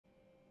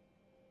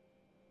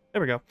There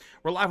we go.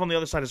 We're live on the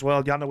other side as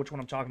well. Y'all know which one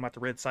I'm talking about, the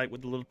red site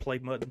with the little play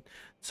button.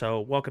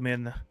 So welcome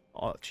in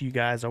to you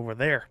guys over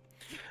there.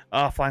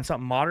 Find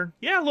something modern?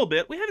 Yeah, a little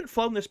bit. We haven't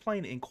flown this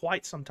plane in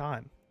quite some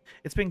time.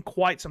 It's been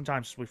quite some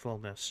time since we've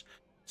flown this.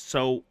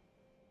 So,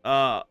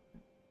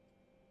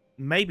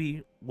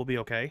 maybe we'll be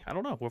okay. I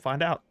don't know. We'll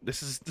find out.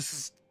 This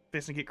is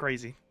fixing to get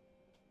crazy.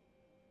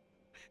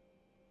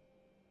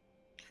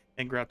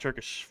 And ground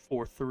Turkish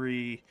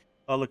 4-3.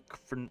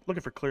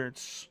 Looking for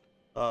clearance.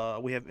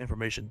 We have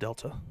information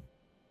Delta.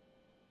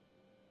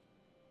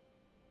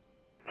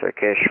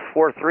 Turkish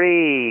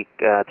 4-3,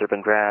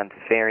 Durban Grand,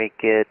 very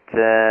good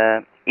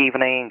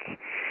evening.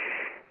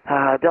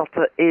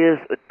 Delta is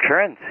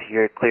current.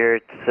 You're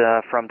cleared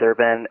from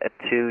Durban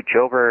to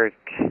Joburg.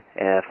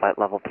 Flight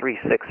level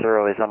 360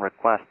 is on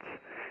request.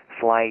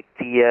 Flight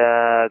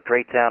the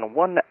Greytown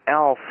 1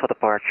 Alpha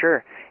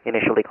departure,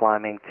 initially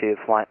climbing to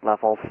flight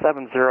level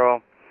 70.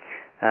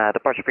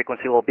 Departure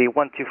frequency will be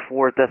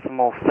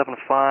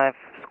 124.75,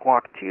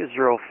 squawk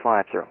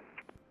 2050.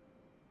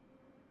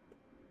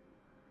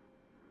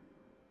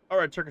 All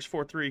right, Turkish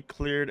 4-3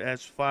 cleared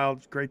as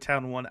filed.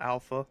 Greytown 1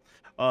 Alpha,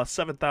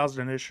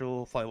 7,000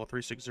 initial, flight level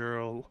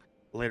 360.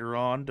 Later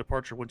on,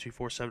 departure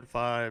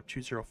 124.75,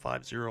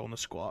 2050 on the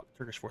squawk.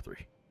 Turkish 4-3.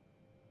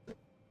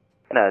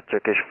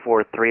 Turkish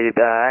 4-3.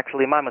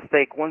 Actually, my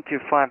mistake.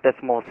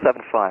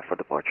 125.75 for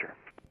departure.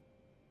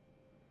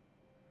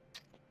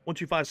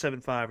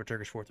 125.75 or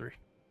Turkish 4-3.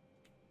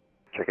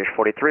 Turkish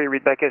 43.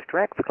 Read back is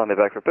correct. Call me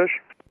back for push.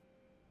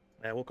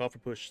 Yeah, we'll call for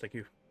push. Thank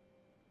you.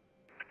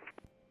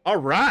 All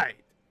right.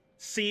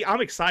 See,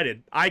 I'm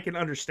excited. I can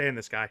understand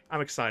this guy.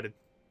 I'm excited.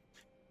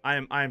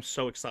 I am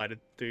so excited,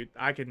 dude.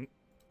 I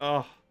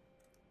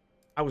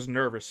was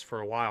nervous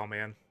for a while,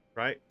 man.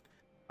 Right?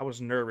 I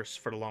was nervous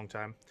for a long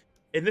time.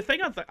 And the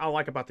thing I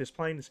like about this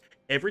plane is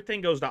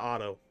everything goes to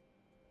auto.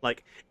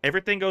 Like,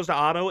 everything goes to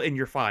auto and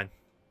you're fine.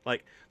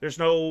 Like, there's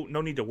no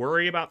need to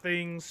worry about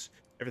things.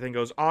 Everything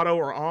goes auto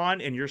or on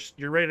and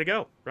you're ready to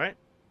go, right?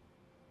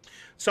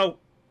 So,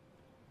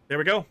 there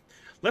we go.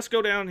 Let's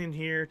go down in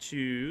here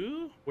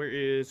to, where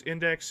is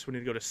index? We need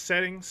to go to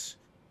settings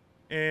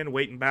and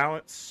weight and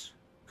balance.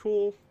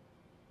 Cool.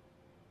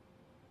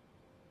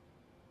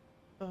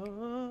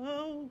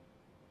 Oh.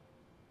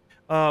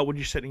 When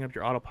you're setting up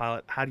your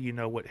autopilot, how do you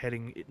know what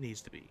heading it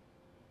needs to be?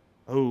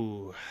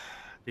 Oh,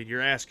 dude,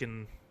 you're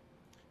asking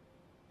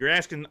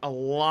a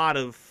lot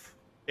of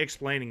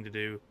explaining to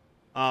do.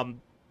 Not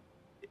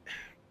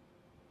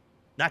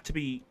to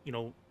be,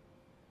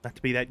 not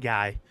to be that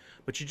guy,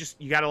 but you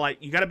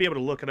gotta be able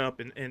to look it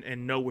up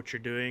and know what you're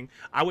doing.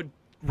 I would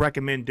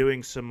recommend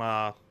doing some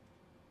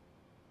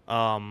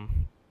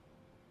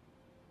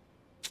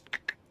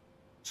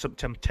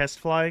test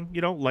flying,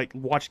 like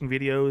watching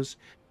videos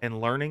and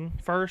learning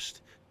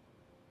first,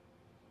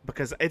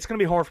 because it's gonna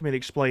be hard for me to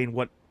explain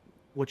what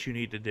you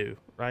need to do,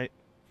 right?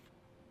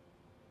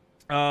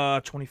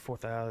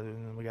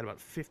 24,000. We got about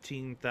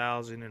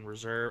 15,000 in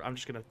reserve. I'm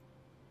just gonna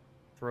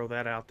throw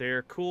that out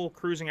there. Cool.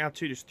 Cruising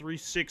altitude is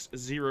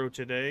 360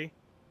 today,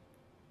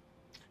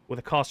 with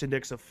a cost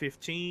index of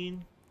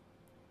 15.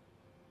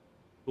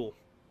 Cool.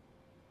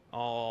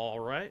 All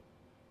right.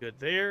 Good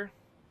there.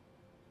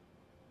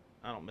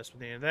 I don't mess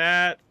with any of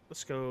that.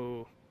 Let's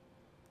go.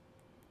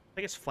 I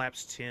think it's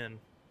flaps 10.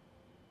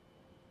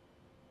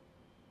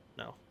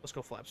 No, let's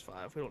go flaps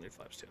 5. We don't need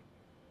flaps 10.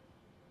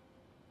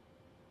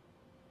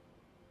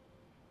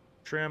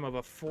 Trim of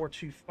a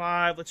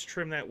 425. Let's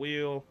trim that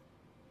wheel.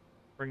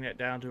 Bring that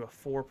down to a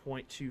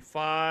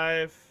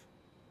 4.25.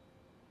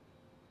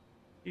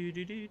 Do.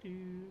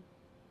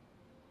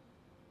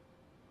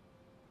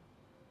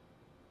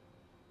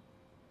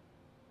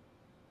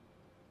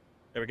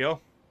 There we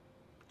go.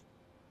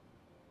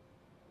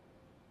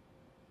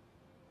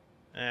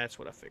 That's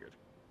what I figured.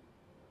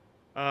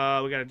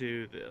 We gotta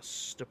do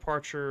this.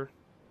 Departure.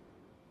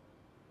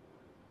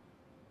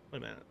 Wait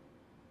a minute.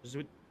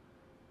 Did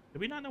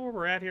we not know where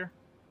we're at here?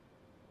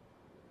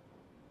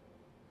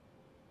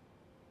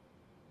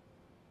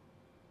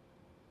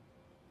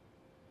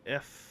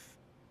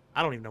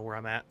 I don't even know where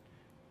I'm at.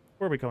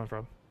 Where are we coming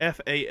from?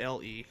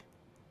 FALE.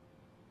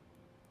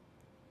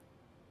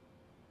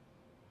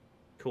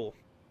 Cool.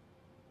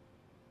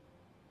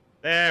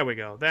 There we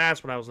go.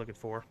 That's what I was looking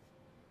for.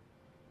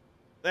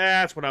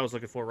 That's what I was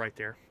looking for right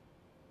there.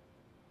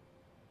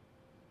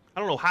 I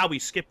don't know how we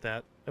skipped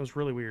that. That was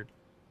really weird.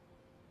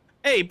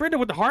 Hey, Brenda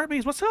with the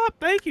heartbeats. What's up?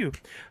 Thank you.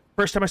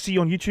 First time I see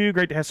you on YouTube.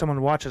 Great to have someone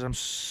to watch as I'm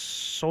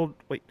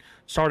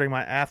starting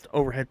my aft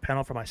overhead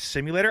panel for my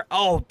simulator.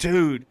 Oh,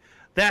 dude.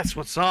 That's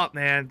what's up,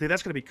 man. Dude,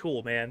 that's going to be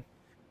cool, man.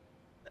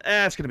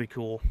 That's going to be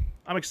cool.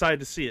 I'm excited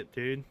to see it,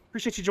 dude.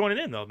 Appreciate you joining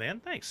in, though, man.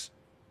 Thanks.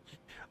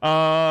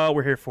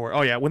 We're here for it.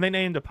 Oh, yeah. When they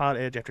named a pilot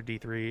edge after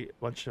D3, a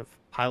bunch of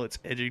pilots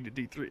edging to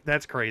D3.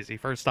 That's crazy.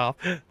 First off,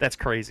 that's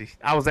crazy.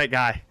 I was that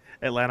guy,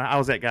 Atlanta. I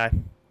was that guy.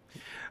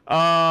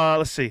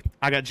 Let's see.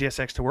 I got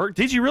GSX to work.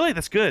 Did you really?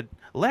 That's good.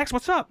 Lex,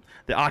 what's up?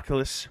 The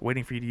Oculus,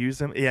 waiting for you to use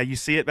them. Yeah, you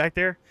see it back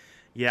there?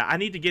 Yeah, I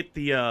need to get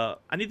the,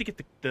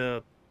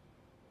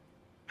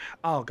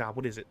 oh, God,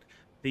 what is it?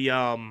 The,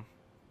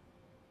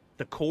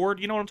 the cord.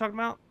 You know what I'm talking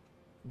about?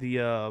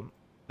 The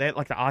that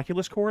like the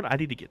Oculus cord. I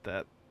need to get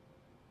that.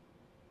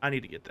 I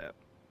need to get that.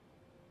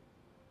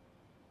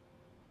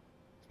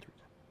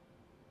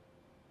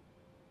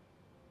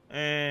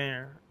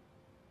 And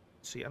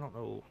see, I don't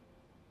know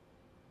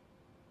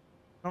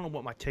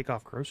what my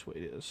takeoff gross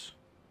weight is.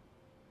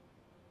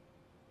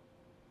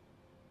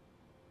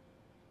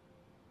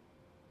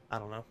 I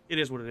don't know. It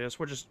is what it is.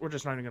 We're just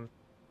not even gonna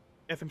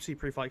FMC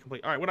pre-flight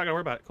complete. All right, we're not gonna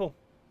worry about it. Cool.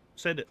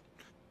 Send it.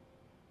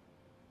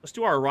 Let's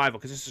do our arrival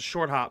because this is a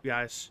short hop,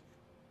 guys.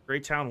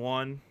 Greytown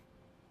 1.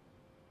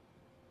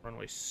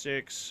 Runway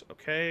 6.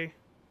 Okay.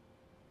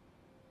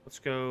 Let's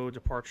go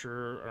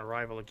departure and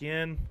arrival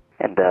again.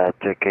 And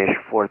Turkish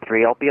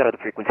 43, I'll be out of the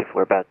frequency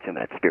for about 2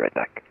 minutes. Be right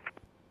back.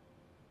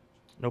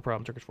 No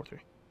problem, Turkish 43.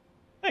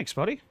 Thanks,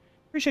 buddy.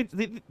 Appreciate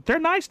it. They're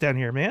nice down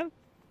here, man.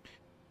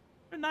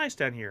 They're nice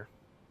down here.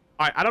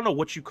 All right, I don't know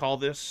what you call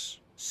this.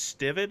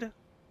 Stivid?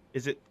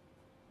 Is it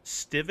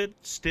Stivid?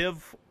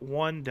 Stiv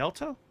 1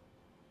 Delta?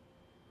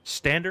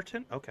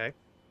 Standerton? Okay.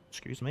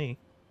 Excuse me.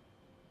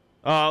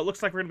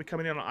 Looks like we're going to be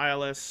coming in on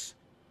ILS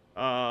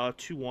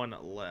 21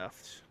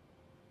 left.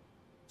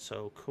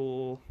 So,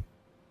 cool.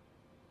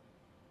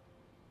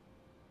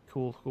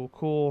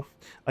 Cool.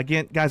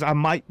 Again, guys, I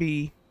might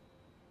be,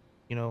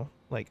 you know,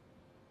 like,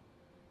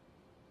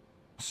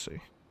 let's see.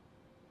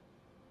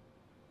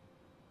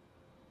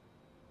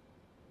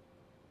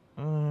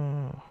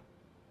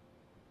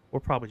 We're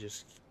probably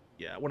just,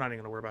 yeah, we're not even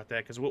going to worry about that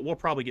because we'll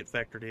probably get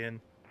factored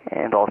in.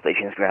 And all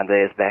stations, ground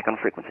day is back on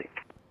frequency.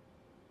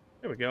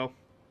 There we go.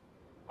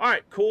 All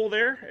right, cool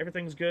there.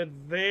 Everything's good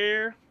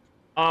there.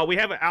 We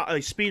have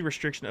a speed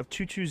restriction of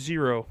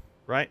 220,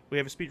 right? We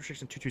have a speed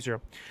restriction of 220.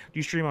 Do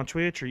you stream on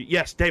Twitch? Or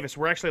yes, Davis,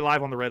 we're actually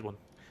live on the red one.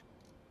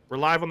 We're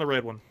live on the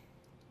red one.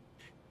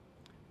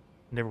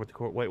 Never with the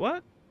court. Wait,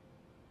 what?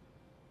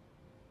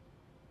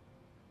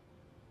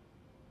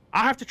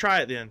 I have to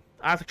try it then.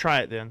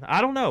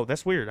 I don't know.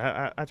 That's weird.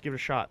 I have to give it a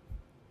shot.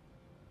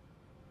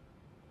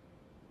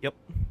 Yep.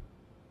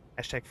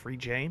 Hashtag free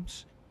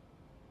James.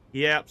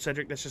 Yeah,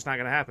 Cedric, that's just not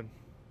going to happen.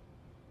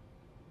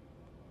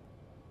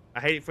 I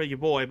hate it for you,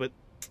 boy, but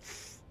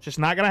it's just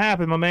not going to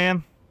happen, my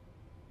man.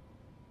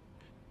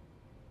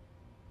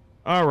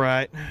 All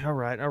right.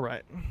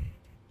 Where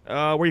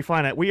are you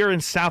flying at? We are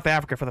in South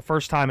Africa for the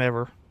first time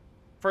ever.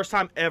 First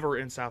time ever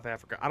in South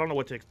Africa. I don't know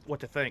what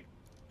to think.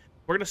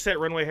 We're going to set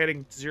runway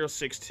heading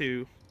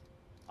 062.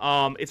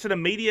 It's an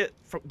immediate,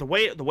 the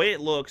way it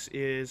looks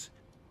is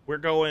we're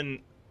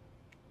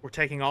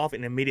taking off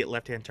an immediate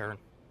left-hand turn.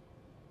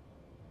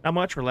 Not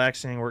much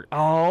relaxing.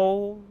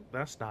 Oh,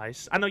 that's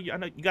nice. I know you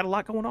got a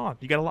lot going on.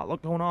 You got a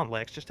lot going on,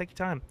 Lex. Just take your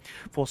time.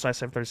 Full size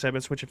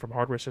 737, switching from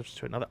hardware systems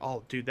to another.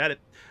 Oh, dude,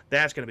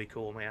 that's gonna be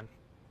cool, man.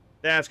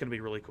 That's gonna be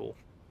really cool.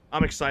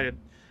 I'm excited.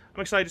 I'm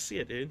excited to see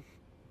it, dude.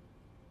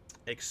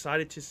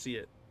 Excited to see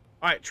it.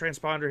 All right,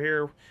 transponder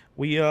here.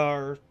 We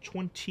are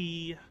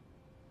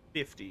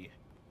 2050.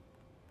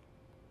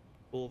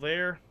 Cool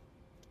there.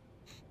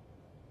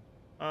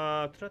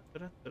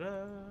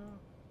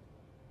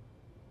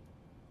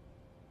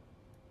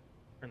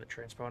 Turn the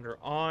transponder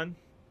on.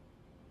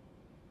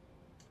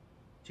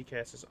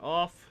 TCAS is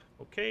off.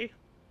 Okay.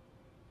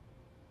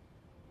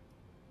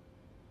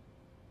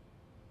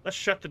 Let's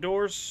shut the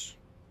doors.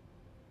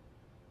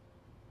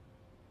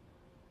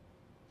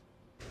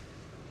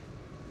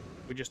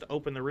 We just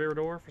opened the rear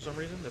door for some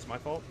reason. That's my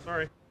fault.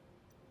 Sorry.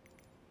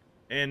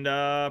 And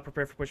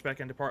prepare for pushback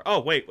and depart. Oh,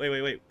 wait.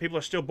 People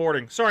are still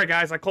boarding. Sorry,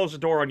 guys. I closed the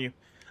door on you.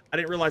 I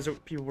didn't realize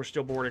that people were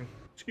still boarding.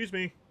 Excuse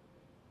me.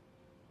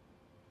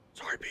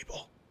 Sorry,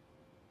 people.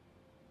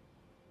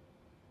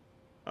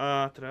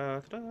 Yeah,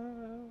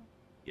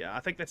 I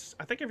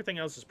think everything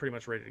else is pretty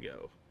much ready to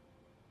go.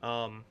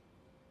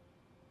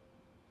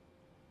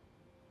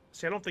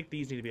 See, I don't think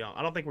these need to be on.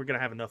 I don't think we're gonna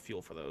have enough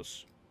fuel for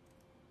those.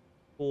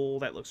 Cool,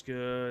 that looks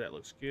good. That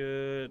looks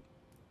good.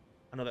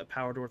 I know that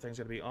power door thing's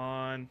gonna be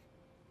on.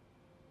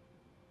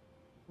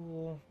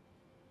 Cool.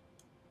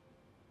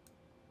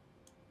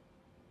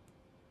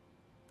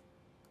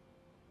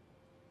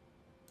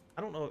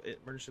 I don't know if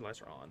emergency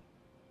lights are on.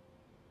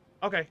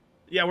 Okay.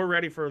 Yeah, we're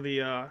ready for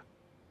the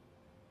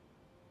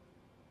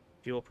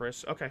fuel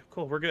press. Okay,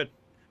 cool. We're good.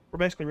 We're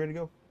basically ready to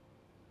go.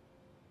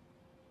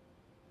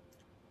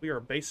 We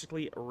are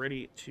basically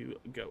ready to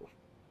go.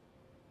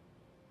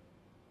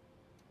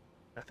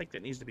 I think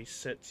that needs to be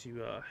set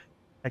to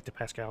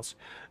hectopascals.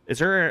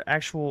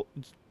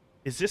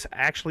 Is this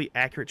actually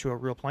accurate to a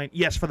real plane?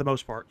 Yes, for the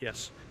most part,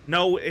 yes.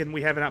 No, and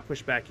we haven't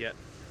pushed back yet.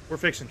 We're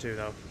fixing to,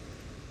 though.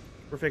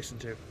 We're fixing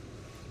to.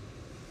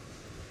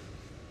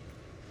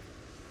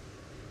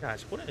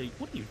 Guys, what are you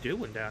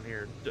doing down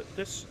here?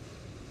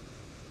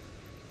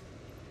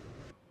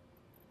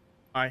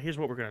 All right, here's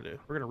what we're gonna do.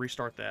 We're gonna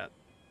restart that.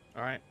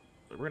 All right,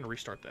 we're gonna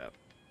restart that.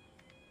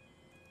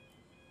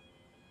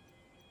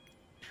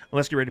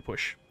 Let's get ready to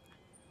push.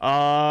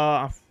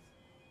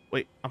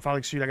 Wait, I'm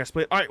filing suit. I got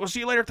split. All right, we'll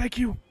see you later. Thank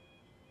you.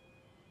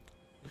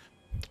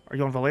 Are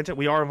you on Valenta?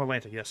 We are on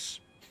Valenta. Yes.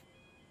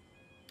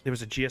 There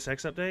was a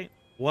GSX update.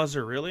 Was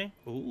there really?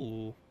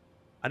 Ooh.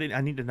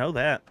 I need to know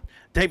that.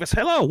 Davis,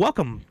 hello,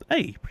 welcome.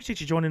 Hey, appreciate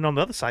you joining on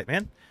the other site,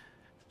 man.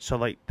 So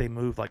like they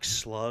move like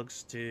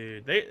slugs,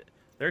 dude.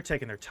 They're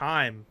taking their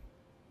time.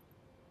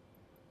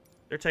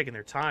 They're taking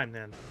their time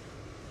then.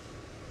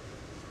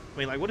 I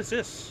mean, like, what is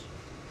this?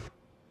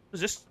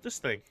 What is this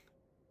thing?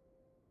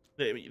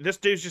 This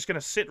dude's just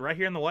gonna sit right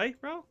here in the way,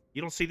 bro?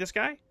 You don't see this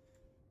guy?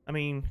 I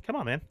mean, come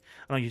on, man.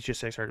 I know you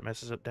just heard it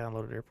messes up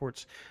downloaded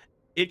airports.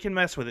 It can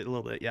mess with it a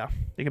little bit, yeah.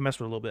 It can mess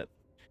with it a little bit.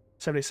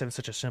 77 is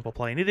such a simple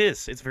plane. It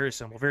is. It's very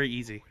simple, very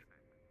easy.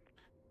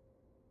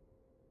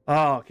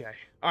 Oh, okay.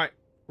 All right,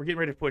 we're getting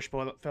ready to push,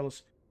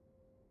 fellas.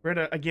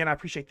 Brenda, again, I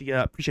appreciate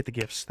the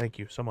gifts. Thank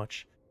you so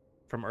much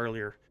from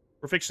earlier.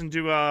 We're fixing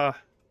to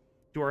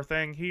do our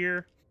thing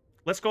here.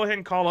 Let's go ahead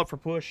and call up for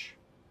push,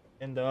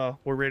 and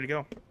we're ready to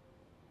go.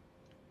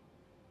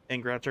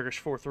 And ground Turkish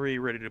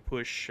 4-3, ready to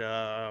push.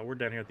 We're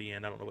down here at the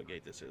end. I don't know what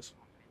gate this is.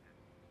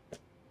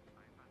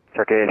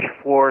 Turkish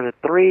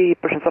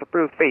 4-3, push and start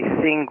approved,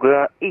 facing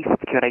east,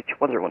 QNH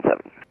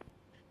 1017.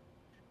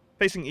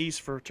 Facing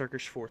east for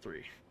Turkish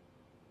 4-3.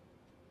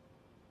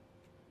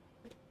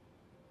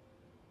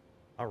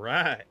 All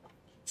right.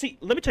 See,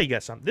 let me tell you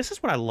guys something. This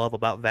is what I love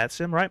about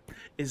VATSIM, right?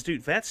 Is,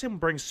 dude, VATSIM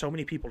brings so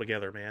many people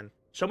together, man.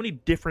 So many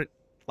different,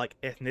 like,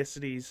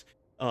 ethnicities,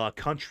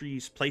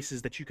 countries,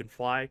 places that you can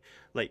fly.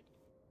 Like,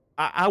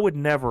 I would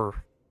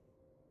never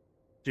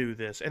do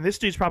this. And this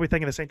dude's probably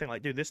thinking the same thing.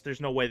 Like, dude, there's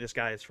no way this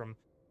guy is from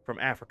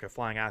Africa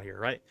flying out here,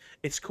 right?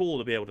 It's cool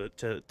to be able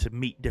to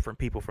meet different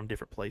people from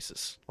different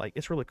places. Like,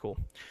 it's really cool.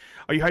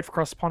 Are you hyped for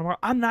Cross the Pond tomorrow?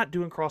 I'm not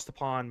doing Cross the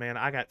Pond, man.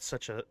 I got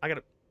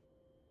a...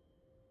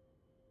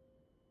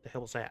 The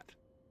hell was that?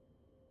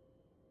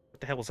 What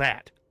the hell was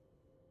that?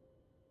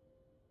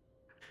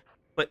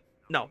 But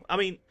no, I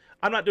mean,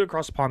 I'm not doing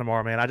Cross the Pond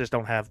tomorrow, man. I just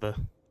don't have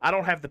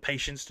the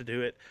patience to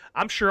do it.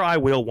 I'm sure I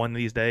will one of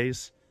these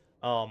days.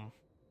 One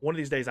of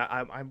these days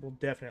I will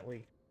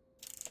definitely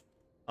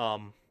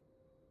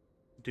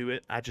do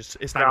it.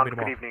 It's not gonna be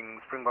tomorrow. Good evening,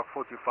 Springbok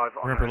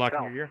 425. Remember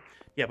locking your ear?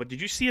 Yeah, but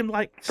did you see him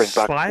like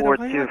Springbok slide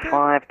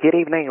 425, good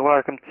evening,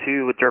 welcome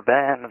to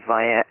Durban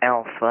via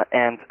Alpha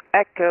and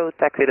Echo,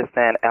 taxi to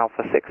stand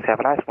Alpha 6, have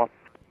a nice one.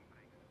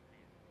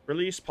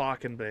 Release,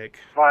 park, and bake.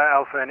 Via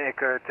Alpha and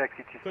Echo,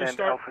 taxi to Good stand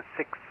start. Alpha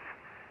 6,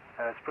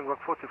 Springbok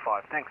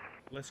 425, thanks.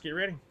 Let's get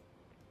ready.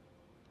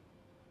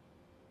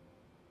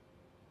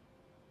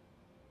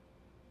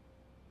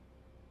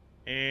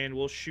 And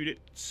we'll shoot it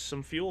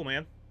some fuel,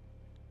 man.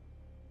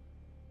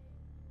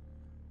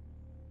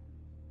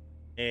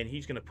 And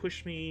he's going to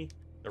push me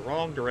the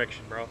wrong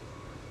direction, bro.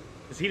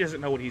 Because he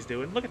doesn't know what he's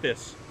doing. Look at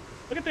this.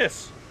 Look at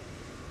this.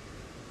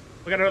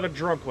 We got another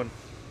drunk one.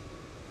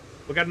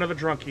 We got another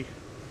drunkie.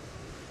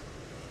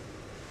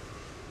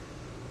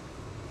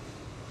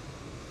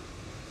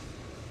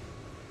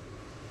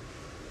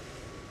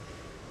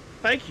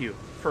 Thank you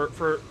for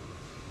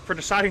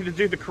deciding to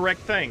do the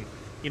correct thing.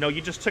 You know,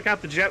 you just took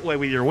out the jetway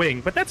with your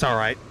wing, but that's all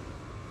right.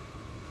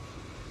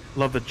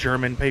 Love the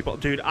German people.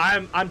 Dude,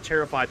 I'm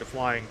terrified to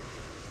flying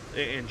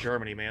in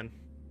Germany, man.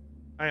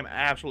 I am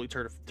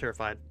absolutely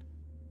terrified.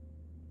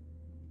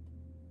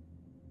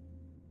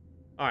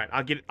 All right,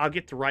 I'll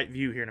get the right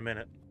view here in a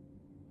minute.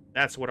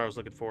 That's what I was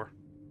looking for.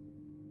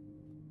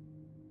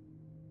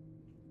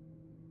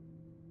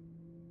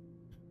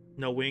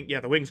 No wing. Yeah,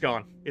 the wing's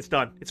gone. It's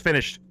done. It's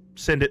finished.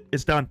 Send it.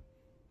 It's done.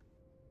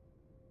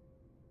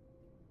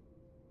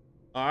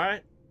 All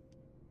right.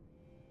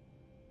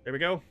 There we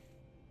go.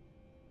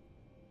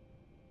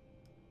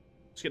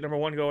 Let's get number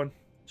one going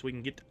so we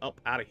can get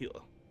up out of here.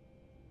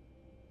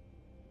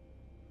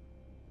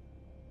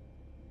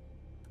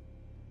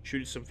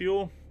 Shoot some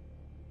fuel.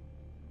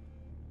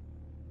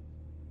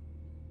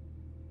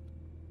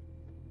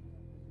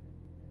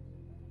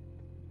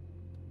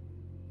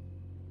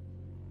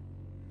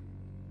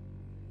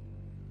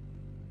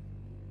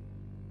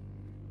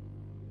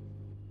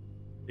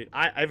 Dude,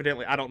 I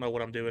don't know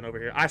what I'm doing over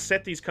here. I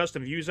set these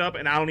custom views up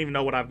and I don't even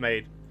know what I've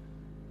made.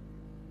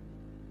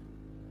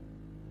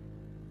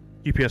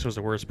 UPS was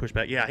the worst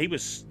pushback. Yeah,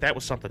 that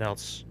was something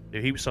else.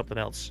 Dude, he was something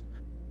else.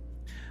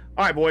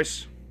 All right,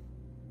 boys.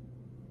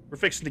 We're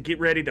fixing to get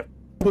ready to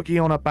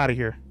boogie on up out of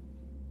here.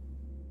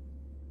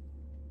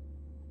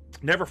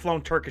 Never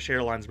flown Turkish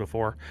Airlines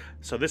before,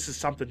 so this is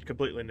something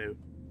completely new.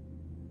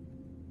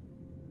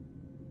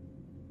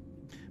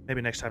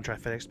 Maybe next time try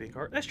FedEx being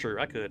car. That's true.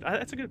 I could.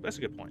 That's a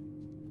good point.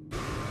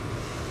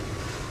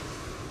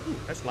 Ooh,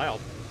 that's loud.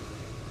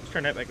 Let's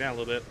turn that back down a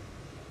little bit.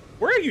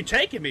 Where are you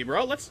taking me,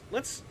 bro? Let's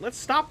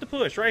stop the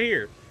push right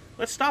here.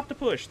 Let's stop the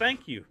push.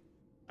 Thank you.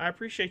 I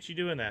appreciate you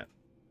doing that.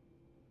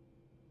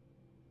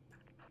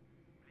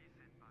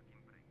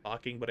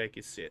 Parking brake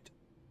is set.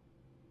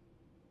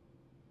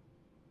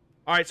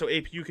 Alright, so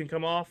APU can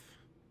come off.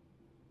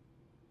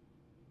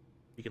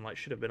 Beacon light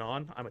should have been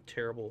on. I'm a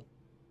terrible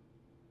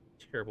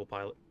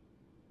pilot.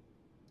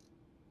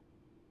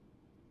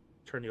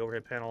 Turn the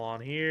overhead panel on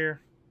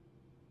here.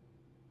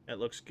 That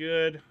looks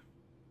good.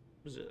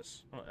 What is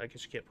this? Oh, I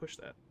guess you can't push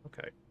that.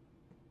 Okay.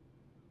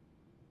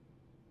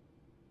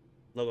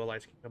 Logo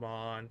lights can come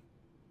on.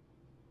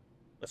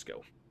 Let's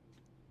go.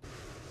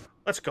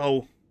 Let's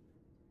go.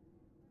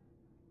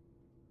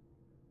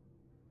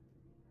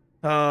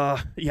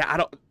 Yeah, I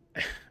don't.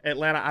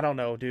 Atlanta, I don't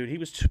know, dude. He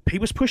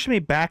was pushing me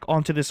back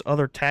onto this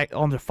other tag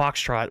onto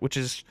Foxtrot, which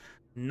is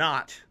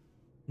not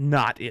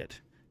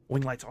it.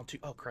 Wing lights on too.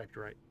 Oh crap,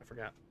 you're right. I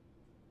forgot.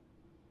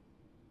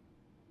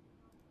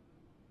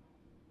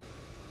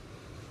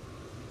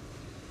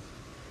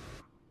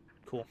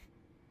 Cool.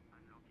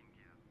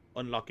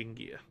 Unlocking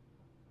gear.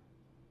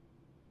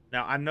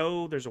 Now I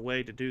know there's a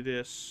way to do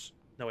this.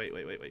 No, wait.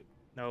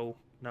 No.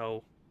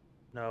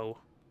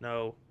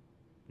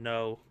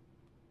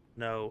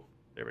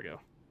 There we go.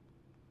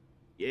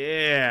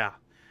 Yeah.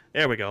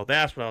 There we go.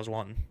 That's what I was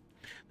wanting.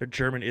 Their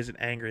German isn't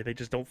angry. They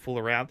just don't fool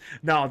around.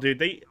 No,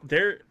 dude,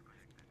 they're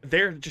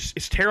just,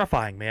 it's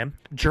terrifying, man.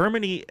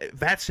 Germany,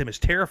 VATSIM is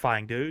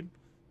terrifying, dude.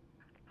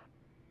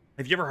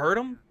 Have you ever heard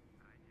them?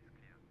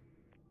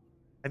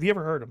 Have you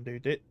ever heard them,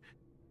 dude?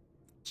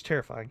 It's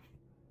terrifying.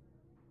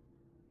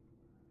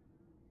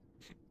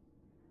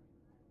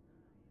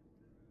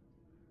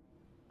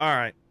 All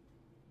right.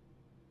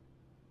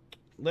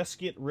 Let's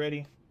get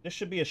ready. This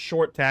should be a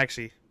short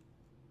taxi.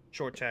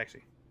 Short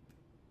taxi.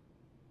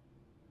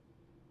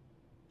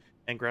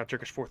 And ground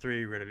Turkish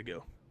 4-3 ready to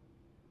go.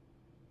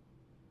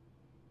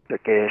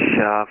 Turkish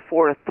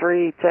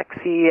 4-3,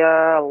 taxi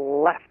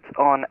left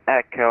on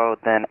Echo,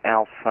 then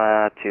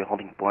Alpha to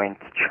holding point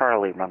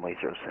Charlie, runway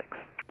 06.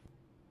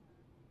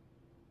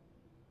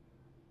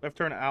 Left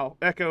turn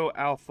Echo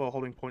Alpha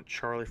holding point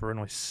Charlie for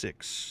runway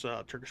 6,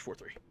 Turkish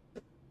 4-3.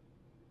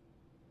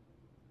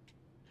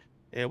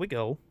 There we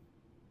go.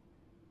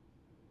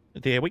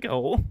 There we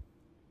go.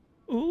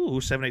 Ooh,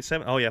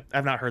 787. Oh, yeah.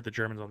 I've not heard the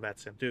Germans on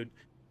VATSIM. Dude,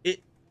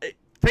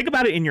 think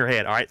about it in your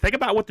head, all right? Think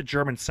about what the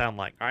Germans sound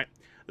like, all right?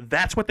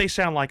 That's what they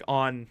sound like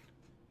on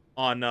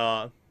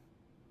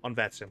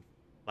VATSIM.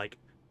 Like,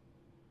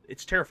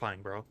 it's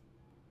terrifying, bro.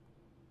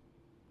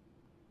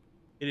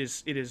 It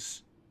is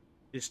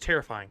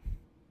terrifying.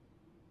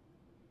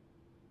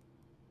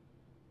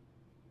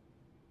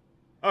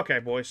 Okay,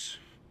 boys.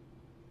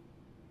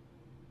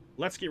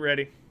 Let's get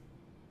ready.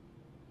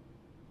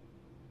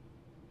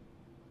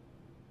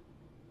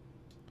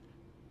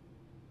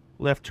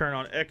 Left turn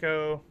on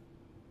Echo.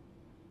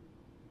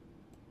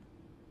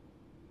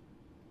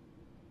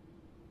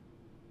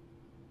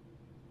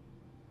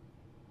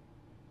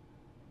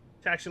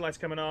 Taxi lights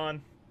coming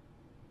on.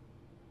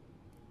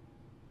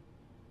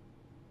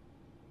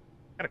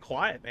 Kind of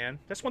quiet, man.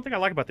 That's one thing I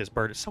like about this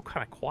bird. It's so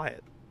kind of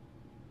quiet.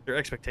 Their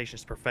expectation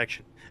is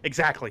perfection.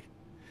 Exactly.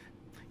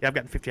 Yeah, I've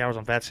gotten 50 hours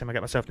on VATSIM. I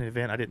got myself in an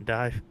event. I didn't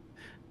dive.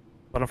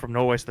 But I'm from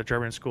Norway, so the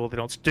German school, they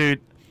don't... Dude,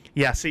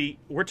 yeah, see,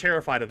 we're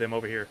terrified of them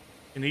over here.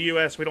 In the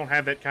U.S., we don't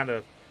have that kind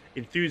of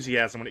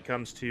enthusiasm when it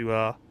comes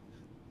to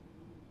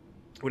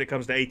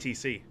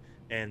ATC.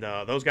 And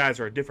those guys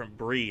are a different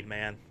breed,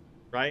 man.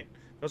 Right?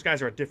 Those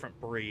guys are a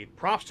different breed.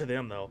 Props to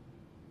them, though.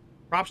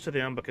 Props to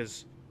them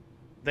because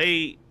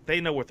they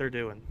know what they're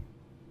doing.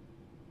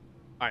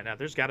 All right, now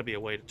there's got to be a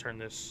way to turn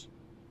this.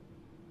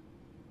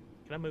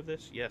 Can I move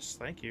this? Yes,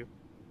 thank you.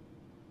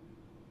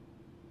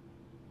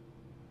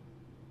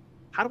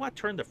 How do I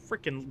turn the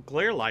freaking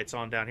glare lights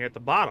on down here at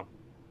the bottom?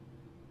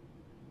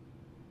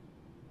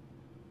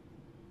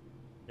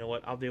 You know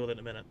what? I'll deal with it in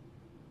a minute.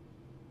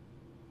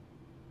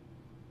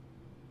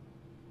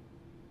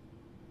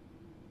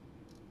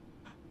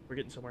 We're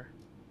getting somewhere.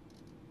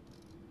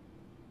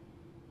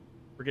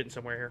 We're getting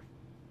somewhere here.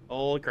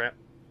 Holy crap.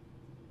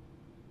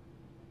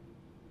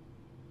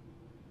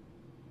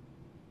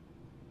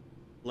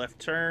 Left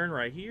turn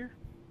right here.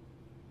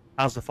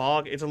 How's the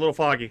fog? It's a little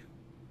foggy.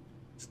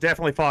 It's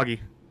definitely foggy.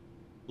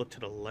 Look to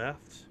the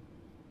left.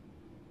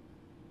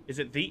 Is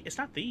it the... It's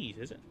not these,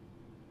 is it?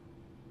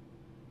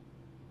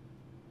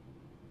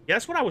 Yeah,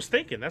 that's what I was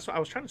thinking. That's what I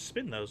was trying to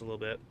spin those a little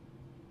bit.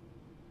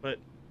 But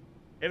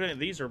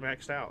evidently these are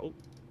maxed out. Oh,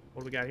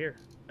 what do we got here?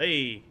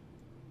 Hey.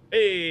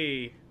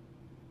 Hey.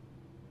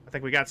 I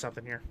think we got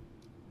something here.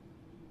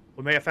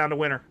 We may have found a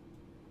winner.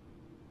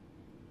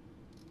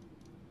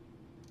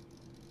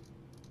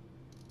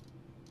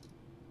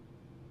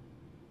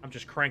 I'm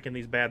just cranking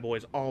these bad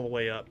boys all the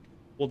way up.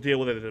 We'll deal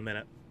with it in a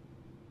minute.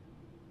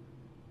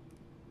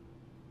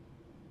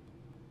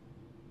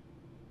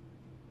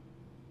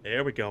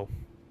 There we go.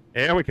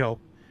 There we go.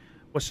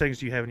 What settings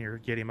do you have in your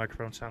Yeti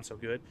microphone? Sound so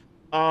good.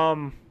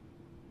 I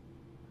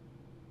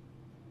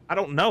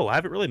don't know. I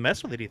haven't really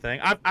messed with anything.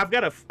 I've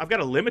got a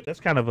limit.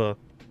 That's kind of a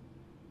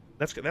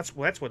that's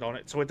what on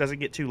it, so it doesn't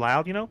get too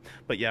loud, you know.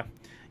 But yeah,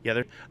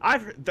 there.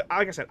 Like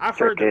I said, I've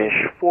heard. Turkish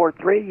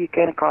 4-3. You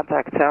can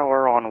contact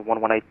tower on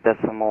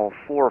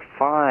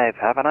 118.45.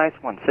 Have a nice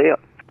one. See ya.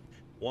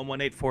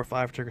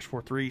 118.45 Turkish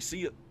 4-3.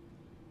 See ya.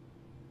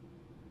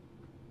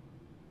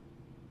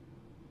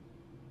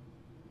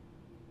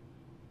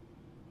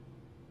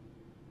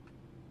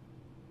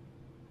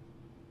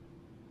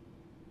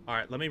 All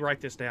right, let me write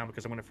this down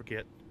because I'm going to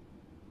forget.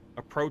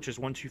 Approach is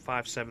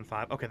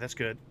 12575. Okay, that's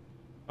good.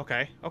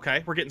 Okay,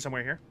 we're getting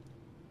somewhere here.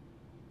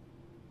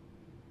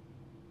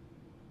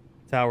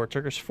 Tower,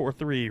 Turkish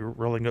 4-3,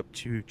 rolling up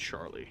to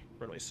Charlie,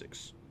 runway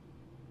 6.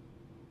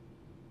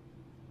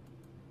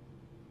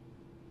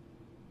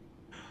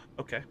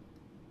 Okay.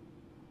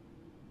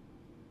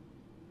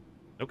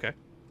 Okay.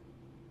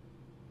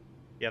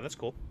 Yeah, that's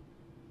cool.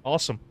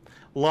 Awesome.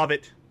 Love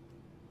it.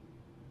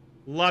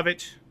 Love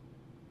it.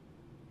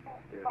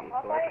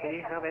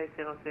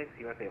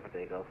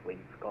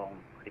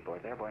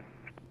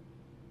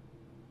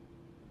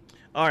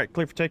 All right,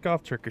 clear for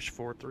takeoff. Turkish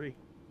 4-3.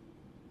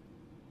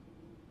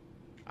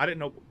 I didn't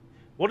know.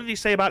 What did he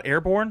say about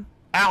airborne?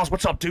 Alice,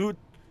 what's up, dude?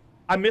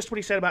 I missed what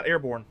he said about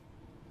airborne.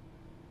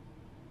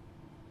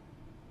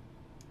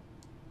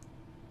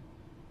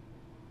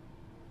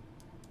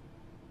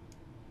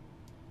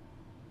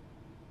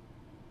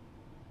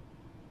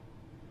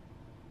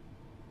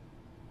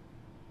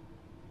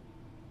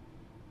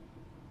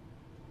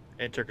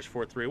 And Turkish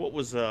 4-3. What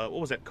was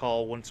that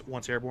call once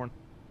airborne?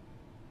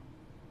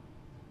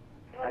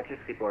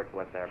 Just keyboard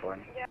once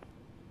airborne. Yeah.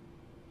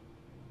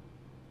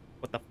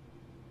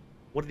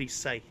 What did he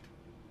say?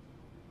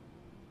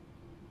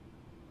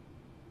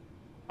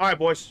 All right,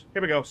 boys.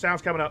 Here we go.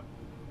 Sound's coming up.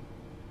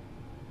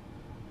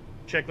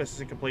 Checklist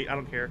is incomplete. I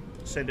don't care.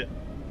 Send it.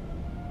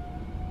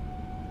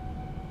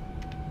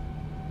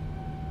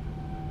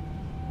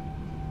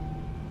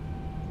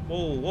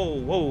 Whoa, whoa,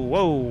 whoa,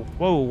 whoa,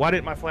 whoa. Why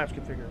didn't my flaps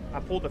configure? I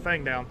pulled the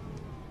thing down.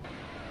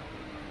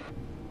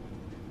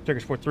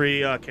 Turkish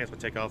 4-3, cancel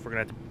takeoff. We're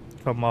going to have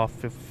to come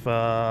off if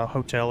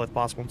hotel, if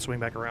possible, and swing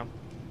back around.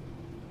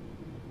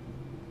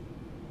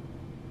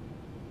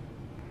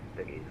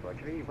 Turkish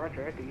 4-3,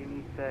 Roger. Do you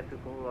need to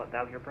pull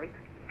down your brakes?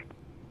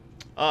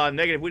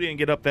 Negative. We didn't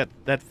get up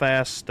that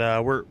fast.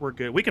 We're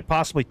good. We could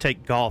possibly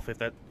take golf if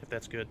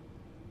that's good.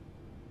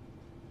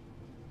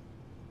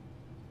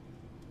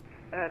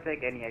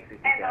 Take any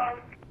exit down.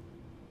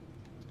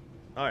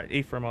 All right,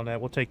 E-firm on that.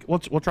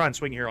 We'll try and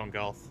swing here on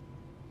golf.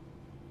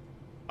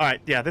 All right,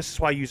 yeah, this is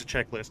why you use a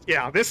checklist.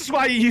 Yeah, this is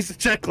why you use the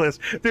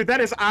checklist. Dude, that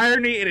is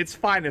irony in its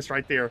finest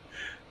right there.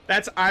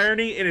 That's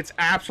irony in its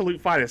absolute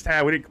finest.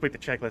 Hey, we didn't complete the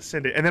checklist.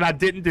 Send it. And then I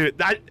didn't do it.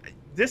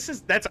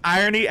 That's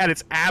irony at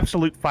its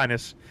absolute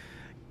finest.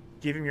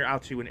 Give him your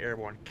altitude when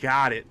airborne.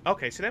 Got it.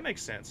 Okay, so that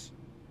makes sense.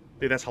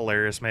 Dude, that's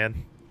hilarious,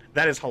 man.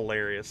 That is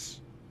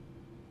hilarious.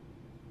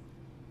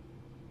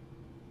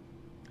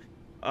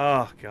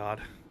 Oh,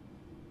 God.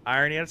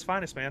 Irony at its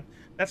finest, man.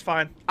 That's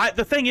fine.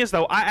 The thing is,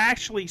 though, I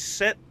actually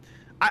set...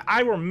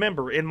 I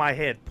remember in my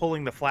head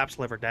pulling the flaps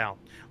lever down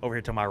over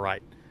here to my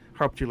right.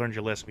 Hope you learned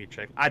your lesson when you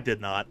checked. I did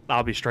not.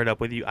 I'll be straight up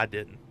with you. I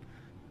didn't.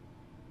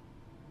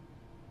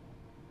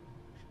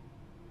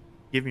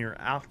 Give me your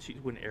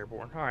altitude when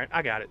airborne. All right,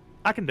 I got it.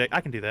 I can do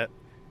that.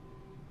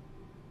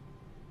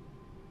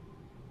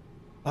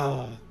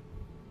 And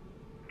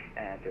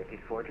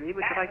Turkish 4-3, would you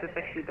like to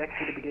taxi back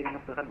to the beginning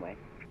of the runway?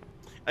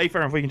 Hey,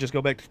 firm, if we can just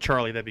go back to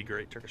Charlie, that'd be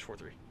great. Turkish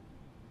 4-3.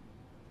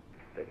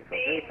 Turkish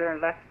 4-3,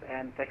 turn left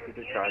and taxi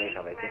to Charlie.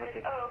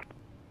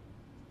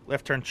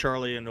 Left turn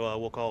Charlie, and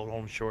we'll call it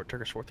home short.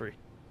 Turkish 4-3.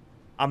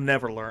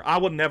 I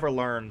will never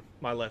learn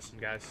my lesson,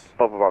 guys.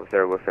 Papa Bob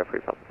 0 with free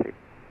frequency.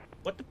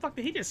 What the fuck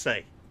did he just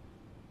say?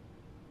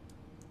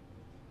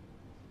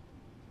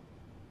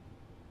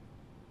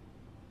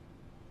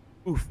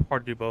 Oof,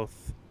 hard to do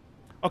both.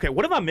 Okay,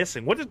 what am I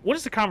missing? What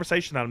is the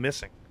conversation that I'm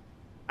missing?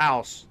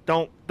 Alice,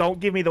 don't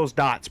give me those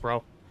dots,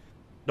 bro.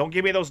 Don't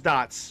give me those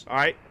dots, all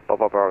right?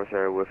 Papa Bravo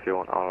 0 with you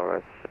on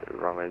RS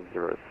runway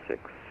 06.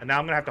 And now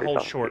I'm gonna have to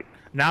hold short.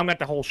 Now I'm gonna have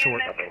to hold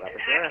short.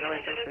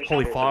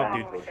 Holy fog,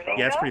 dude.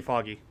 Yeah, it's pretty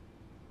foggy.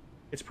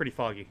 It's pretty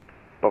foggy.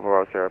 Papa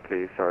Bravo 0,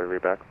 please, sorry,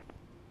 read back.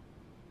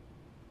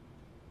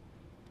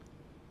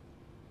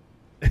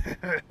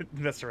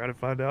 Mess around and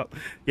find out.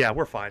 Yeah,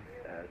 we're fine.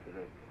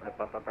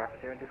 Papa Bravo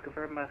 0, just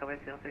confirm runway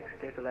 06,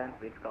 clear to land,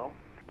 please call.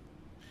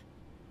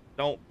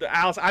 Don't,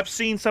 Alice, I've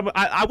seen some.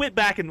 I went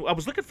back and I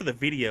was looking for the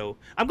video.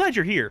 I'm glad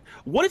you're here.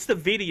 What is the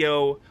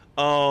video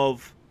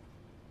of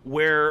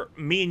where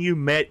me and you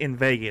met in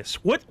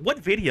Vegas? What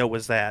video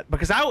was that?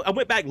 Because I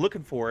went back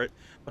looking for it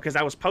because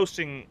I was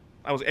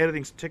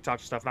editing some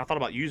TikTok stuff, and I thought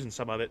about using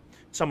some of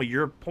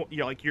your,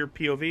 like your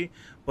POV,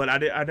 but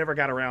I never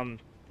got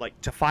around like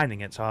to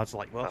finding it. So I was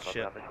like, well,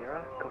 shit.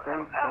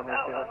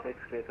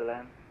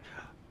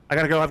 I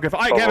gotta go. Have a good.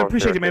 All right, Gavin,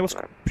 appreciate you, man.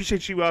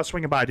 Appreciate you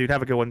swinging by, dude.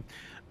 Have a good one.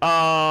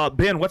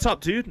 Ben, what's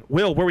up, dude?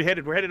 Will, where we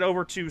headed? We're headed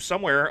over to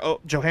somewhere. Oh,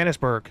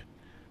 Johannesburg.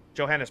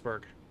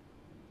 Johannesburg.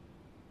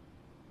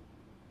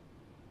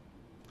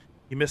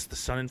 You missed the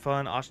sun and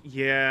fun?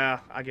 Yeah,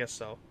 I guess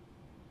so.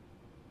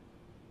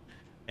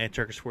 And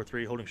Turkish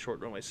 4-3, holding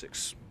short runway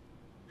 6.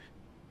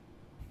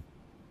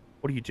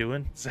 What are you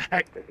doing,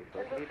 Zach?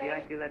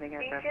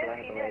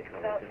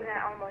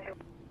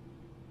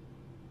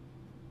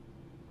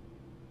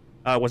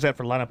 Was that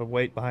for lineup of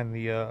weight behind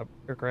the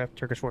aircraft,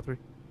 Turkish 4-3?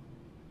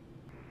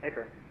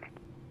 Paper.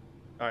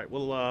 All right,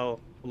 we'll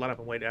line up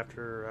and wait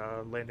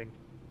after landing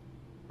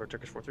for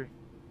Turkish 4-3.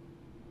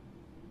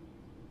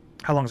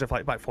 How long is that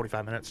flight? About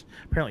 45 minutes.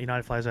 Apparently,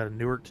 United flies out of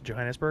Newark to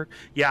Johannesburg.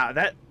 Yeah,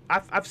 that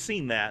I've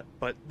seen that,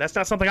 but that's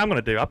not something I'm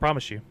going to do. I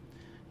promise you.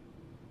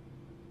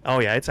 Oh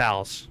yeah, it's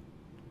Alice.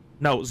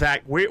 No,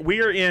 Zach,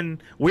 we're in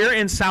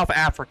South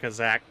Africa,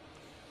 Zach.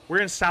 We're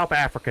in South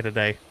Africa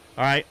today.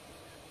 All right.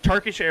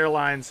 Turkish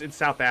Airlines in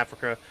South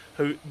Africa,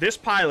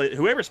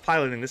 whoever's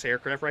piloting this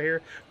aircraft right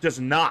here, does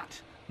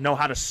not know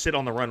how to sit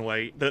on the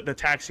runway, the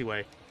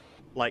taxiway,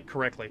 like,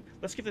 correctly.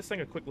 Let's give this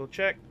thing a quick little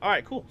check. All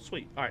right, cool,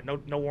 sweet. All right,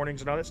 no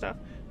warnings and all that stuff.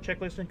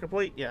 Checklist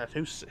incomplete. Yeah,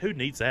 who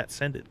needs that?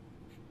 Send it.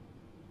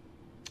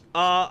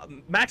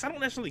 Max, I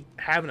don't necessarily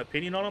have an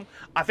opinion on them.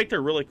 I think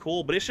they're really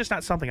cool, but it's just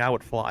not something I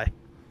would fly.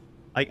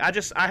 Like,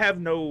 I have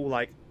no,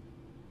 like,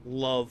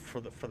 love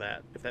for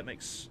that, if that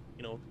makes,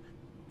 if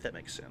that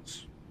makes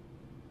sense.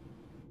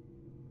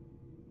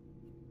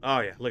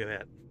 Oh yeah, look at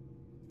that.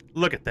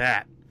 Look at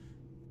that.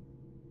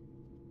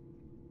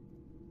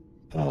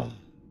 Oh.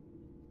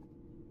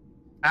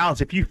 Alex,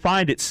 if you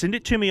find it, send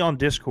it to me on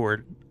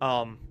Discord.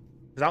 'Cause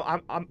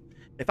I'm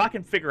if I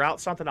can figure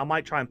out something, I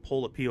might try and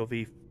pull a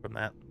POV from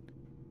that.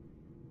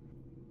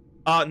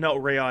 No,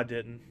 Rayod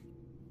didn't.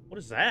 What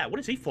is that? What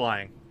is he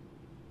flying?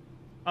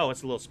 Oh,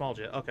 it's a little small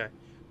jet. Okay.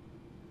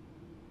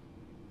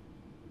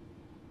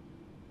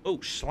 Oh,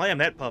 slam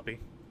that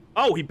puppy.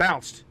 Oh, he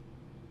bounced.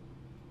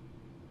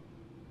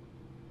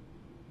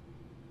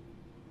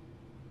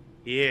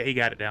 Yeah, he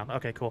got it down.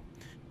 Okay, cool.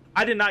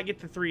 I did not get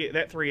that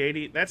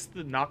 380. That's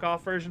the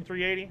knockoff version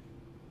 380.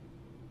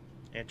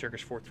 And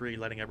Turkish 4-3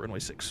 letting up runway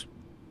 6.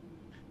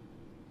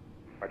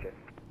 Roger.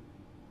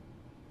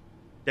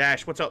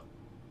 Dash, what's up?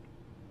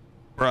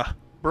 Bruh.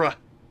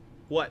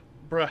 What?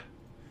 Bruh.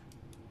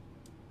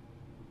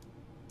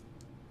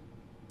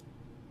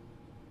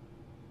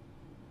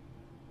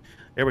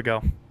 There we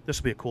go. This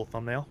will be a cool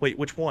thumbnail. Wait,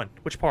 which one?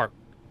 Which part?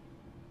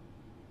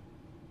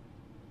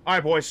 All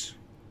right, boys.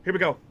 Here we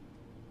go.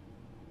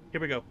 Here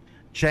we go.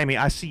 Jamie,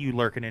 I see you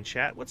lurking in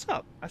chat. What's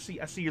up? I see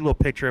your little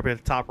picture up at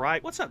the top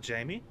right. What's up,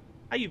 Jamie?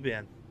 How you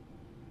been?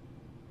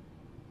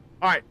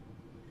 All right.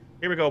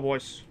 Here we go,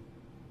 boys.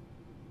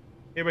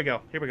 Here we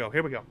go. Here we go.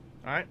 Here we go.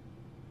 All right.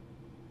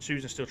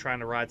 Susan's still trying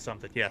to ride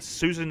something. Yes,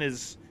 Susan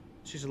is...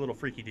 She's a little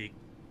freaky deek.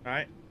 All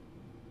right.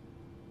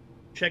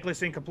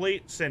 Checklist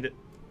incomplete. Send it.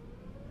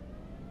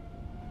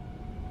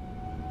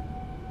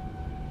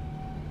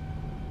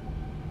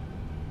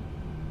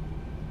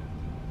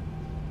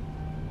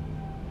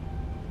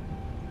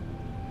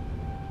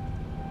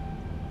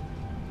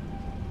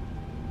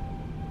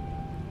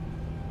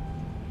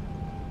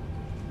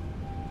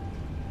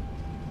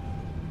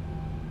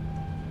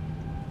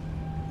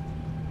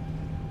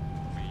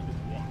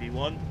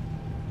 One.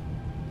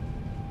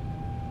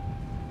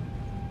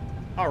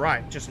 All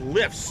right, just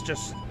lifts,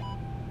 just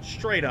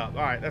straight up.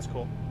 All right, that's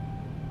cool.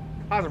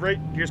 Positive rate,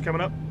 gears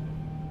coming up.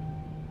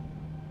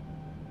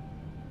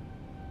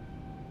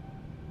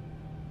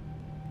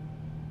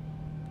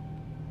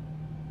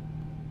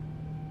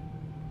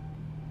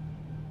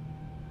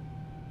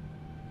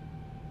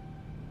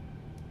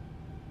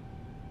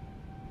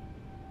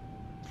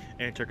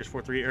 And Turkish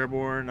 4-3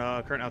 airborne,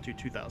 current altitude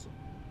 2000.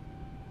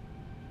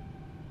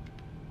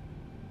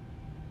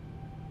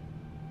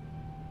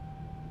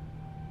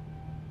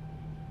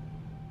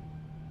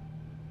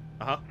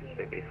 Uh-huh.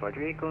 Turkish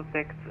 4-3, equals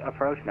 6,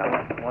 approach now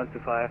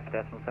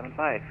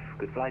 125.75.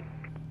 Good flight.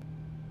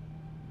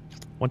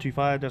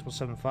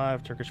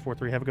 125.75, Turkish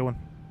 4-3, have a good one.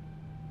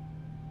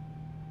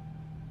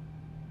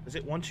 Is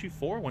it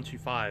 124 or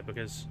 125?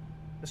 Because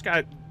this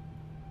guy...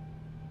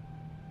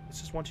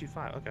 This is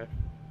 125, okay.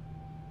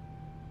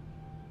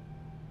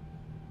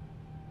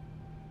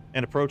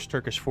 And approach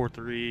Turkish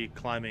 4-3,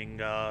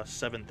 climbing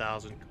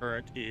 7,000,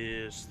 current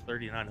is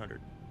 3,900.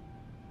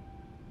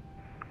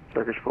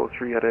 Turkish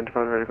 4-3,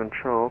 identified ready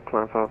control,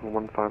 climb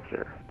 150.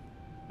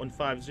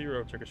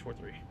 150, Turkish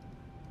 4-3.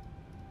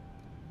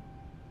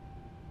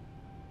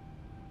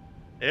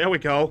 There we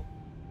go.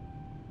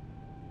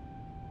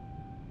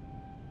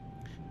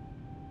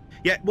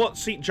 Yeah, well,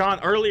 see,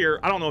 John, earlier,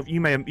 I don't know if you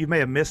may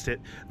have missed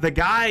it. The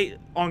guy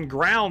on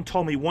ground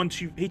told me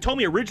he told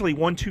me originally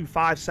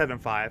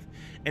 125.75,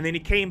 and then he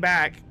came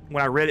back,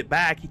 when I read it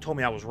back, he told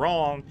me I was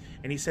wrong,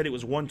 and he said it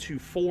was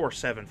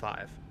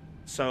 124.75.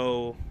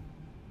 So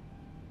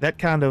that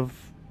kind of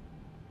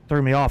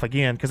threw me off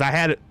again, because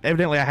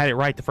evidently I had it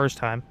right the first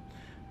time.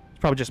 It's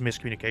probably just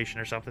miscommunication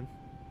or something.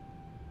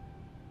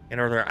 And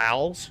are there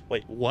owls?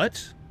 Wait,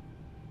 what?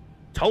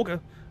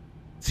 Toga?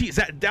 See, is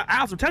that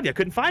owls? I'm telling you, I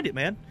couldn't find it,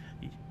 man.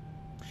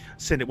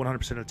 Send it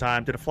 100% of the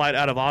time. Did a flight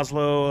out of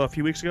Oslo a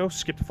few weeks ago.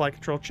 Skipped a flight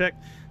control check.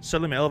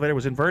 Suddenly my elevator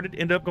was inverted.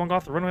 Ended up going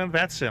off the runway on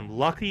VATSIM.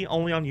 Lucky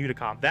only on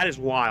Unicom. That is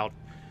wild.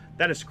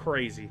 That is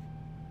crazy.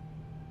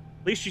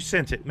 At least you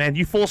sent it, man.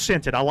 You full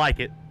sent it. I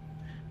like it.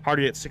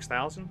 Hardy at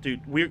 6,000,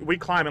 dude. We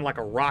climbing like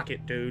a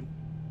rocket, dude.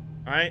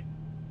 All right,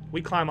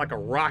 we climb like a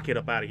rocket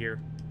up out of here.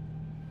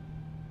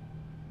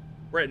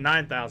 We're at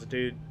 9,000,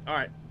 dude. All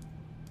right,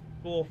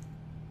 cool.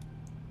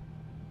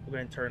 We're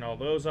gonna turn all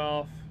those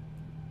off.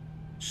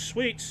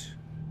 Sweet.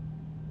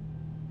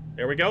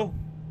 There we go.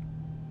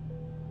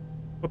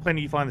 What plane are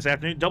you flying this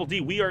afternoon? Double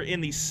D, we are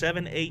in the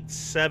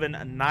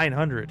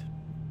 787-900.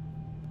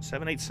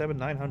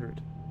 787-900.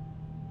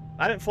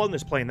 I haven't flown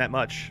this plane that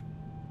much.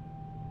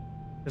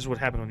 This is what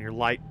happens when you're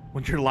light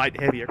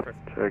heavy aircraft.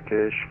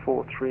 Turkish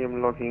 4-3,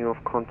 I'm logging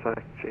off contact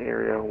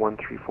area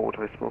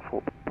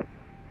 134.4.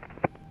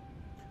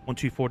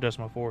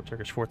 124.4,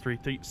 Turkish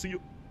 433. See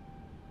you.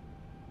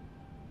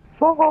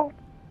 Whoa.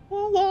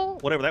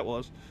 Whatever that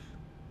was.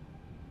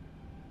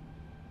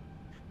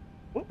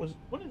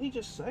 What did he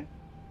just say?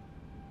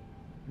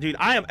 Dude,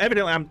 I am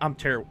evidently I'm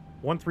terrible.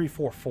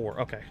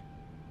 1344. Okay.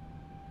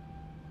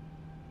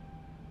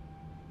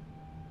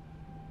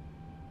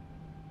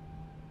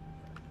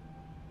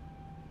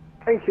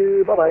 Thank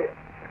you. Bye bye.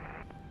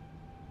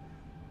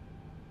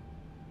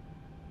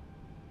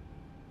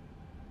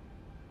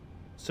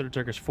 Center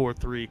Turkish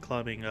 43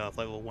 climbing flight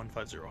level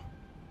 150.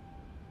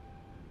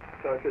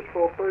 Turkish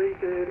 43,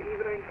 good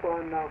evening.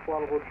 Climb now,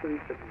 flight level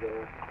 360.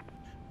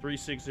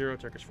 360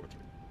 Turkish 43.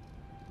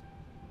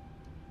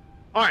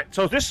 All right,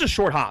 so this is a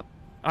short hop.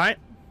 All right,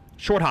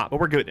 short hop, but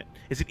we're good at it.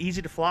 Is it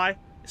easy to fly?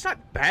 It's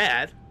not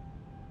bad.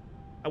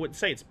 I wouldn't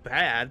say it's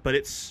bad, but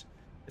it's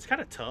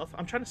kind of tough.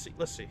 I'm trying to see.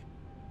 Let's see.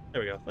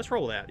 There we go. Let's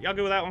roll with that. Y'all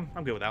good with that one?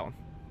 I'm good with that one.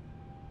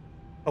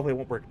 Hopefully it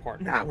won't break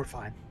apart. Nah, we're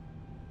fine.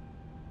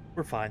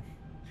 We're fine.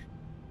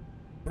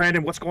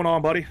 Brandon, what's going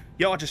on, buddy?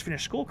 Yo, I just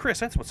finished school. Chris,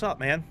 that's what's up,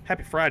 man.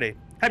 Happy Friday.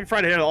 Happy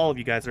Friday to all of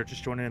you guys that are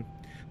just joining in.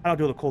 I don't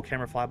do the cool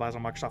camera flybys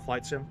on Microsoft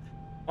Flight Sim.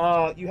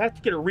 You have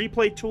to get a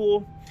replay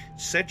tool,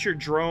 set your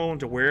drone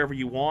to wherever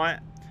you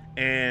want,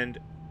 and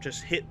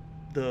just hit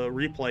the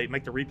replay,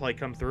 make the replay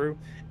come through,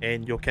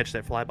 and you'll catch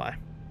that flyby.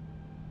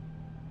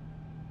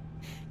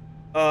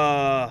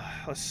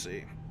 Let's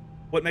see.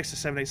 What makes the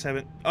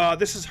 787?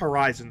 This is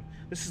Horizon.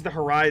 This is the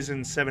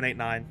Horizon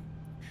 789.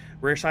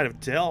 Rare side of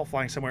Dell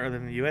flying somewhere other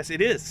than the U.S.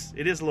 It is.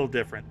 It is a little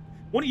different.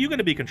 What are you going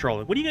to be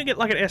controlling? What are you going to get,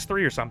 like an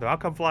S3 or something? I'll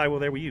come fly over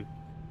there with you.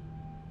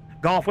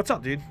 Golf, what's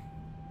up, dude?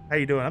 How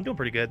you doing? I'm doing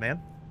pretty good,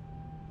 man.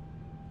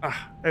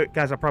 Hey,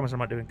 guys, I promise I'm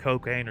not doing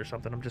cocaine or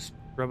something. I'm just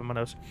rubbing my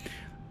nose.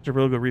 It's a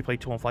really good replay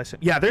tool on Flight Sim.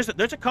 Yeah, there's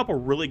a couple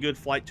really good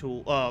flight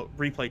tool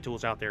replay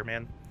tools out there,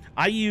 man.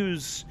 I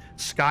use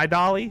Sky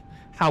Dolly.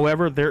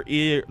 However,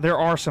 there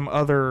are some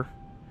other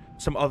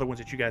ones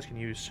that you guys can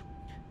use.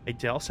 A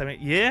Dell 7.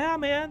 Yeah,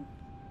 man.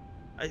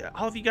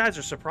 All of you guys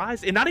are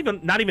surprised, and not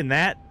even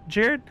that,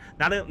 Jared.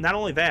 Not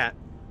only that,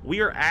 we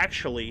are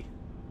actually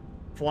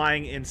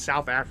flying in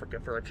South Africa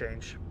for a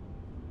change.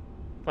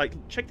 Like,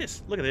 check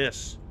this. Look at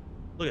this.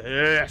 Look at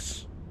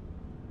this.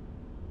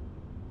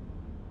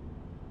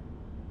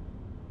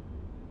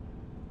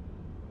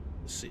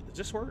 Let's see. Does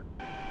this work?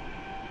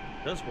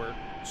 It does work.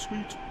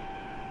 Sweet.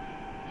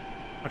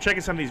 I'm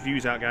checking some of these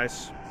views out,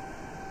 guys.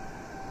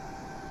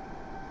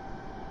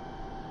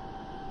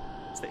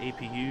 It's the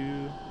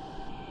APU.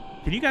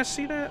 Can you guys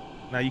see that?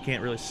 No, you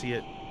can't really see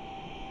it.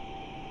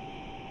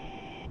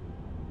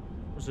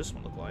 What does this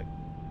one look like?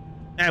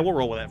 We'll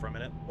roll with that for a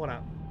minute. Why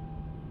not?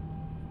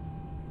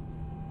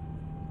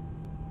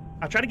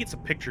 I tried to get some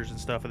pictures and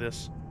stuff of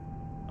this.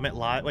 I meant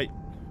live. Wait.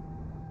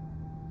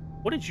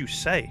 What did you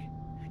say?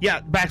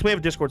 Yeah, Bax, we have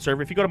a Discord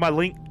server. If you go to my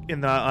link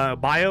in the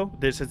bio,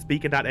 this says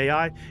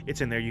beacon.ai.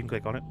 It's in there. You can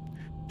click on it.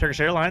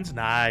 Turkish Airlines.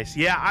 Nice.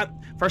 Yeah,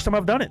 first time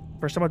I've done it.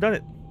 First time I've done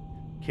it.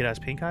 Kid has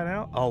pink eye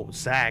now. Oh,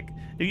 Zach.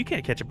 Dude, you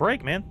can't catch a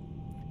break, man.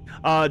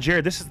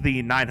 Jared, this is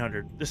the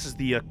 900. This is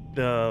the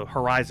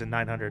Horizon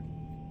 900.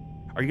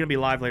 Are you going to be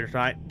live later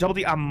tonight? Double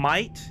D, I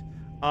might.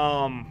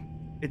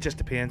 It just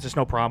depends. There's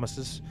no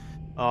promises.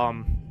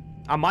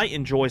 I might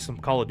enjoy some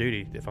Call of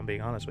Duty, if I'm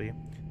being honest with you.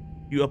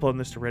 You uploading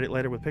this to Reddit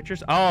later with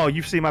pictures? Oh,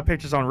 you've seen my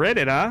pictures on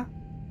Reddit, huh?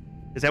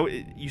 Is that what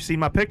you see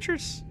my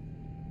pictures?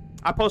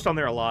 I post on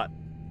there a lot.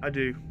 I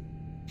do.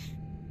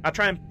 I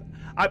try and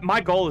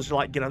my goal is to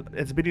like get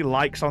as many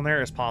likes on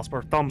there as possible,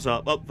 or thumbs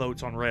up,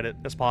 upvotes on Reddit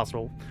as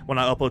possible when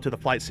I upload to the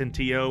Flight Sim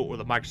TO or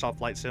the Microsoft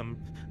Flight Sim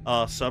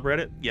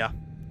subreddit. Yeah,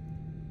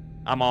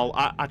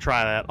 I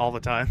try that all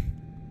the time.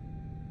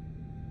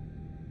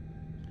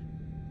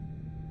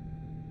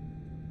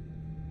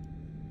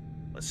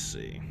 Let's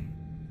see.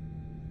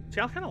 See,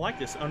 I kind of like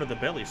this under the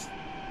belly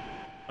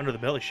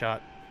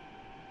shot.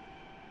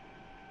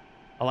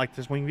 I like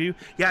this wing view.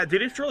 Yeah,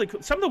 dude, it's really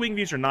cool. Some of the wing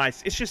views are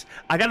nice. It's just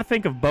I got to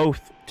think of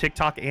both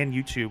TikTok and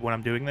YouTube when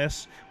I'm doing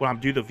this, when I'm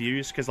doing the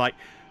views, because like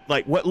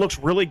what looks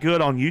really good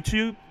on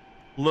YouTube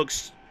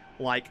looks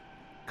like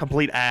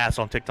complete ass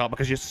on TikTok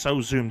because you're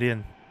so zoomed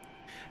in.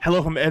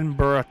 Hello from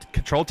Edinburgh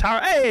Control Tower.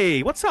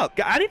 Hey, what's up?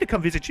 I need to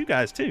come visit you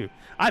guys too.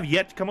 I've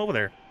yet to come over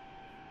there.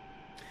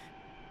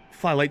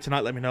 Fly late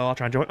tonight, let me know. I'll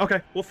try and join.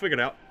 Okay, we'll figure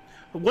it out.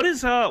 What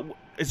is there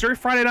a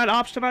Friday night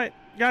ops tonight,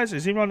 guys?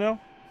 Does anyone know?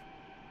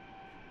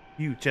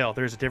 You tell.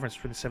 There's a difference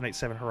between the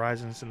 787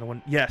 Horizons and the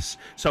one. Yes.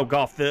 So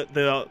golf.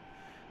 The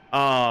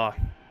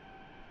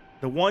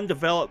one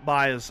developed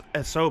by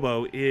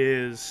Asobo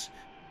is,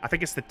 I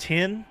think it's the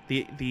 10.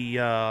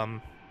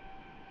 The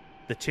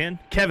 10.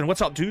 Kevin,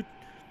 what's up, dude?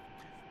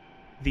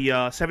 The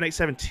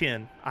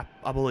 787-10,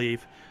 I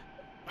believe.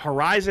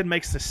 Horizon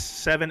makes the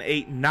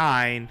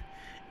 789,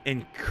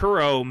 and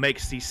Kuro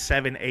makes the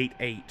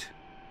 788.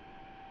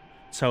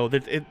 So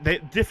they're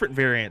different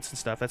variants and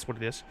stuff. That's what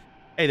it is.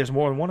 Hey, there's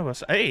more than one of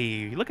us.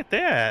 Hey, look at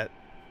that.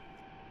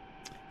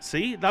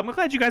 See, I'm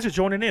glad you guys are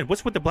joining in.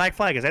 What's with the black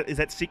flag? Is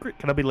that secret?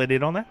 Can I be let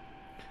in on that?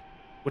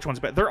 Which one's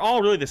better? They're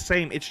all really the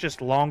same. It's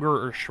just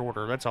longer or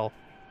shorter. That's all.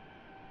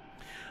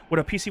 Would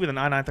a PC with an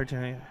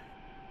i9-13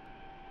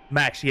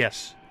 Max?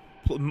 Yes,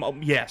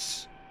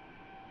 yes,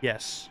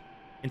 yes.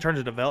 In terms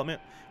of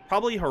development,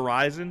 probably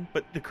Horizon,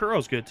 but the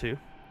Kuro's good too.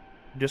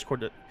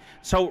 Discord.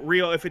 So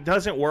Rio, if it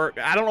doesn't work,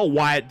 I don't know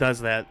why it does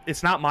that.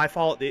 It's not my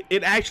fault.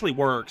 It actually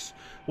works.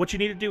 What you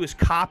need to do is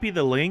copy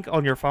the link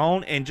on your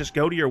phone and just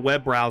go to your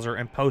web browser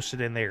and post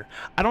it in there.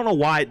 I don't know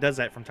why it does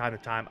that from time to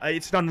time.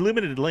 It's an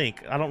unlimited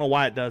link. I don't know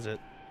why it does it.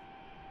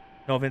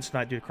 No events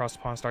tonight due to Across the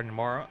Pond starting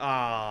tomorrow.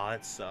 Ah,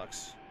 that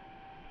sucks.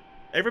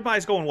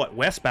 Everybody's going, what,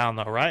 westbound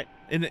though, right?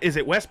 Is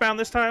it westbound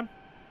this time?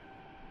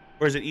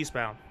 Or is it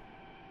eastbound?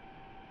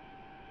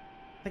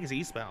 I think it's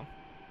eastbound.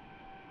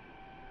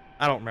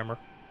 I don't remember.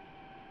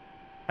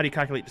 How do you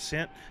calculate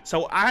descent?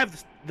 So I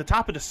have the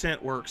top of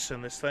descent works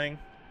in this thing.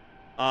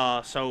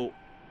 So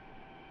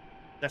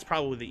that's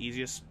probably the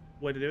easiest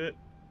way to do it.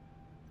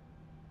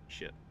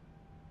 Shit.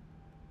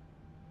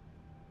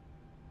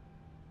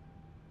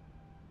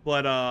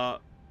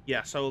 But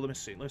yeah, so let me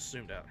see. Let's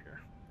zoom down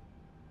here.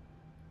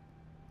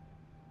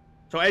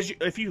 So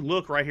if you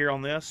look right here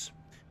on this,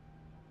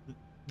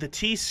 the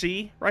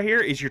TC right here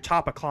is your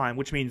top of climb,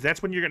 which means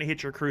that's when you're going to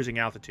hit your cruising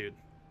altitude.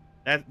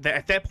 At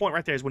that point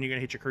right there is when you're going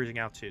to hit your cruising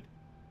altitude.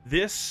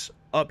 This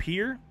up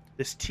here,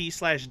 this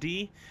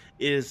T/D,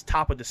 is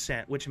top of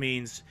descent, which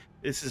means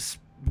this is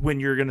when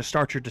you're going to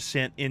start your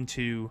descent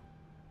into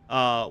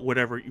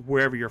wherever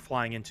you're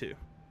flying into.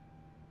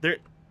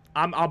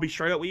 I'll be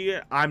straight up with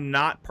you. I'm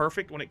not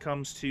perfect when it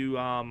comes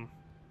to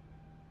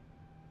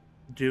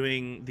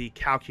doing the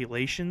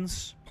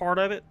calculations part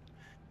of it.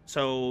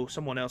 So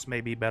someone else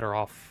may be better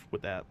off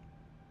with that.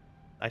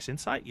 Nice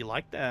insight. You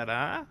like that,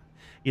 huh?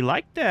 You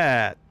like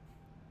that?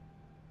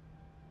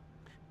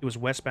 It was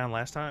westbound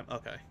last time?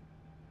 Okay.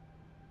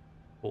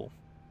 Cool.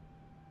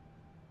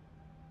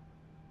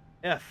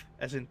 F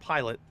as in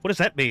pilot. What does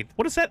that mean?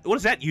 What is that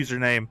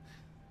username?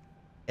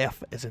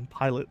 F as in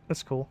pilot.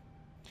 That's cool.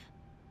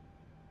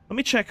 Let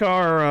me check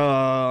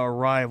our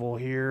arrival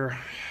here.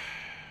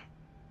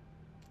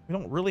 We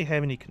don't really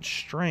have any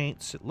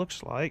constraints, it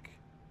looks like.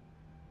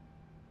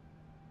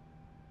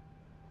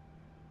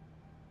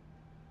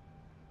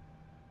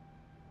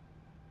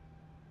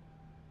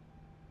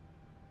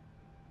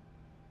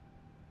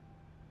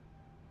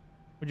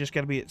 We just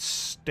got to be at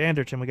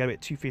Standerton. We got to be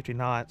at 250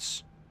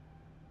 knots.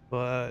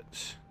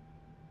 But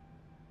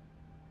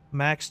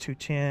max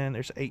 210.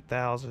 There's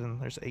 8,000.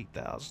 There's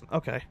 8,000.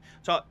 Okay.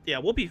 So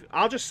yeah,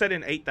 I'll just set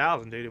in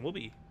 8,000, dude, and we'll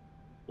be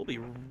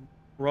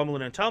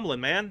rumbling and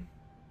tumbling, man.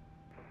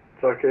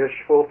 Turkish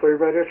 4-3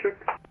 radio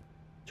check.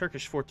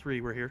 Turkish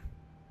 4-3. We're here.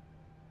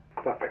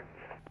 Perfect.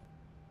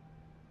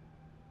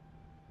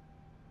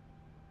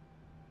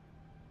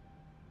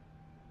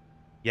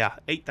 Yeah,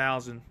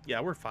 8,000.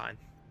 Yeah, we're fine.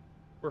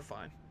 We're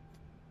fine.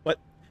 But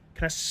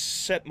can I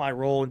set my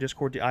role in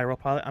Discord, the IRL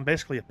pilot? I'm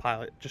basically a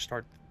pilot. Just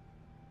start.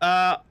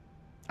 I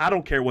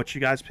don't care what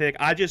you guys pick.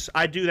 I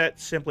do that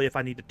simply if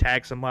I need to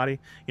tag somebody,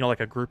 you know, like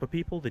a group of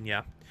people, then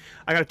yeah.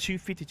 I got a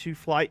 252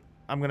 flight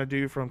I'm going to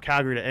do from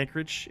Calgary to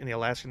Anchorage in the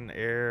Alaskan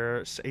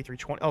Air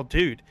A320. Oh,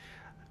 dude.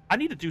 I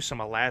need to do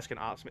some Alaskan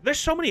ops. There's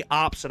so many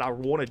ops that I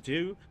want to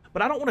do,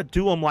 but I don't want to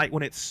do them like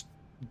when it's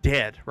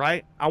dead,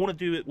 right? I want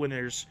to do it when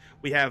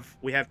we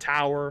have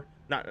tower,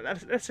 not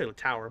necessarily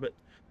tower, but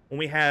when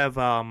we have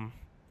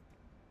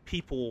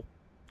people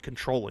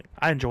controlling.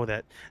 I enjoy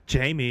that.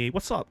 Jamie,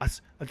 what's up?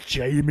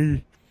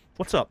 Jamie,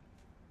 what's up?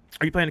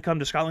 Are you planning to come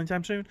to Scotland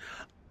anytime soon?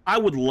 I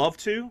would love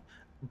to,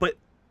 but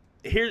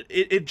here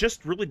it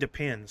just really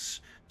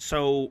depends.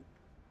 So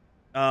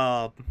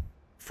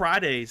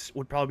Fridays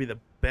would probably be the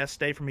best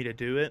day for me to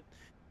do it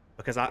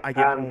because I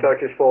get home.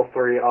 Turkish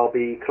 4-3, I'll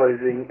be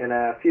closing in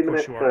a few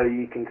minutes, sure. so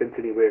you can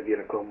continue with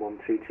Unicorn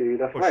 122.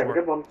 That's right, sure. Have a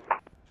good one.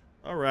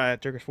 All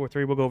right, Turkish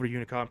 4-3. We'll go over to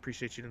Unicom.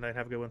 Appreciate you tonight.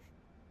 Have a good one.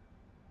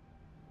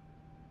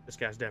 This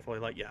guy's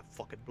definitely like, yeah,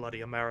 fucking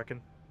bloody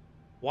American.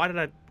 Why did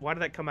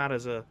that come out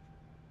as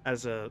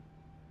a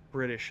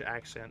British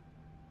accent?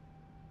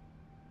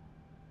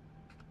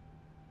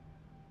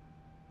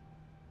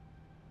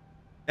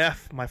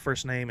 F, my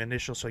first name,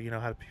 initial, so you know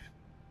how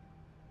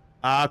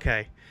to.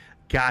 Okay,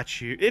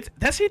 got you.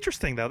 That's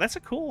interesting though. That's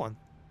a cool one.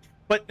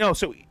 But no,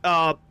 so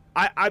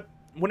I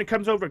when it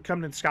comes over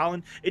coming to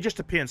Scotland, it just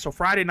depends. So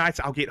Friday nights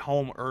I'll get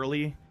home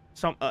early,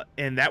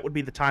 and that would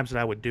be the times that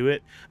I would do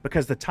it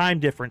because the time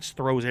difference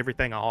throws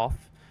everything off.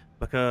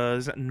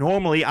 Because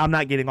normally I'm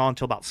not getting on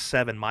until about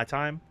 7 my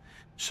time,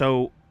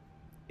 so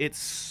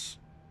it's,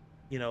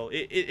 you know,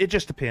 it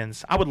just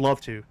depends. I would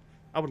love to.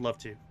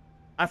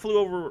 I flew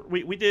over.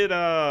 We did.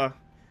 I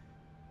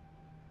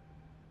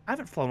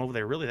haven't flown over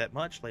there really that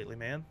much lately,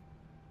 man.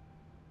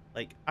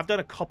 Like I've done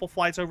a couple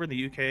flights over in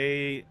the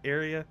UK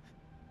area,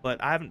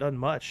 but I haven't done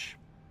much.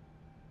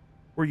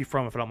 Where are you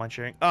from, if I don't mind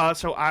sharing?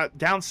 So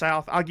down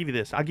south. I'll give you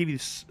this. I'll give you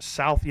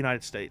South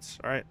United States.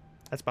 All right,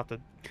 that's about the.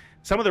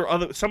 Some of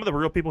the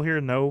real people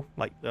here know,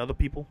 like the other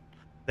people,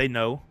 they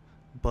know,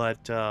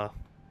 but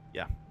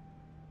yeah.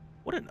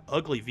 What an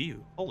ugly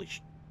view! Holy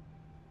sh.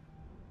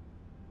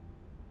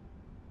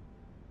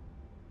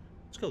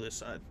 Let's go this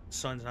side.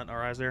 Sun's not in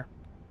our eyes there.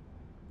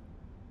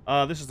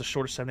 This is the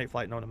shortest 7-8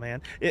 flight known to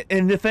man.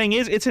 And the thing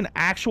is, it's an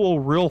actual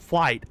real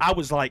flight. I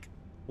was like,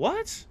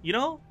 what? You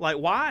know, like,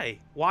 why?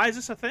 Why is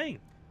this a thing?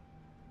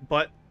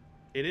 But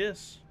it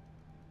is.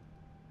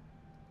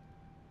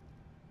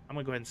 I'm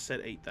going to go ahead and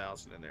set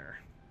 8,000 in there.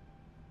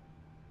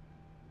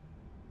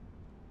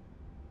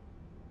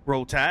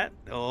 Roll Tide.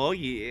 Oh,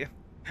 yeah.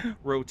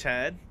 Roll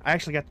Tide. I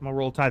actually got my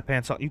Roll Tide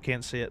pants on. You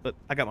can't see it, but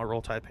I got my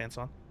Roll Tide pants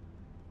on.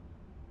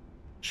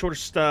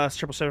 Shortest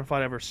 777 flight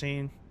I've ever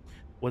seen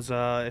was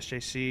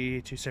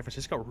SJC to San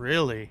Francisco.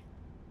 Really?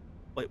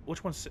 Wait,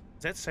 which one's... Is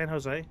that San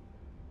Jose?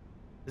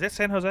 Is that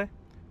San Jose?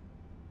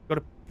 Go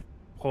to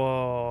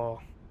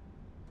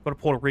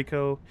Puerto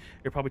Rico.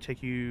 It'll probably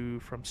take you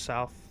from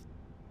south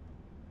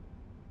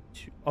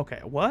to... Okay,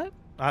 what?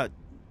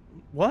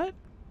 What?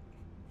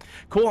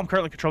 Cool, I'm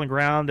currently controlling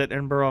ground at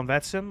Edinburgh on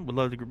VATSIM. Would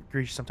love to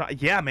greet you sometime.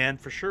 Yeah, man,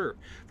 for sure.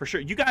 For sure.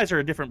 You guys are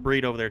a different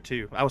breed over there,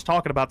 too. I was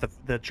talking about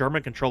the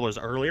German controllers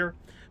earlier,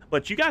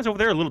 but you guys over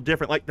there are a little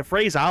different. Like, the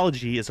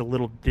phraseology is a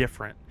little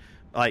different.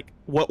 Like,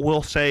 what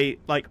we'll say,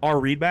 like, our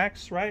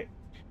readbacks, right,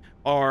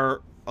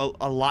 are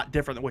a lot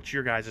different than what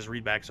your guys'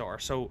 readbacks are.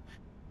 So,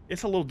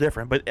 it's a little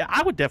different, but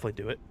I would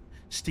definitely do it.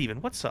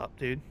 Steven, what's up,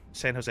 dude?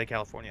 San Jose,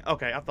 California.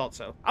 Okay, I thought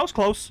so. I was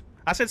close.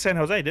 I said San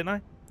Jose, didn't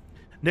I?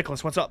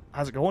 Nicholas, what's up?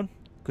 How's it going?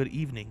 Good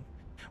evening.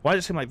 Why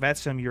does it seem like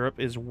VATSIM Europe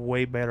is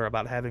way better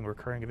about having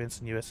recurring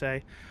events in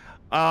USA?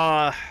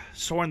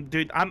 Soren,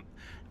 dude, I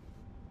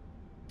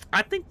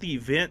think the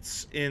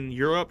events in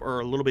Europe are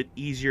a little bit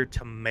easier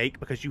to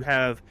make because you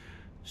have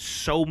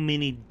so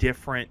many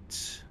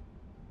different,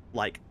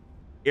 like,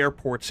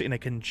 airports in a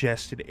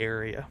congested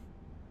area,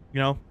 you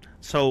know?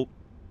 So,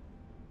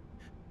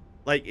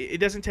 like, it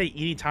doesn't take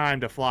any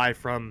time to fly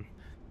from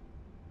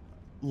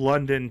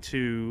London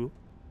to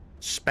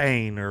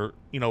Spain or,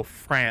 you know,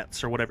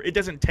 France or whatever. It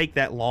doesn't take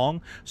that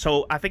long,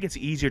 so I think it's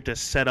easier to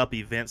set up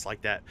events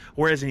like that.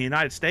 Whereas in the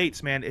United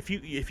States, man, if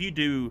you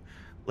do,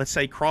 let's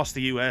say, cross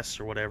the U.S.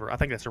 or whatever, I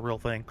think that's a real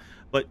thing,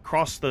 but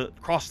cross the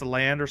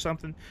land or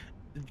something,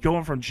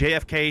 going from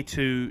JFK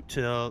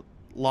to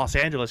Los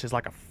Angeles is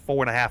like a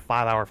 4.5,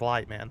 5-hour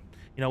flight, man.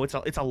 You know,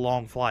 it's a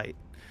long flight,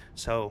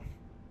 so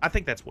I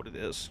think that's what it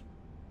is.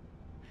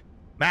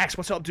 Max,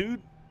 what's up,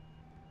 dude?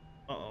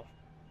 Uh-oh.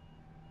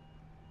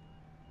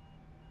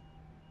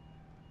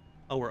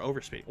 Oh, we're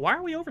overspeeding. Why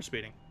are we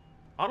overspeeding?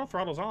 Auto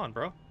throttle's on,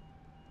 bro.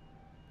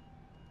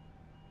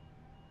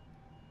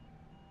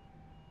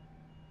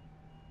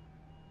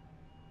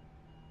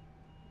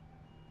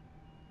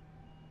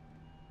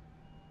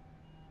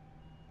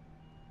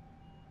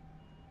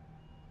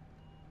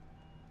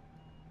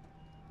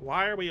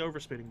 Why are we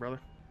overspeeding, brother?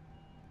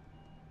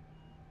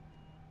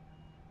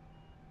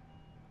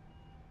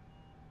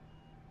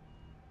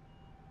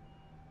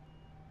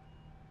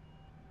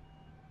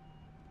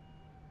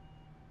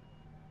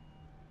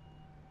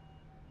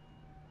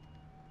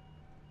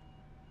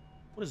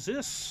 What is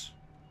this?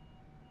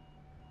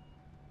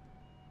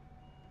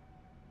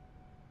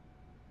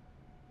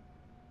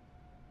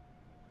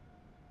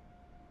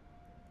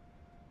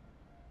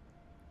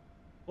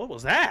 What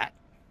was that?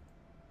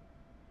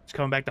 It's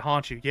coming back to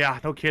haunt you. Yeah,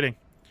 no kidding.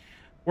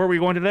 Where are we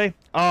going today?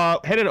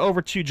 Headed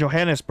over to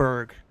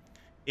Johannesburg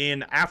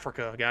in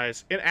Africa,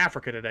 guys. In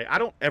Africa today. I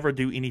don't ever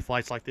do any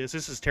flights like this.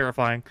 This is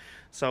terrifying.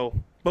 So,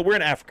 but we're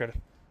in Africa.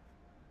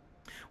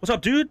 What's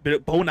up, dude?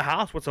 Bo in the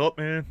house. What's up,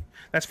 man?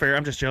 That's fair.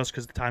 I'm just jealous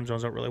because the time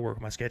zones don't really work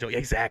with my schedule. Yeah,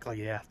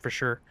 exactly. Yeah, for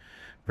sure.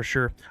 For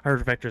sure. I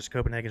heard Vector's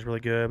Copenhagen is really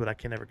good, but I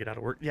can never get out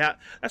of work. Yeah,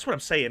 that's what I'm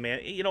saying,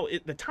 man. You know,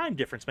 the time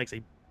difference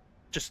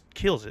just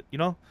kills it, you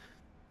know?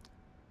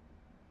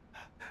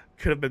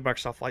 Could have been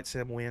Microsoft Flight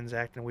Sim wins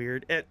acting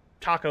weird.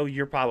 Taco,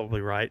 you're probably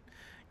right.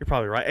 You're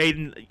probably right.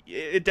 Aiden,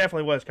 it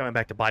definitely was coming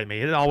back to bite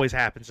me. It always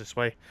happens this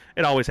way.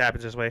 It always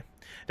happens this way.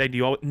 Dave, do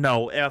you always...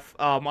 No,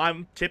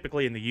 I'm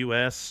typically in the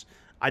U.S.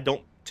 I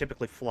don't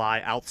typically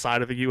fly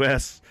outside of the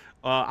U.S.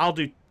 I'll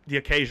do the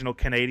occasional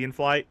Canadian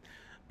flight,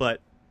 but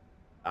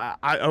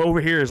I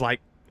over here is like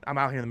I'm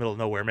out here in the middle of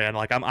nowhere, man.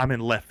 Like I'm in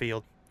left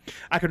field.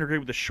 I can agree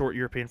with the short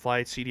European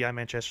flights. CDI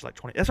Manchester's like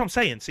 20. That's what I'm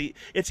saying. See,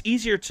 it's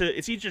easier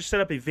to set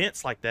up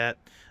events like that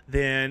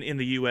than in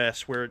the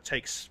U.S. where it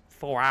takes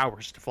 4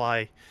 hours to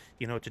fly,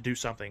 you know, to do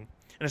something.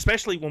 And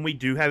especially when we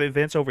do have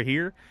events over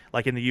here,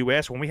 like in the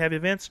U.S., when we have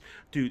events,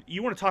 dude,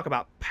 you want to talk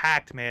about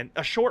packed, man.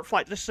 A short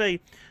flight, just say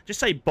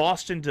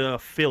Boston to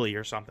Philly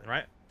or something,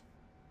 right?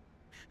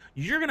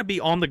 You're going to be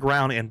on the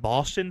ground in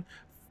Boston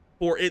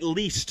for at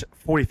least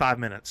 45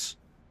 minutes.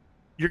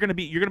 You're going to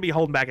be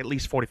holding back at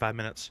least 45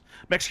 minutes.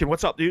 Mexican,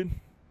 what's up, dude?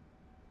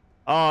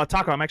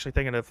 Taco, I'm actually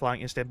thinking of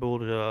flying Istanbul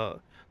to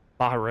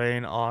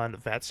Bahrain on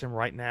VATSIM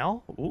right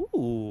now.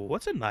 Ooh,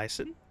 what's a nice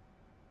one?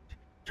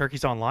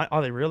 Turkey's online.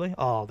 Are they really?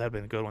 Oh, that'd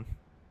been a good one.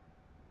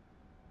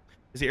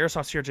 Is the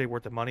Airsoft CRJ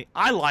worth the money?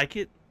 I like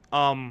it.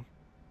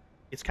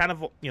 It's kind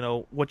of, you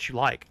know, what you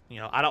like. You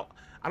know, I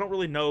don't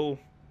really know.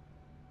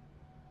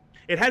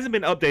 It hasn't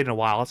been updated in a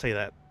while. I'll say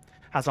that.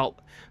 How's all?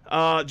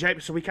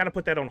 James, so we kind of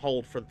put that on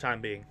hold for the time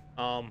being.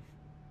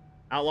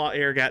 Outlaw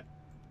Air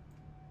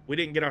we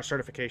didn't get our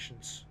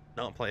certifications.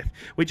 No, I'm playing.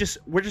 We're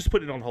just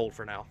putting it on hold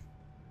for now.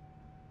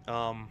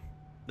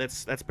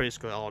 That's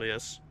basically all it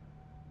is.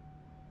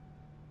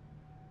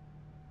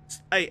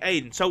 Hey,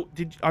 Aiden, so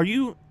are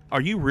you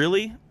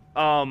really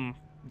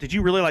did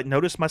you really like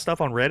notice my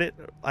stuff on Reddit?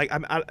 Like,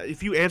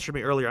 if you answered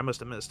me earlier, I must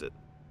have missed it.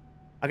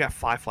 I got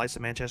 5 flights to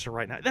Manchester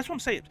right now. That's what I'm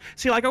saying.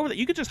 See, like over there,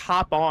 you could just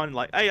hop on,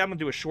 like, hey, I'm gonna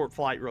do a short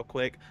flight real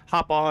quick.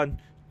 Hop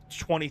on,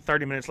 20,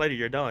 30 minutes later,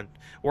 you're done.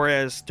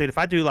 Whereas, dude, if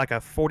I do like a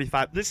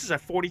 45, this is a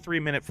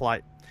 43-minute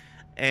flight,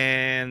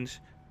 and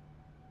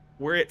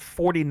we're at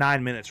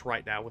 49 minutes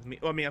right now with me.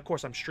 I mean, of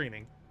course, I'm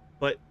streaming,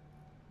 but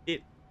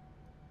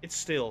it's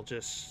still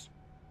just,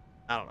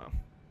 I don't know.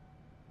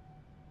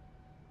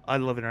 I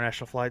love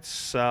international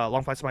flights.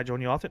 Long flights might join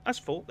you often. That's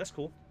full. That's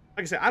cool.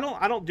 Like I said, I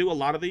don't do a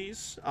lot of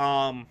these.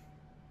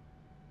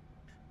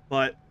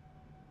 But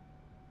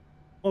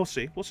we'll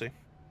see. We'll see.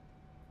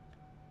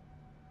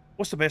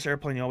 What's the best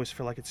airplane you always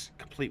feel like it's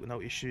complete with no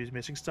issues,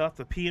 missing stuff?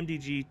 The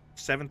PMDG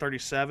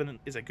 737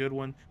 is a good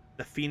one.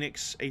 The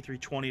Phoenix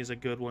A320 is a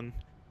good one.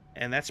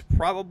 And that's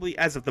probably,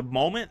 as of the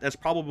moment, that's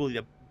probably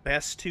the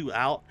best 2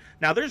 out.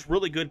 Now, there's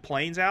really good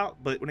planes out,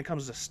 but when it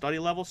comes to study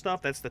level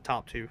stuff, that's the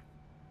top 2.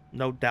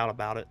 No doubt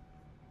about it.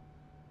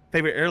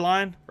 Favorite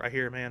airline? Right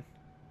here, man.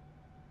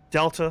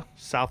 Delta,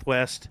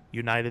 Southwest,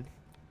 United.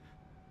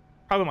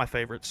 Probably my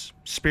favorites.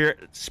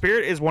 Spirit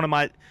is one of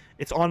my.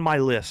 It's on my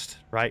list,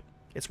 right?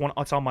 It's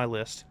on my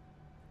list.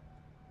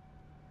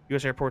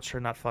 U.S. airports are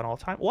not fun all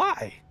the time.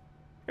 Why?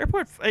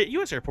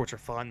 U.S. airports are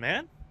fun,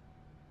 man.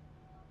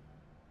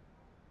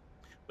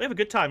 We have a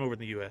good time over in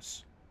the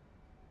U.S.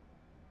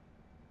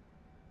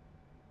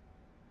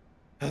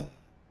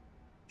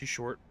 Too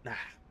short?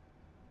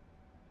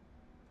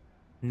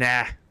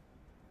 Nah.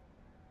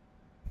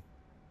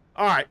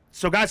 All right,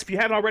 so guys, if you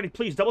haven't already,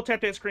 please double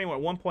tap that screen. We're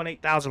at 1.8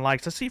 thousand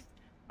likes. Let's see.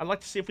 I'd like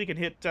to see if we can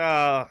hit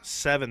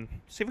 7.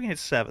 See if we can hit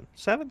 7.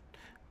 7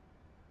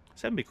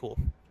 would be cool.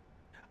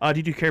 Do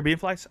you do Caribbean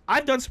flights?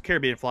 I've done some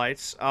Caribbean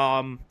flights.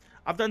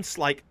 I've done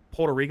like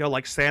Puerto Rico,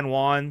 like San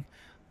Juan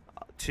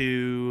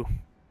to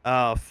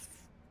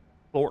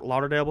Fort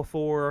Lauderdale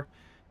before.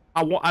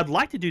 I'd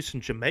like to do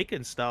some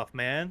Jamaican stuff,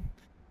 man.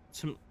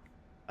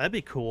 That'd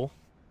be cool.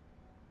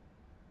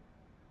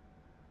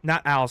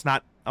 Not Owls,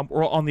 not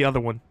we're on the other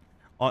one,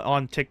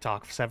 on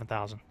TikTok for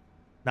 7,000.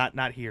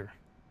 Not here.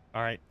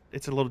 All right,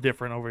 it's a little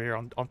different over here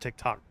on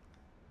TikTok.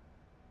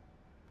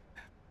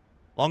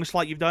 Longest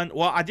flight you've done?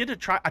 Well, I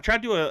tried to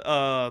do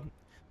a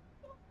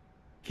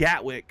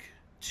Gatwick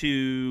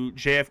to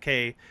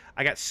JFK.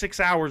 I got 6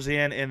 hours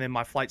in, and then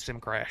my flight sim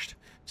crashed.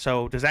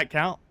 So does that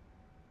count?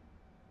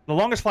 The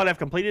longest flight I've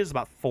completed is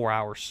about 4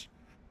 hours.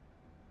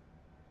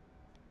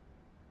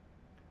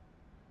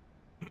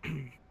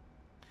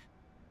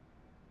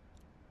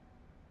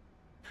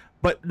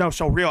 But no,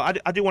 so real.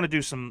 I do want to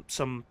do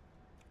some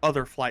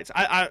other flights.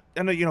 I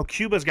know, you know,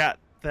 Cuba's got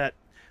that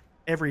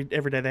every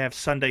day they have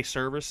Sunday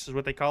service is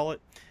what they call it,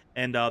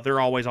 and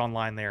they're always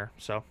online there.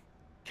 So,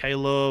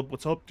 Caleb,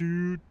 what's up,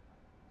 dude?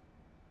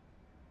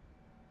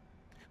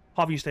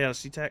 How have you stay out of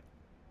Saitek?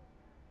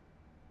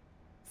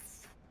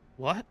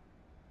 What?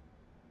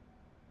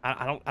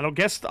 I don't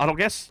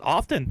guess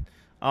often.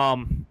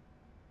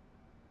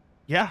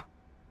 Yeah.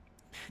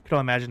 Can I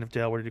imagine if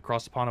Dale were to do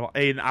cross the pond?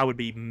 Aiden, I would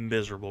be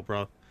miserable,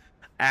 bro.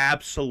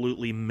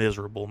 Absolutely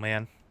miserable,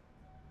 man.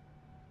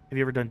 Have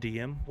you ever done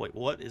DM? Wait,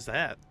 what is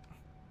that?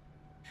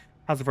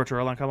 How's the virtual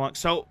airline come along?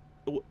 So,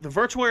 the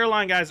virtual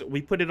airline, guys,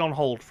 we put it on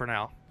hold for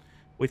now.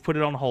 We've put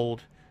it on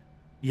hold.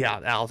 Yeah,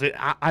 Al,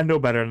 I know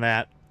better than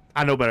that.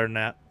 I know better than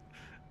that.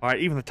 All right,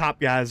 even the top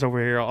guys over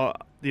here,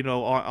 you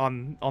know,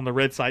 on the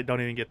red site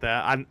don't even get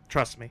that.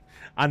 Trust me,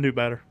 I knew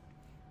better.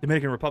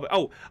 Dominican Republic.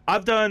 Oh,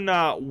 I've done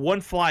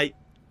one flight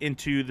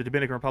into the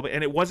Dominican Republic,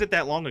 and it wasn't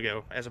that long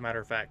ago, as a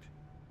matter of fact.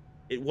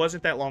 It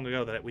wasn't that long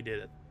ago that we did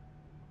it.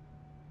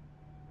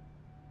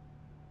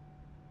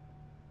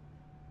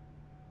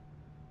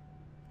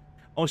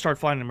 Only started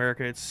flying in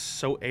America. It's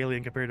so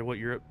alien compared to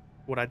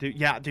what I do.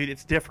 Yeah, dude,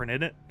 it's different,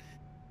 isn't it?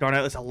 Darn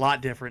it, it's a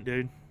lot different,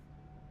 dude.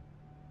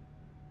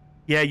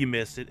 Yeah, you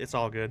missed it. It's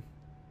all good.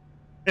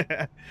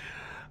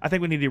 I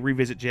think we need to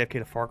revisit JFK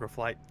to Fargo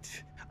flight.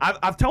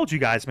 I've told you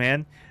guys,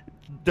 man.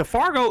 The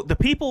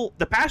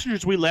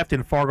passengers we left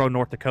in Fargo,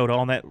 North Dakota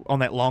on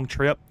that long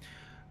trip,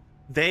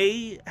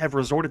 they have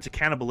resorted to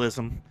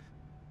cannibalism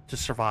to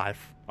survive.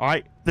 All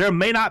right, there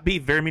may not be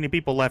very many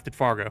people left at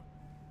Fargo.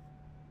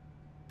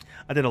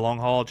 I did a long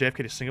haul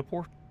JFK to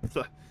Singapore.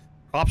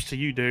 Props to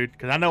you, dude,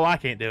 because I know I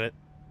can't do it.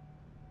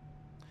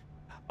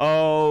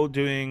 Oh,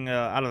 doing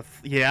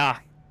yeah.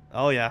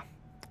 Oh yeah,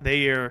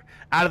 they are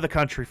out of the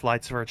country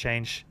flights for a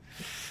change.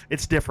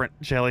 It's different,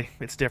 Jelly.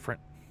 It's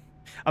different.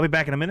 I'll be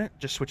back in a minute.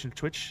 Just switching to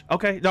Twitch.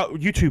 Okay, no,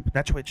 YouTube,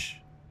 not Twitch.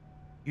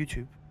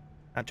 YouTube,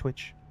 not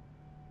Twitch.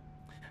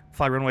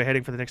 Fly runway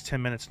heading for the next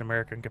 10 minutes in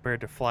America and compared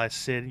to fly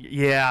Sid.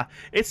 Yeah,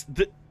 that's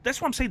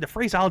what I'm saying. The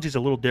phraseology is a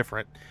little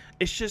different.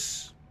 It's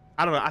just,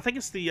 I don't know. I think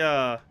it's the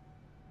I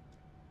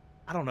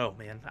don't know,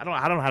 man. I don't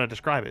know how to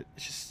describe it.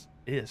 It's just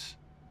is.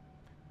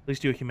 At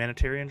least do a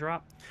humanitarian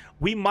drop.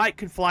 We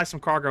could fly some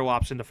cargo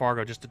ops into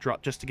Fargo just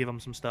to give them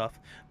some stuff.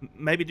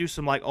 Maybe do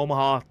some like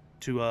Omaha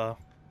to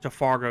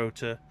Fargo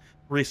to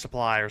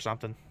resupply or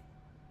something.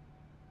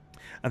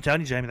 I'm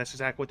telling you, Jamie, that's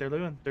exactly what they're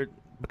doing. They're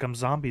become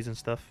zombies and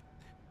stuff.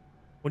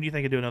 When do you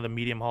think of doing another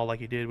medium haul like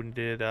you did when you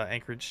did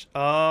Anchorage?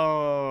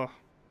 I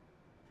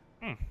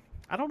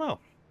don't know.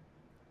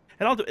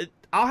 And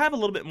I'll have a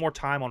little bit more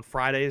time on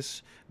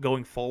Fridays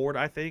going forward,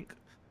 I think.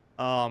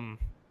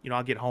 You know,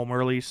 I'll get home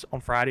early on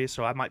Fridays,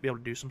 so I might be able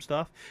to do some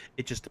stuff.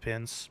 It just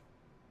depends.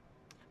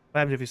 What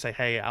happens if you say,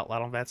 hey, out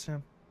loud on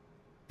VATSIM?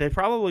 They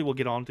probably will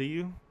get on to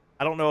you.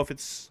 I don't know if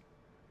it's...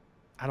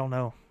 I don't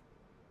know.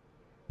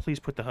 Please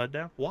put the HUD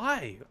down.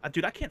 Why?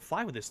 Dude, I can't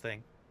fly with this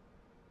thing.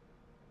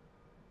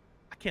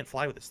 I can't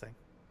fly with this thing.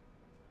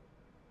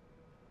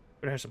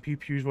 We're gonna have some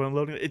pew-pews when I'm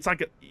loading. It's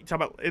like you talk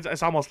about,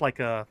 it's almost like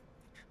a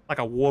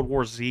World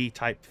War Z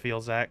type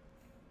feel, Zach.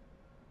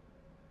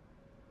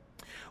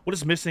 What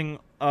is missing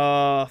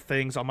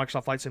things on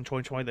Microsoft Flight Sim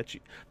 2020 that you...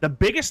 The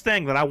biggest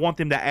thing that I want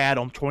them to add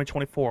on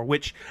 2024,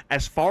 which,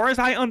 as far as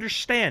I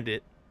understand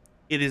it,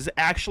 it is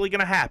actually going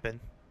to happen,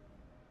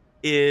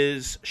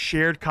 is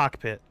shared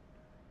cockpit.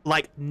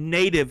 Like,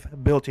 native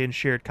built-in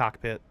shared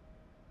cockpit.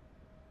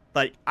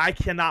 Like, I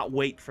cannot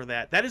wait for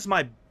that. That is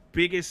my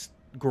biggest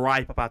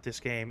gripe about this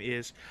game,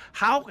 is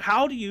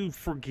how do you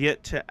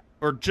forget to...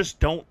 or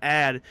just don't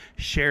add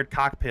shared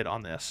cockpit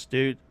on this,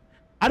 dude?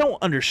 I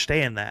don't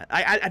understand that.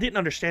 I didn't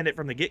understand it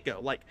from the get-go.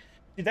 Like,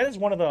 dude, that is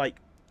one of the, like...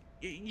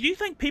 Do you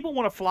think people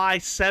want to fly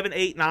 7,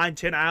 8, 9,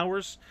 10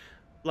 hours,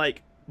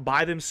 like,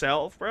 by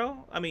themselves,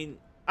 bro? I mean,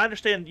 I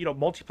understand, you know,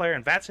 multiplayer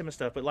and VATSIM and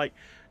stuff, but, like,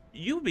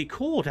 you would be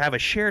cool to have a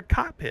shared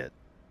cockpit.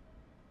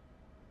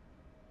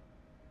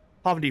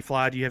 How often do you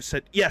fly? Do you have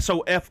set... Yeah,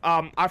 so if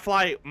I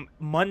fly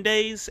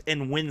Mondays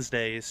and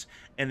Wednesdays,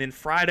 and then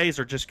Fridays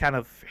are just kind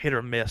of hit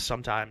or miss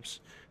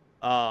sometimes.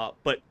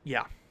 But,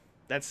 yeah,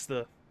 that's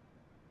the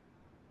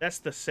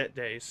set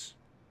days.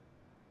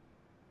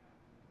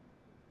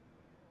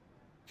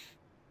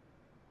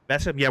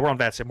 VATSIM? Yeah, we're on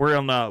VATSIM. We're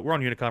on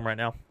HoneyComb right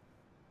now.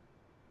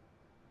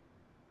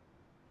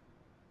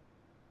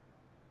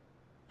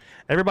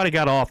 Everybody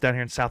got off down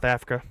here in South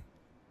Africa.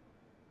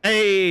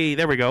 Hey,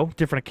 there we go.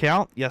 Different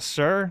account. Yes,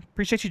 sir.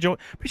 Appreciate you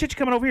appreciate you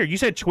coming over here. You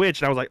said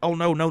Twitch, and I was like, oh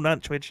no,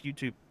 not Twitch,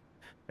 YouTube.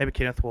 Maybe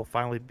Kenneth will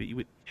finally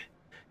be...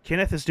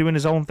 Kenneth is doing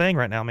his own thing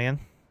right now,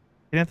 man.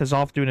 Kenneth is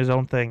off doing his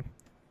own thing.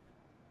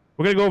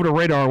 We're going to go over to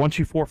radar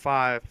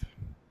 1245.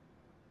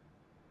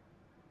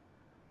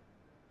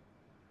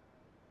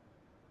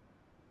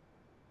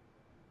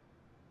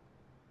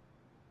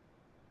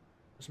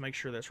 Let's make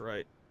sure that's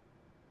right.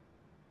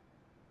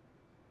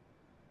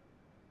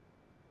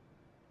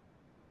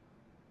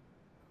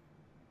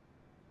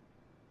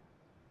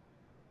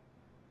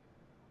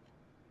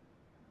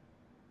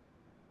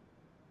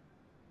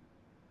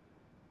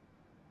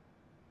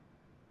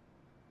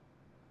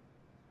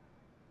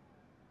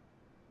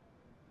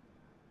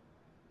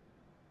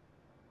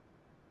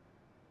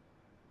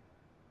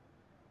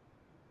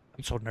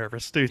 I'm so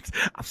nervous, dude.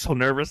 I'm so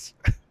nervous.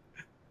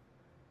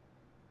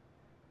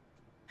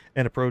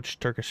 And approach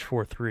Turkish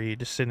 4-3,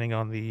 descending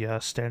on the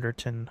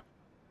Standerton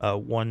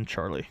 1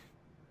 Charlie.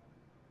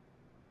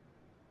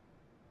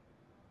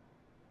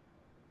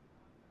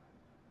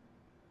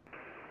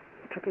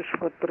 Turkish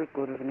 4-3,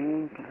 good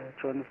evening.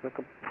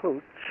 Johannesburg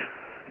approach.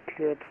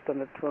 Cleared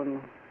Standerton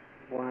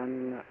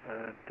 1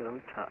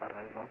 Delta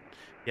arrival.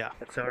 Yeah,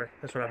 sorry.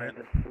 That's what I meant.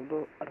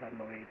 Zulu,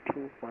 runway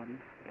 21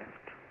 left.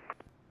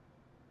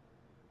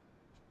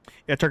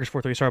 Yeah, Turkish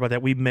 4-3, sorry about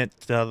that. We meant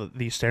the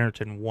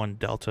Standerton 1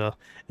 Delta,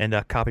 and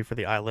copy for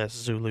the ILS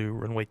Zulu,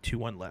 runway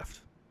 21 left.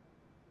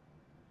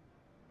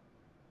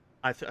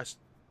 It's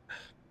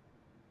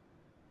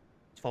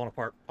falling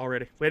apart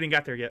already. We hadn't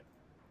got there yet.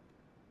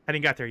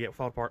 We're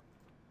falling apart.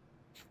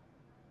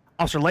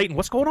 Officer Layton,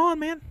 what's going on,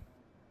 man?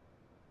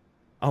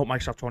 I hope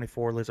Microsoft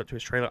 24 lives up to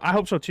his trailer. I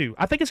hope so, too.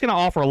 I think it's going to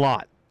offer a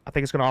lot.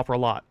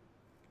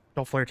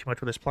 Don't flare too much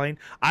with this plane.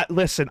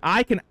 Listen,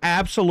 I can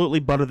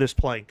absolutely butter this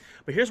plane.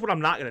 But here's what I'm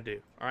not going to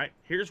do, all right?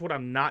 Here's what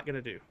I'm not going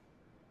to do.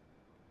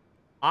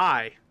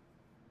 I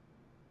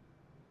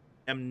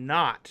am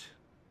not...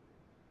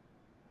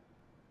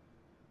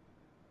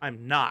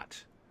 I'm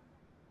not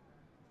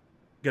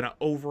going to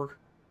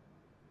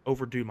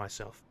overdo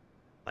myself.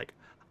 Like,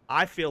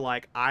 I feel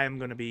like I am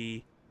going to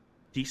be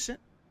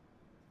decent,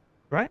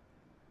 right?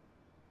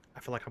 I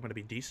feel like I'm going to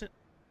be decent.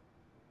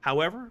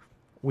 However,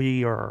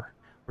 we're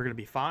going to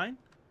be fine.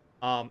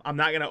 I'm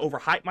not going to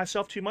overhype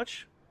myself too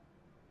much.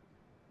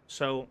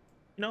 So,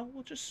 you know,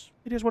 it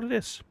is what it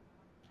is.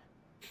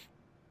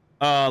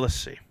 Let's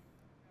see.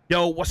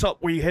 Yo, what's up?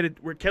 Where you headed?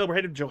 Caleb, we're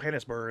headed to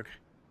Johannesburg.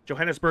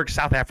 Johannesburg,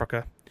 South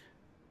Africa.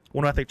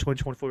 When do I think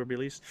 2024 will be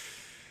released?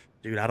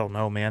 Dude, I don't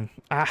know, man.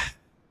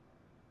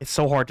 It's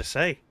so hard to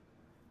say.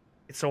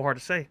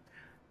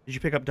 Did you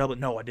pick up Dublin?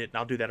 No, I didn't.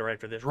 I'll do that right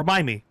after this.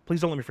 Remind me. Please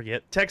don't let me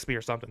forget. Text me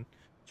or something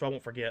so I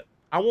won't forget.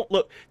 I won't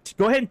look.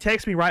 Go ahead and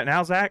text me right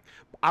now, Zach,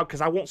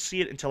 because I won't see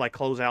it until I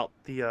close out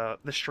the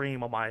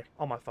stream on my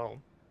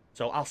phone.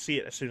 So I'll see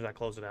it as soon as I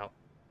close it out.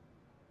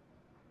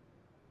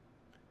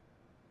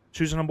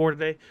 Susan on board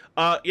today?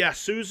 Yeah,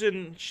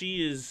 Susan.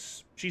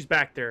 She's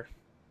back there.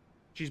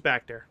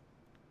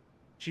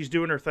 She's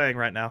doing her thing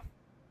right now.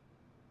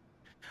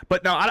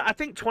 But no, I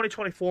think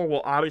 2024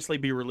 will obviously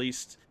be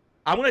released.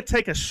 I'm going to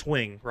take a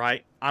swing,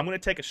 right? I'm going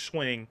to take a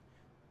swing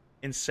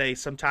and say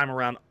sometime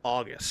around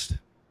August.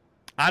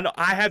 I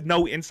have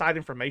no inside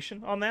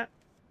information on that,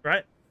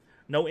 right?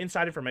 No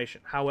inside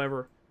information.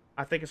 However,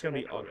 I think it's going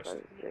to be August.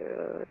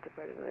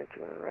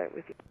 Right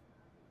with you.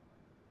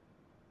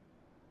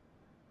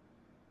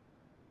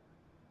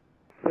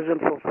 Vision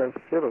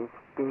 450,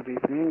 good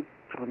evening.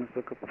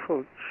 Johannesburg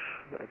approach.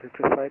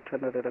 Identified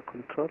under radar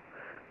control.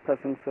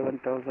 Passing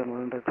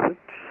 7,100 feet.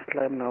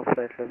 Climb now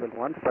flight level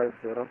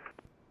 150.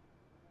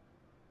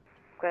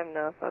 Climb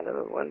now flight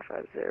level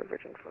 150,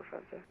 Virgin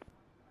 450.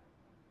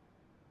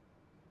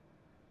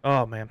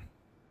 Oh man,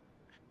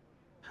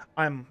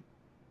 I'm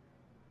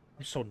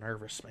so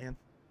nervous, man.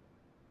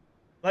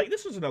 Like,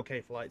 this was an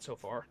okay flight so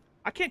far.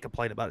 I can't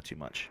complain about it too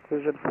much.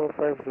 Vision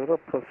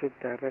 450, proceed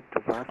direct to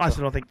Vasa. I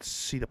honestly don't think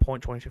see the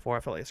point 2024. I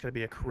feel like it's going to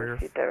be a career.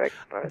 Direct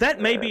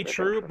That may be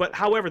true, but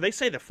however, they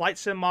say the flight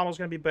sim model is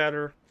going to be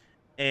better,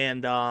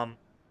 and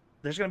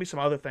there's going to be some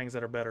other things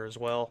that are better as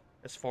well.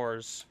 As far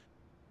as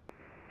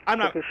I'm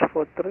not. Turkish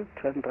 43,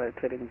 turn right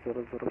heading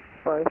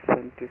 005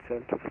 and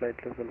descend to flight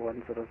level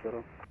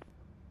 100.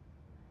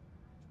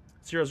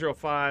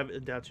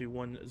 005 down to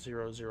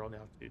 100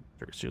 now to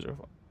Turkish 005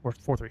 or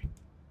 43.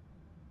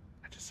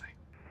 I just say.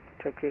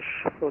 Turkish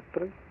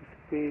 43,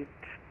 speed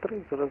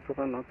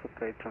 300 knots or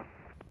greater.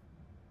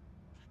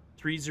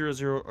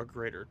 300 or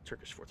greater,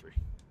 Turkish 43.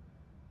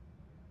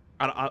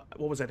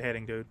 What was that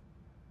heading, dude?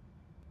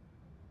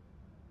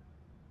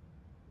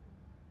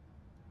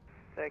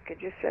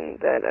 Could you send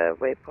that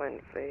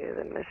waypoint via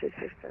the message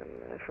system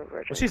for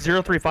Virgin? Was he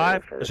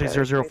 035 or was he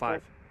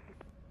 005?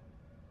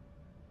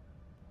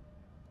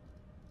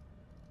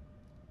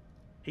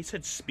 He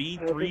said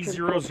speed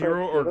 300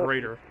 or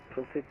greater.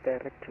 Proceed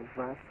direct to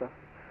Vasa.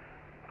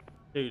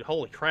 Dude,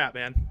 holy crap,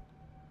 man.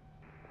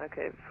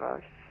 Okay,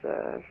 Vasa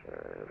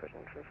for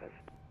Virgin 450.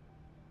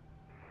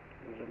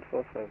 Vision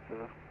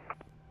 450.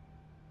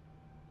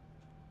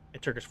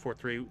 And Turkish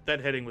 43.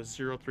 That heading was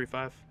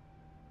 035.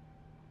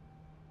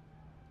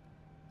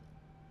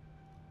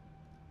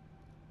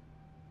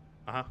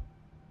 Uh-huh.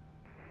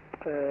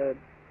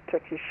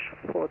 Turkish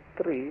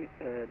 43,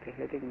 the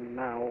heading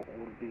now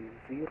will be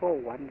 010,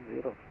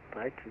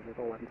 right?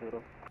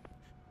 010.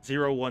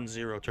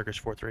 010, Turkish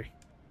 43.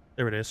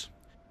 There it is.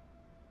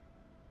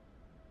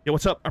 Yo,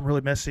 what's up? I'm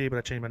really messy, but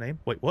I changed my name.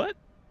 Wait, what?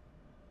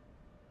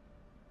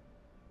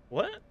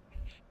 What?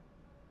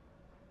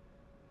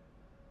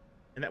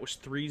 And that was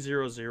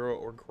 300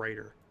 or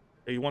greater.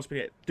 Dude wants me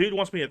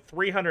at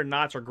 300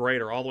 knots or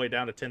greater, all the way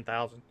down to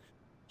 10,000.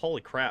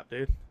 Holy crap,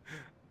 dude.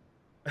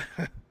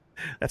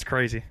 That's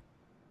crazy.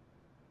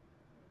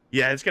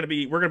 Yeah, it's gonna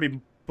be. We're gonna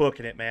be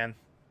booking it, man.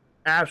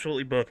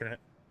 Absolutely booking it.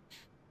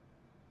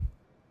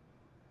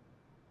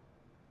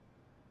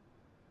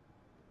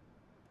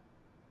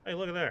 Hey,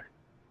 look at there.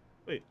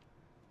 Wait.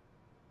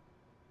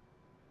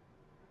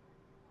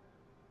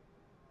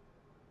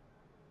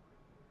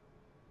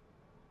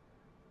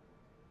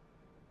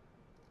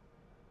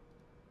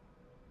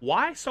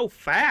 Why so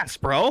fast,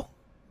 bro?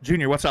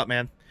 Junior, what's up,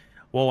 man?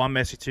 Whoa, I'm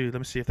messy too. Let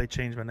me see if they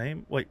changed my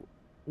name. Wait,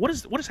 what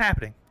is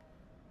happening?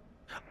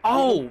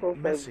 Oh,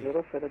 messy.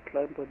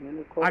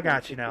 I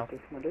got you now.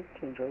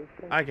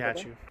 I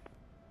got you.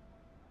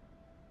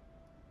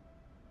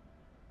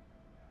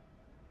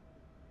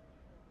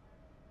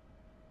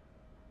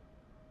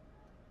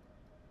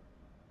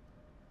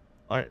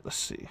 All right, let's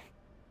see.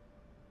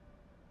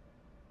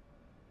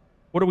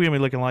 What are we gonna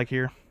be looking like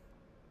here?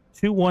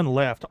 2-1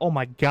 left. Oh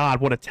my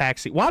God, what a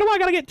taxi! Why do I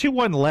gotta get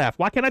 2-1 left?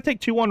 Why can't I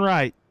take 2-1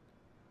 right?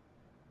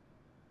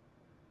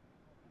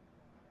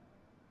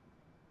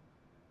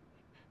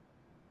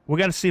 We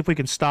got to see if we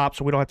can stop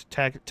so we don't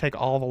have to take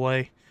all the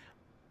way.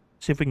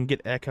 See if we can get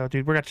echo.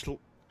 Dude, we're going to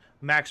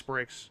max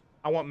brakes.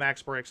 I want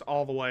max brakes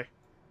all the way.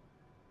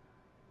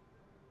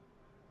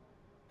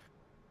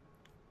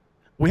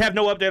 We have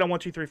no update on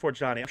 1234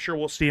 Johnny. I'm sure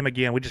we'll see him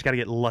again. We just got to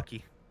get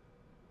lucky.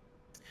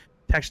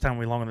 Taxi time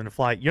will be longer than the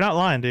flight. You're not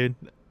lying, dude.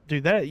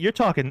 Dude, that you're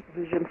talking.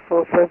 Vision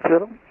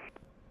 450.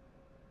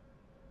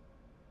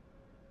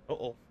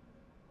 Uh-oh.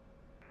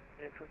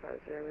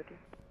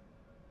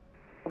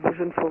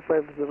 Vision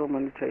 450,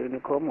 monitor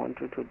HoneyComb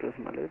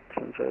 122.8.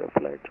 Enjoy your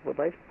flight.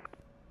 Bye-bye.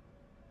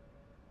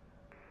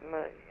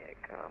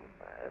 HoneyComb,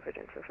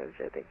 Virgin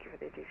 450, thank you for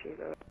the ATC,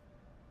 though.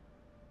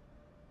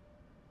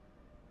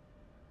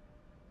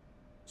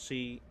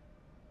 See.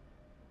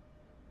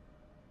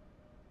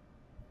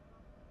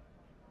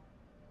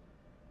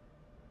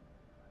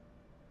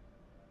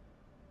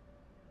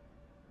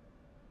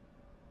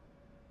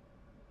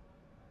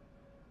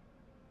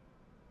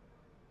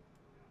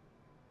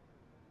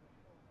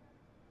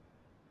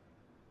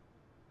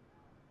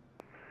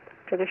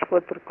 Turkish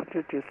 43, could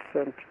you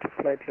descend to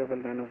flight level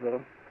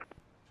 90?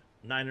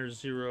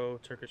 90,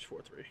 Turkish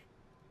 43.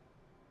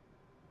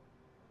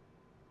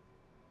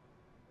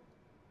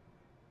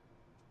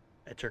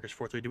 At Turkish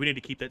 43. Do we need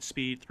to keep that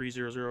speed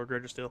 300 or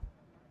greater still?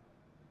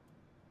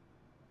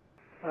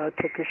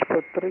 Turkish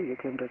 43, you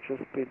can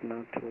reduce speed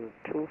now to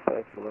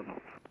 250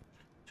 knots.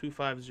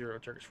 250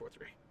 Turkish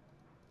 43.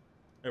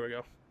 There we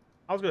go.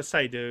 I was gonna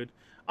say, dude.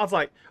 I was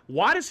like,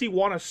 why does he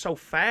want us so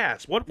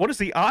fast? What is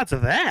the odds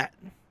of that?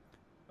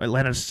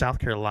 Atlanta to South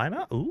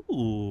Carolina?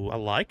 Ooh, I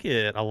like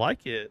it. I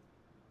like it.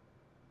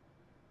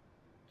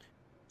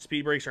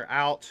 Speed brakes are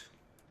out.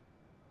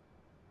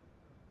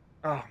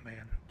 Oh,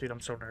 man. Dude, I'm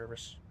so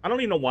nervous. I don't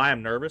even know why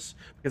I'm nervous,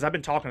 because I've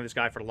been talking to this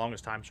guy for the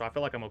longest time, so I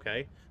feel like I'm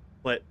okay.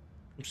 But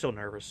I'm still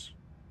nervous.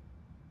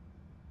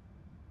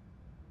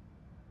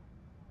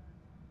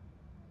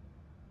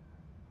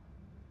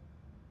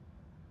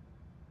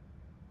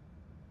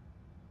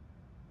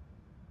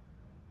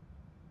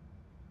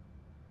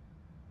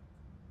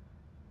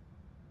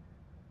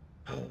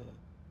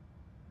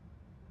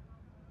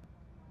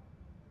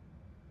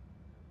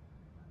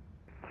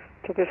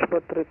 Turkish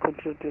 43,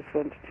 continue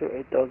descent to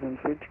 8,000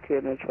 feet,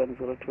 QNH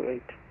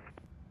 1028.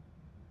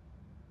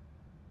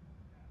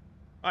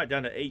 All right,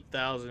 down to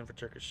 8,000 for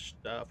Turkish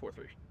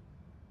 43.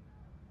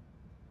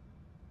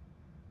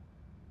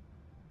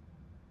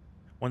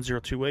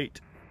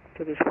 1028.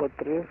 Turkish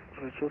 43,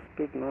 reduce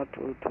speed now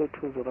to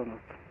 220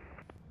 knots.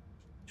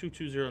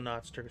 220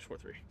 knots, Turkish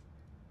 43.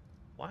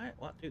 Why?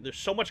 What, dude? There's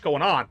so much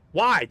going on.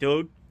 Why,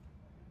 dude?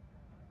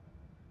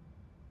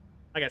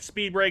 I got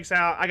speed brakes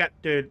out.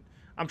 Dude,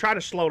 I'm trying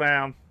to slow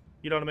down.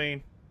 You know what I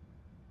mean?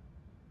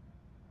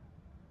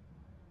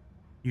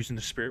 Using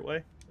the Spirit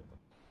Way.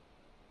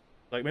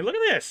 Like, man, look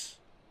at this.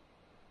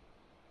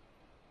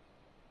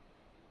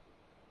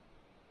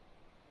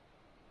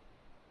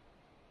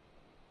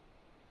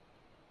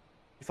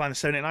 You find the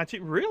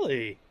 7892?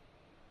 Really?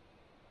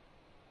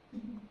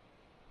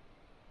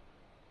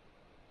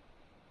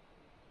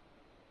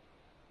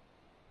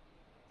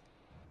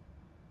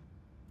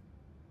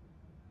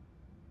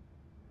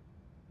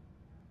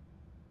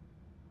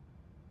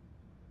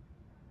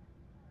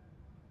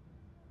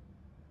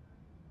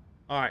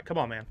 All right, come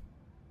on, man.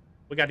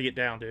 We got to get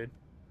down, dude.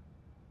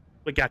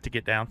 We got to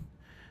get down.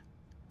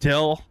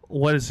 Dell,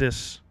 what is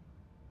this?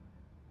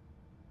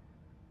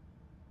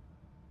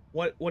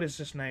 What is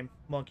this name,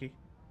 monkey?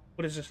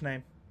 What is this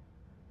name?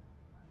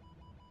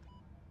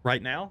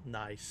 Right now?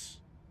 Nice.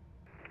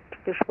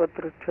 Turkish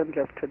 43, turn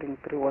left heading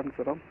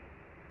 310.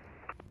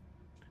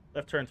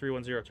 Left turn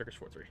 310, Turkish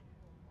 43.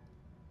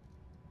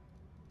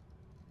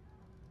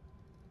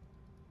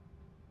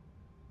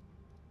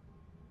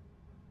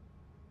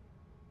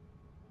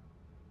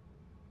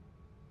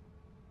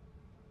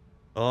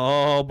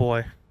 Oh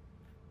boy.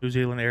 New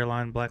Zealand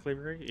airline black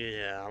livery?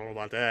 Yeah, I don't know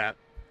about that.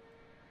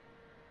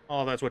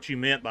 Oh, that's what you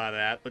meant by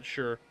that, but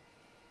sure.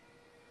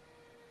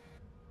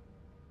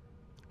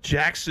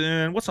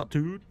 Jackson, what's up,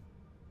 dude?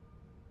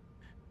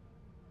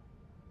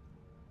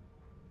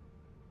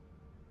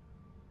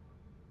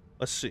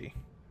 Let's see.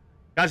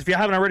 Guys, if you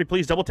haven't already,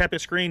 please double tap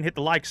that screen, hit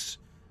the likes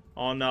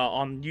on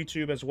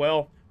YouTube as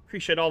well.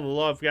 Appreciate all the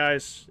love,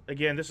 guys.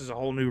 Again, this is a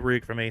whole new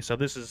rig for me, so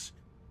this is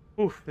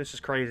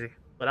crazy.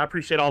 But I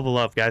appreciate all the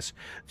love, guys.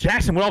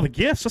 Jackson with all the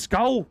gifts. Let's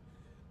go.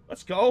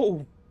 Let's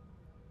go.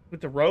 With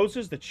the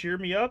roses that cheer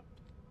me up.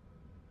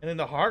 And then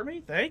the heart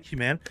me. Thank you,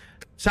 man.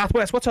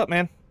 Southwest, what's up,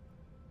 man?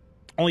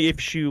 Only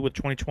issue with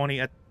 2020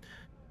 at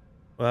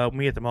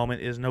me at the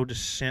moment is no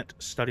descent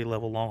study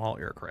level long haul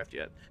aircraft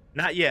yet.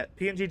 Not yet.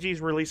 PMGG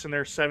is releasing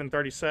their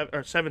 737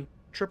 or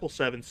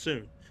 777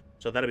 soon.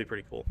 So that'll be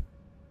pretty cool.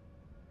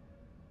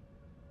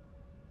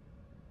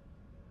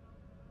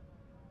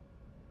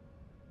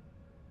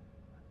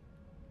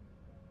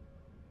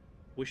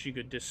 Wish you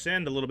could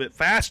descend a little bit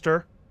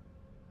faster.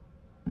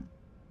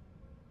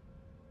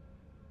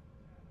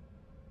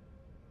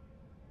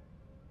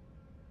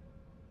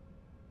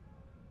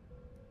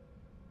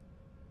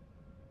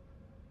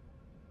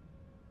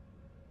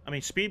 I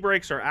mean, speed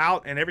brakes are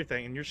out and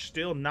everything, and you're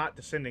still not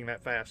descending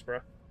that fast, bro.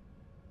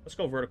 Let's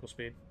go vertical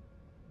speed.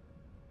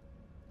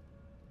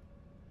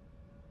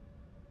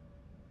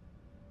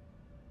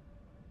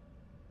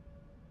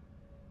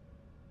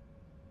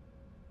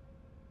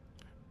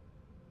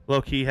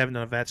 Low key, haven't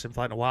done a VATSIM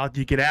flight in a while. Do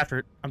you get after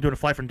it? I'm doing a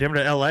flight from Denver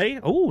to LA.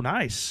 Oh,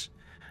 nice.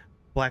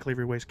 Black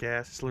livery waste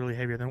gas. It's literally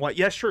heavier than white.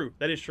 Yes, true.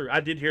 That is true. I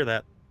did hear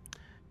that.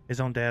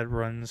 His own dad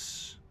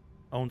owns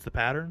the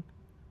pattern.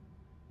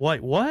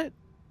 Wait, what?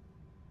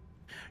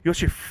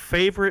 What's your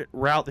favorite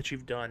route that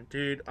you've done,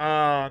 dude?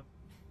 Favorite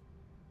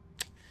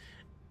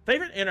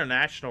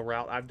international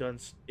route I've done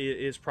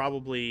is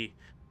probably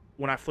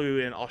when I flew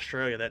in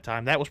Australia that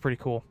time. That was pretty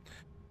cool.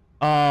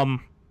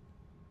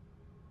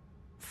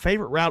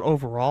 Favorite route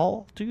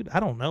overall? Dude, I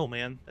don't know,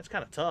 man. That's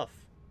kind of tough.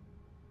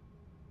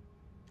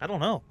 I don't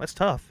know. That's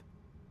tough.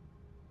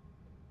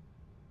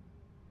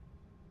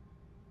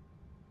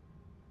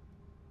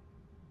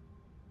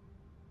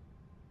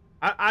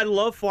 I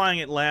love flying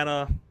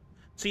Atlanta.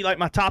 See, like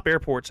my top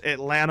airports,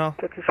 Atlanta.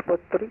 Turkish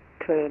 43,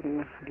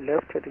 turn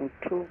left heading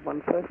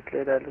 215,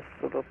 clear Dallas,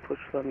 sort of push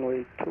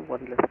runway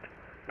 21 left.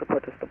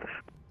 Report established.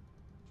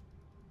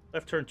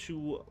 Left turn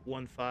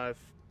 215,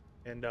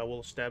 and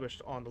we'll establish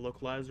on the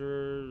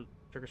localizer,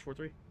 Turkish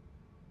 43.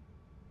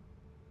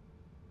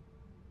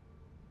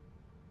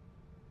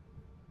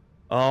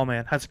 Oh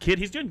man, how's the kid?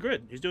 He's doing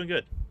good. He's doing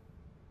good.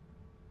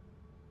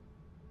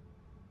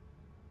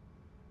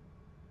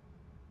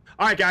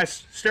 All right,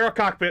 guys. Sterile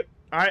cockpit.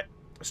 All right,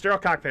 sterile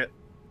cockpit.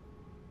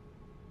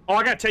 Oh,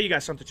 I gotta tell you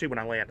guys something too when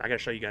I land. I gotta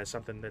show you guys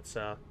something that's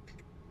gonna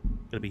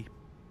be.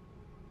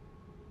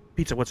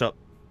 Pizza, what's up?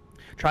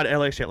 Tried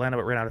LAX to Atlanta,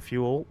 but ran out of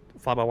fuel.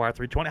 Fly-by-wire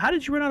 320. How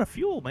did you run out of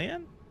fuel,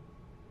 man?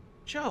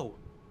 Joe.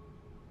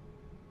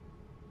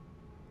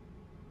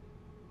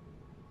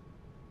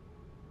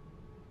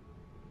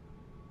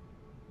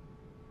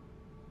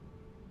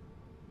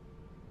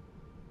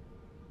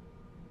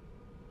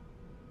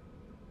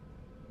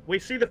 We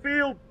see the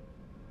field.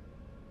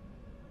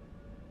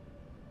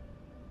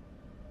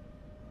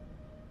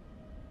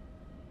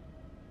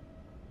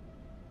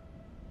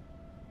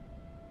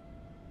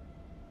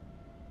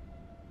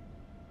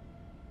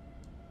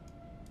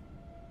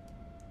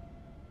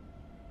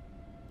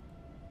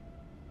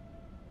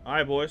 All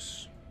right,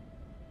 boys.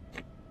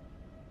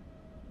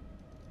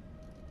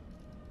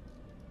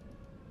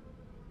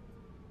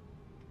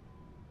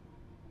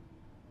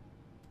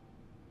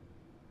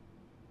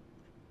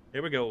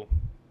 Here we go.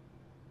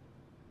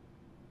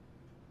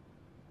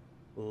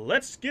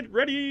 Let's get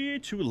ready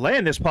to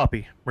land this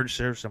puppy. Emergency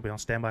service will be on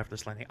standby for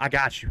this landing. I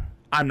got you.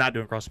 I'm not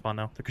doing cross the pond,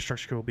 though. The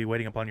construction crew will be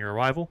waiting upon your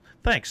arrival.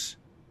 Thanks.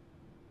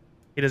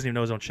 He doesn't even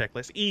know his own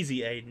checklist. Easy,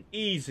 Aiden.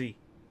 Easy.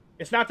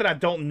 It's not that I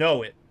don't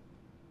know it.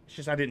 It's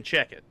just I didn't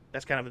check it.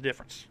 That's kind of the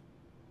difference.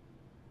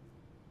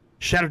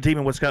 Shadow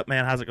Demon, what's up,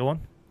 man? How's it going?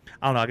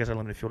 I don't know. I guess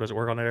unlimited fuel doesn't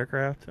work on that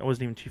aircraft. I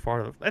wasn't even too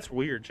far. That's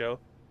weird, Joe.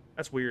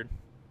 That's weird.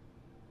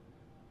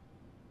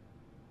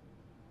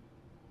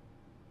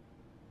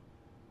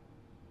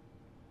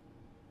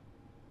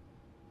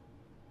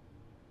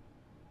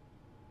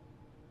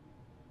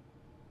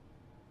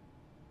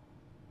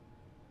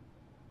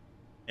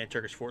 And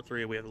Turkish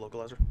 4-3, we have the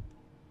localizer.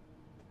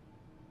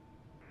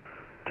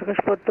 Turkish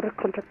 4-3,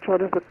 contact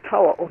towards the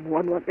tower on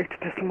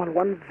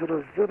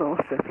 118.100,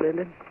 safe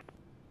landing.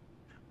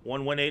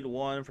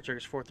 1181 for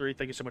Turkish 4-3.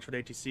 Thank you so much for the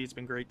ATC. It's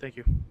been great. Thank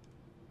you.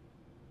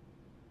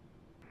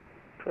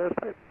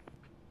 Perfect.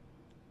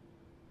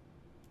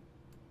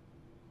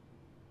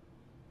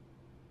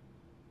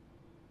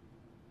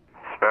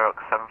 Spirit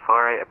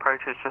 748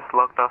 approach is just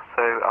logged off,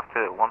 so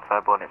after one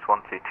airborne it's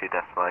 122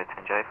 decimal 8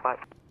 in J flight.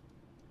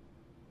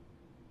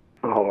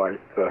 Alright,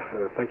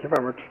 thank you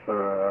very much.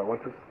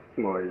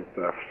 168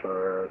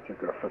 after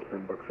takeoff at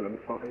inbox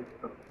 748.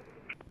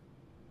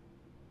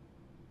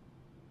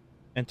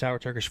 And Tower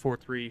Turkish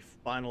 4-3,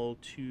 final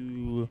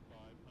to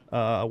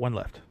 1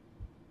 left.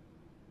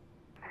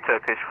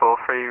 Turkish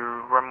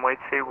 4-3, runway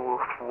 2,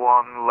 Wolf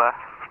 1 left,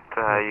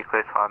 you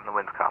clear to land, the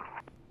wind's calm.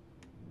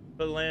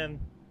 But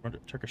land,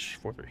 Turkish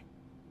 4-3.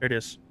 There it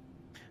is.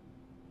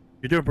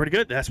 You're doing pretty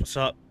good. That's what's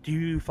up. Do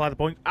you fly the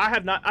Boeing? I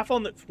have not. I've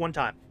flown it one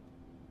time.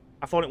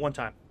 I've flown it one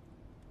time.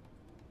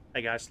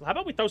 Hey guys, how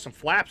about we throw some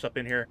flaps up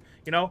in here?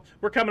 You know,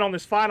 we're coming on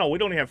this final. We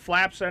don't even have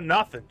flaps and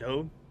nothing,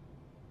 dude.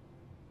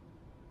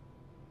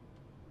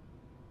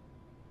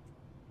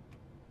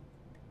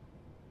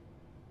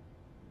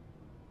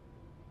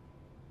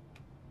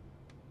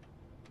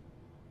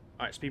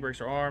 All right, speed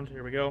brakes are armed.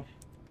 Here we go.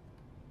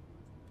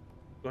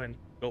 Go ahead and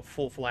go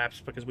full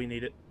flaps because we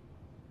need it.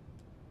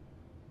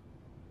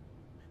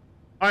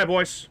 All right,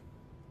 boys.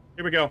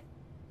 Here we go.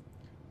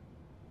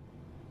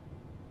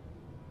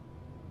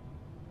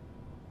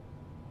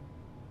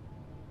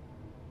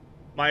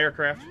 My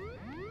aircraft.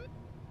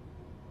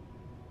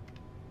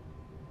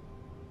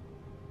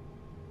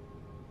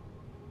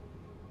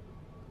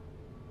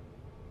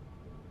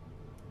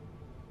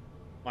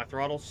 My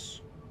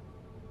throttles.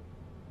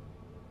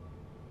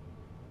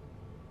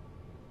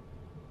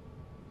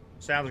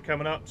 Sounds are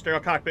coming up. Sterile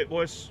cockpit,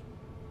 boys.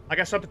 I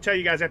got something to tell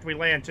you guys after we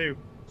land, too.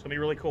 It's going to be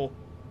really cool.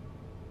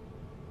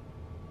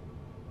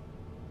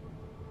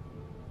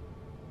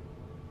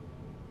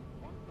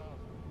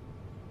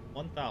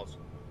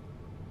 1,000.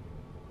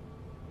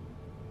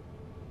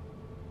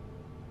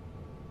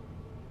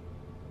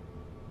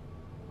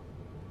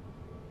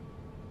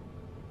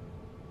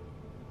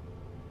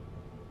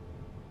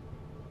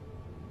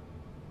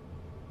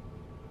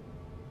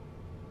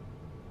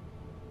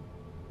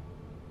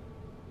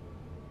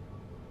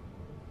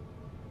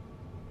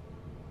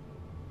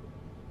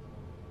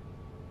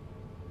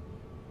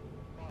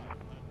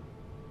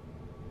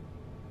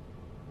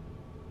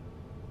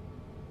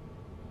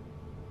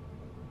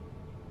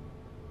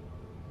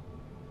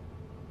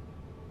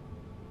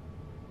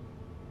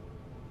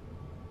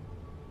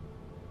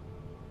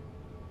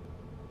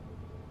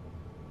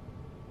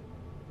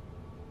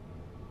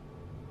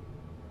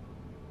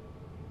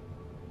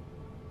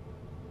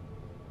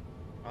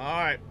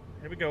 Alright,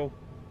 here we go.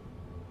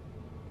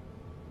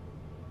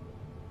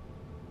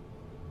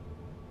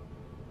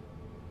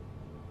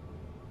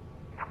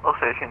 All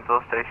stations,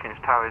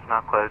 tower is now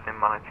closing,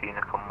 monitor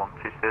Unicom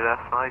 120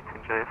 decimal 8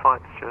 in J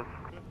flight, cheers.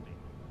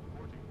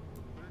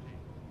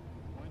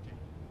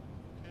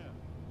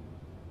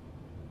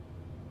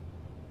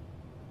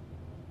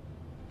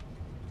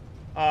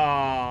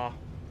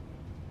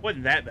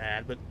 Wasn't that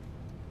bad, but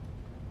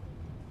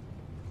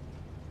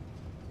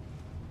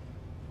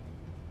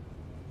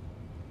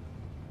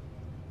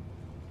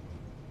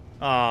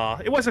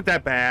It wasn't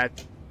that bad.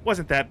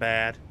 Wasn't that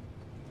bad.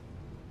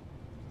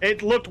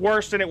 It looked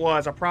worse than it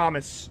was, I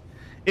promise.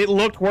 It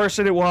looked worse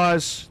than it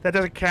was. That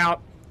doesn't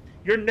count.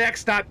 Your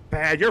neck's not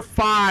bad. You're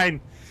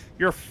fine.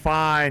 You're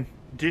fine.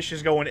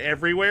 Dishes going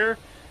everywhere.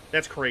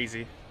 That's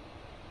crazy.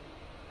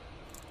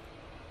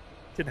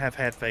 Didn't have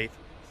had faith.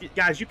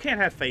 Guys, you can't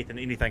have faith in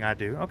anything I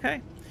do,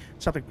 okay?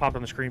 Something popped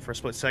on the screen for a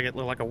split second,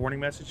 looked like a warning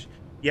message.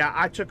 Yeah,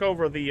 I took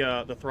over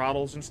the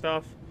throttles and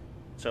stuff,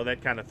 so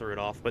that kind of threw it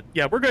off. But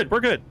yeah, we're good. We're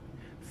good.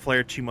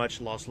 Flared too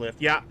much, lost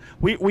lift. Yeah,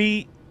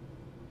 we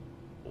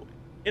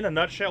in a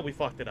nutshell, we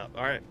fucked it up.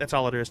 All right, that's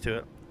all it is to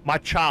it. My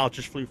child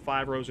just flew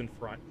 5 rows in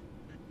front.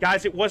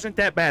 Guys, it wasn't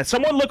that bad.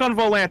 Someone look on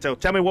Volanto.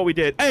 Tell me what we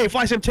did. Hey,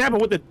 Fly Sim Tampa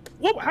with the...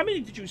 What? How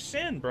many did you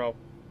send, bro?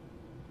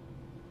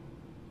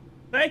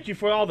 Thank you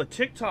for all the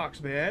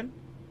TikToks, man.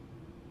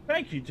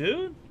 Thank you,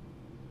 dude.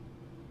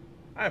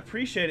 I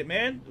appreciate it,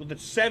 man. With the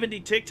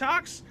 70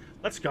 TikToks.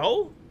 Let's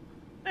go.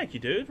 Thank you,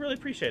 dude. Really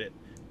appreciate it.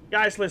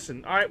 Guys,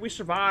 listen. All right, we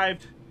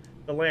survived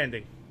the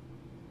landing.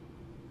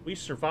 We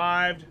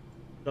survived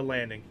the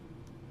landing.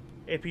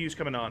 APU's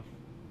coming on.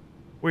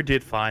 We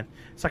did fine.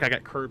 It's like I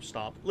got curb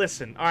stomped.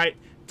 Listen, all right.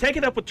 Take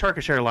it up with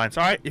Turkish Airlines,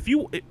 all right? If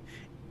you...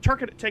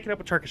 take it up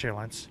with Turkish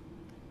Airlines.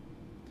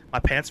 My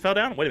pants fell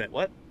down? Wait a minute,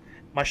 what?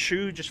 My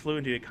shoe just flew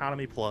into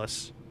Economy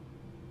Plus.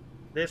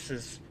 This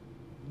is...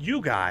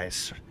 You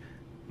guys...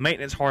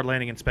 Maintenance, hard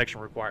landing, inspection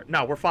required.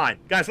 No, we're fine.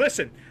 Guys,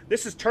 listen.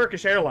 This is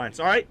Turkish Airlines,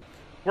 all right?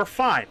 We're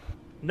fine.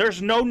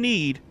 There's no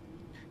need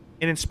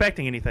in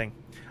inspecting anything.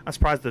 I'm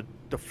surprised the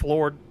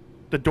door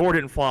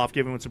didn't fly off,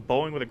 given it's a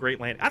Boeing with a great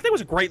landing. I think it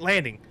was a great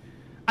landing.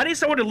 I need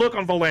someone to look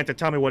on Volanta to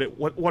tell me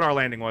what our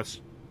landing was.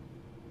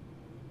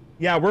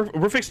 Yeah,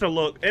 we're fixing to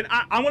look. And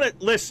I want to...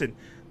 Listen.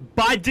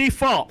 By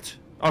default,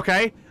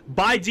 okay?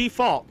 By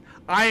default,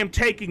 I am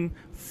taking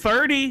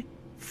 30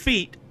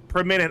 feet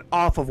per minute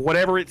off of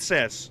whatever it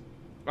says.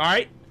 All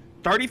right?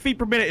 30 feet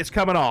per minute is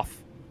coming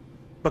off.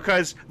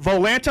 Because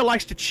Volanta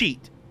likes to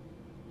cheat.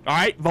 All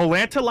right?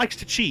 Volanta likes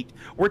to cheat.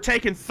 We're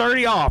taking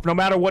 30 off no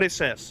matter what it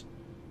says.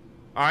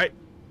 All right?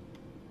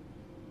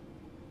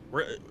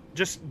 We're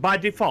just by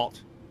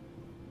default.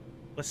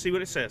 Let's see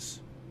what it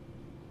says.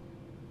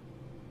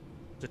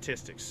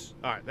 Statistics.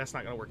 All right, that's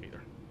not going to work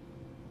either.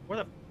 Where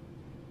the...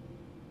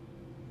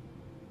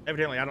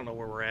 Evidently, I don't know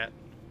where we're at.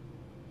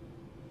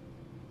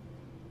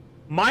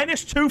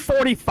 Minus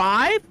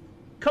 245?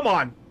 Come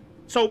on.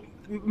 So,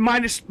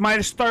 minus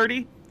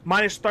 30?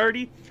 Minus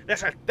 30?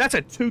 That's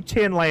a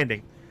 210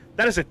 landing.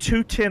 That is a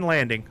 210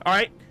 landing. All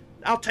right?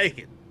 I'll take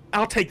it.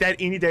 I'll take that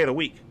any day of the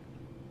week.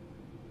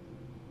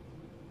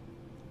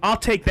 I'll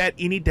take that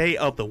any day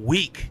of the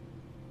week.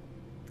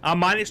 I'm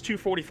minus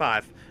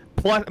 245.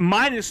 Plus,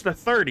 minus the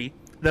 30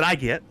 that I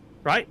get,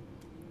 right?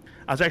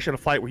 I was actually on a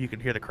flight where you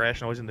could hear the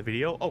crash noise in the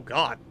video. Oh,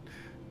 God.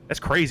 That's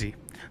crazy.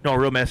 No, a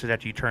real message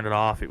after you turned it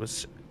off. It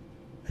was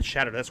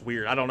shattered. That's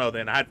weird. I don't know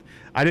then. I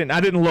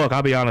didn't look.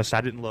 I'll be honest.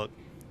 I didn't look.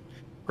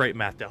 Great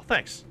math, Dell.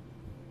 Thanks.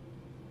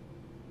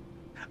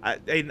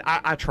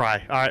 I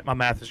try. All right, my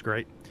math is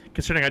great.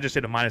 Considering I just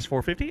did a minus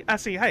 450, I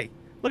see, hey,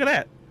 look at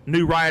that.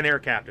 New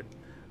Ryanair captain.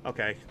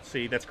 Okay,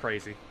 see, that's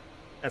crazy.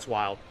 That's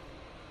wild.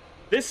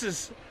 This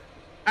is...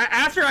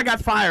 After I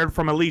got fired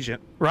from Allegiant,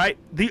 right,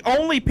 the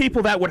only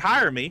people that would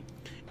hire me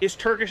is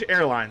Turkish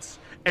Airlines.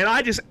 And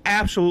I just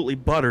absolutely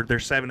buttered their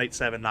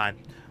 7879.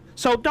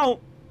 So don't.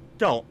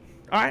 All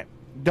right?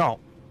 Don't.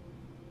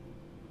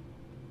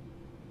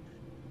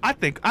 I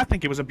think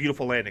it was a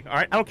beautiful landing. All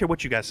right? I don't care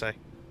what you guys say.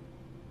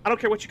 I don't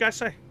care what you guys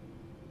say.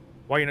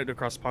 Why are you not doing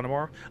across the pond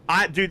tomorrow?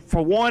 Dude,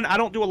 for one, I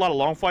don't do a lot of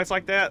long flights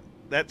like that.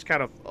 That's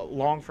kind of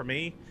long for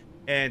me.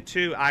 And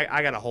two,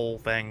 I got a whole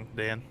thing,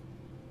 Dan.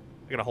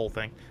 I got a whole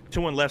thing.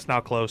 2-1 left's now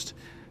closed.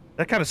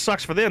 That kind of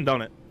sucks for them,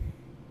 don't it?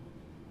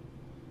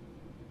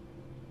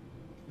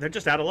 They're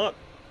just out of luck.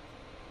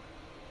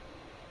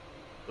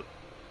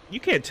 You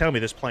can't tell me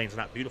this plane's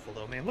not beautiful,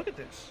 though, man. Look at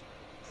this.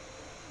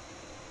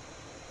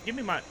 Give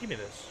me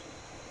this.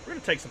 We're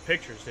gonna take some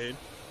pictures, dude.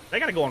 They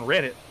gotta go on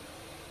Reddit.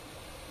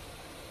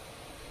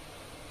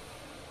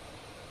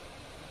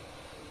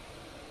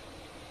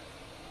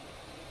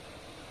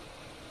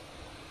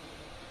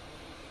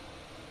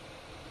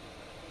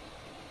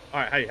 All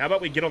right, hey, how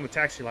about we get on the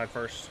taxi line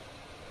first?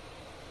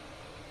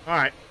 All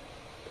right.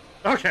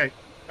 Okay.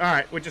 All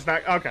right, we're just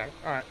not... Okay,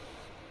 all right.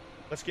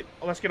 Let's get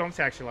on the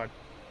taxi line.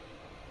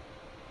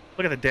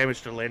 Look at the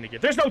damage to the landing gear.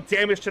 There's no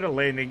damage to the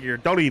landing gear.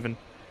 Don't even.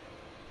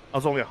 I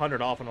was only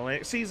 100 off on the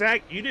landing. See,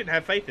 Zach, you didn't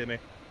have faith in me.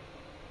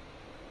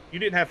 You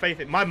didn't have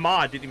faith in me. My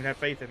mod didn't even have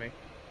faith in me.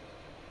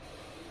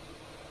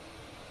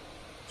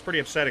 It's pretty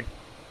upsetting.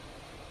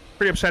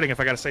 Pretty upsetting, if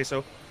I gotta say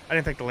so. I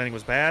didn't think the landing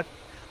was bad.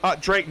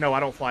 Drake, no,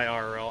 I don't fly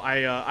RRL.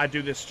 I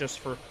do this just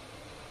for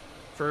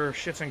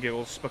shits and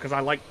giggles because I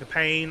like the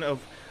pain of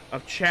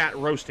chat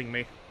roasting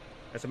me,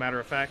 as a matter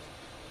of fact.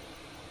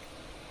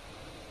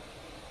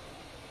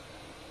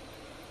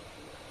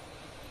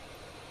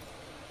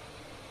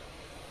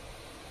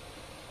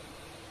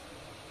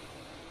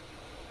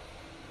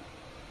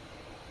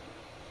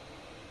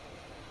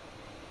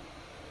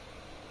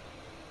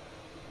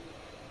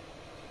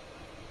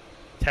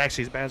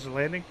 Taxi's bad as a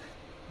landing.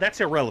 That's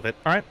irrelevant.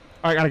 All right.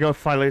 All right, gotta go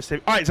fly latest. All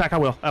right, Zach, I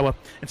will.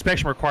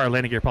 Inspection required.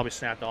 Landing gear probably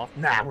snapped off.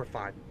 Nah, we're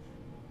fine.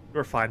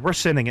 We're fine. We're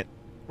sending it.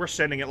 We're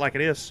sending it like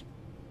it is.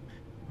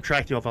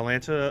 Track you off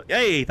Atlanta.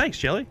 Hey, thanks,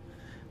 Jelly.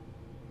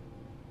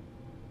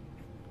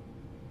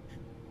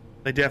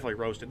 They definitely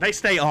roasted. They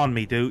stay on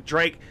me, dude.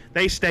 Drake,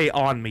 they stay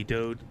on me,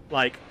 dude.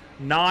 Like,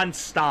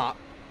 non-stop.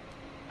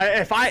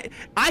 If I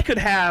could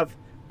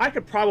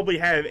probably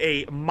have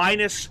a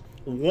minus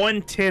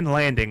 110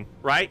 landing,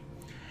 right?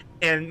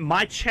 And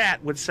my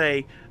chat would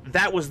say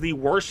that was the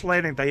worst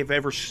landing they've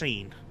ever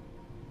seen.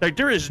 Like,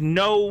 there's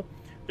no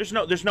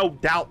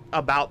doubt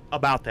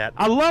about that.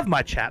 I love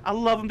my chat. I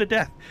love them to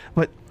death.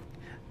 But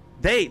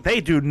they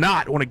do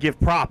not want to give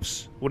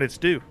props when it's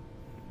due.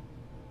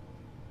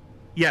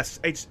 Yes,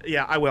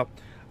 yeah, I will.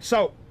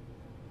 So,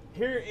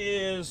 here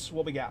is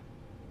what we got.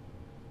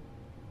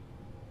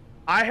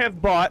 I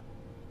bought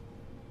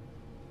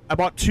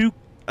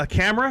a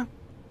camera,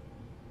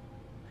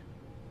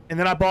 and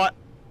then I bought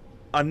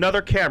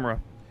another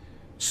camera.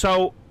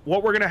 So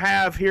what we're gonna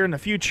have here in the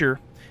future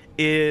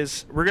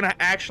is we're gonna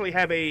actually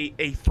have a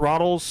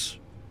throttles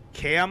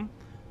cam,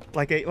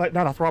 like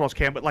not a throttles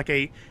cam, but like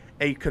a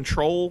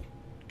control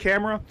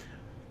camera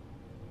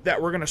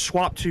that we're gonna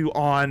swap to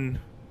on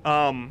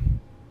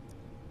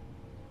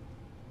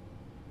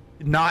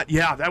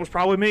that was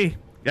probably me.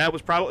 That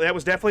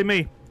was definitely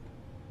me.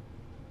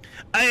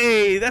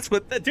 Hey, that's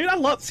what, dude, I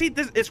love, see,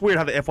 it's weird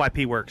how the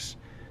FYP works.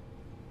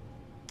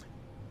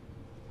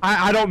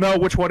 I don't know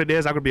which one it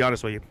is, I'm gonna be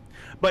honest with you.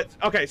 But,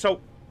 okay,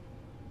 so,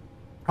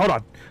 hold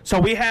on. So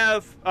we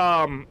have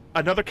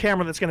another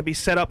camera that's gonna be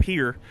set up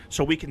here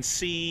so we can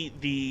see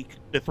the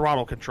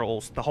throttle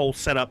controls, the whole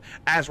setup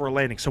as we're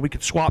landing, so we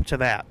can swap to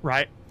that,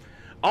 right?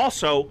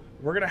 Also,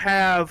 we're gonna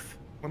have,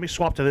 let me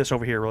swap to this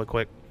over here really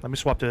quick. Let me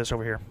swap to this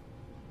over here.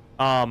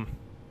 Oh,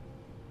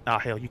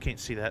 hell, you can't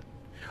see that.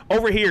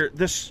 Over here,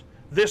 this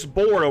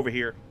board over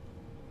here,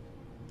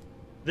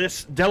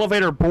 this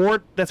Delevator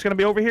board that's going to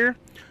be over here,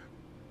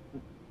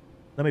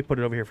 let me put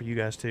it over here for you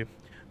guys too.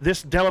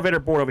 This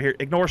Delevator board over here,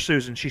 ignore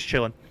Susan, she's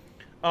chilling.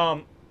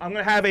 I'm going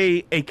to have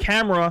a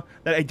camera,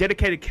 a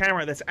dedicated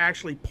camera that's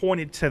actually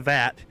pointed to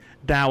that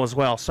now as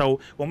well. So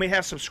when we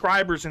have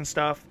subscribers and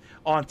stuff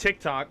on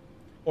TikTok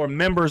or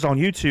members on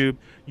YouTube,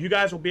 you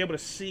guys will be able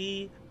to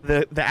see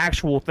the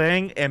actual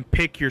thing and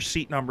pick your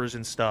seat numbers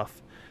and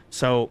stuff.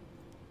 So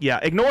yeah,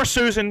 ignore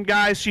Susan,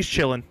 guys. She's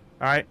chilling.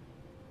 All right.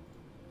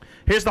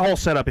 Here's the whole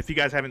setup if you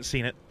guys haven't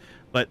seen it.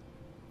 But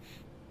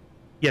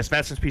yes,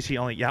 Vatson's PC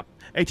only. Yep.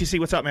 ATC,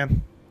 what's up,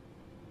 man?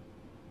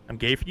 I'm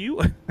gay for you?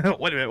 Wait a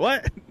minute,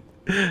 what?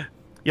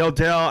 Yo,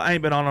 Dell, I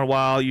ain't been on in a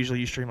while. Usually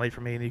you stream late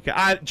for me.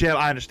 And Joe,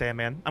 I understand,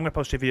 man. I'm gonna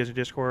post your videos in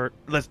Discord.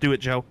 Let's do it,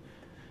 Joe.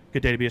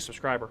 Good day to be a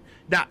subscriber.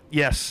 Now,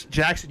 yes,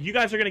 Jackson, you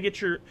guys are gonna get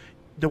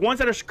the ones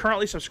that are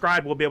currently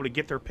subscribed will be able to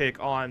get their pick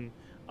on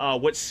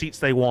what seats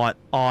they want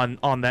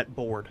on that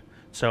board.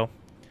 So,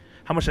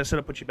 how much that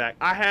setup put you back?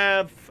 I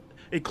have,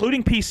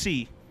 including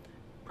PC,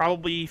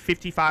 probably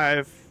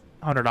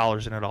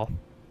 $5,500 in it all.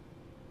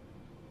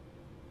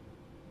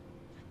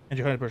 And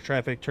Johannesburg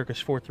traffic,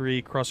 Turkish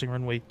 4-3, crossing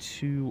runway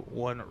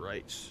 21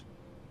 right.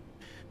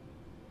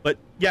 But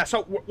yeah,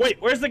 so wait,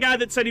 where's the guy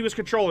that said he was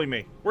controlling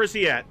me? Where's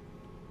he at?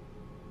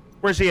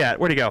 Where's he at?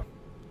 Where'd he go?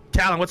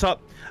 Talon, what's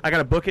up? I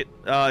gotta book it.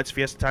 It's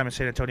Fiesta time in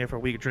San Antonio for a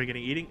week of drinking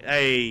and eating.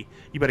 Hey,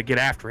 you better get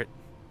after it.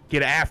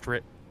 Get after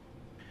it.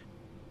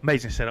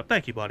 Amazing setup.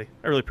 Thank you, buddy.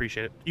 I really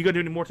appreciate it. You gonna do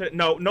any more today?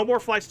 No, no more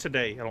flights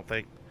today, I don't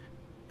think.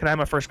 Can I have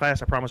my first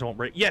class? I promise I won't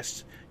break.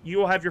 Yes, you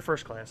will have your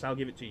first class. I'll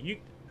give it to you.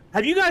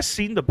 Have you guys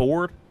seen the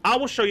board? I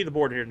will show you the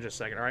board here in just a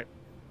second, all right?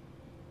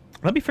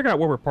 Let me figure out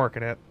where we're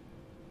parking at.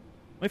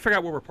 Let me figure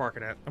out where we're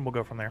parking at, and we'll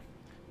go from there.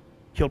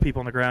 Kill people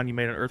on the ground. You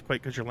made an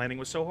earthquake because your landing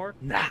was so hard?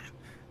 Nah.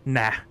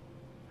 Nah.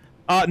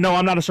 No,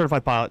 I'm not a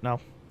certified pilot, no.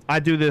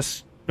 I do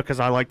this because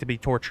I like to be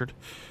tortured.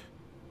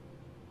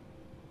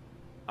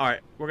 Alright,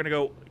 we're going to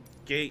go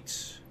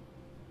gates.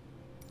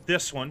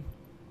 This one.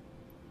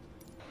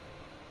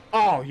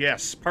 Oh,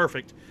 yes,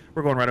 perfect.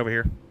 We're going right over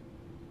here.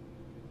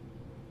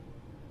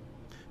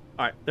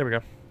 Alright, there we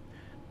go.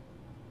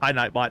 Hi,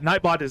 Nightbot.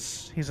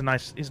 Nightbot he's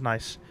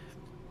nice.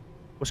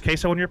 Was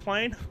Queso on your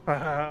plane?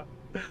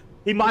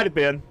 He might have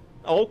been.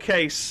 Old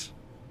Case.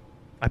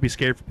 I'd be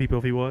scared for people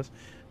if he was.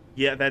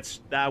 Yeah,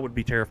 I would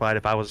be terrified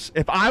if I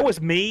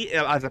was me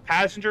as a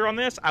passenger on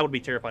this. I would be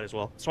terrified as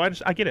well. So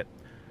I get it.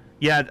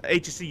 Yeah,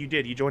 HTC, you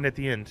did. You joined at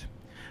the end.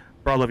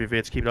 Bro, I love your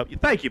vids. Keep it up.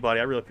 Thank you, buddy.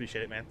 I really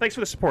appreciate it, man. Thanks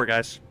for the support,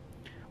 guys.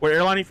 What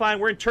airline are you flying?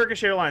 We're in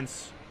Turkish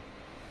Airlines.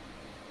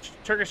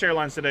 Turkish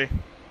Airlines today.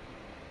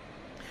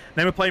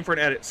 Name a plane for an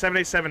edit.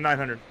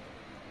 787-900.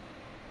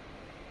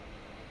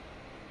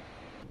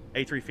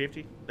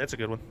 A350. That's a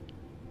good one.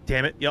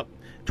 Damn it. Yep.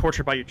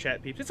 Tortured by your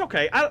chat peeps. It's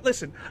okay.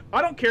 Listen,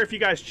 I don't care if you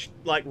guys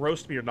like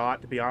roast me or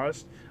not, to be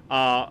honest.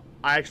 I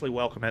actually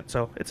welcome it,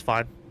 so it's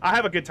fine. I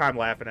have a good time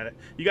laughing at it.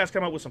 You guys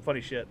come up with some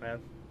funny shit, man.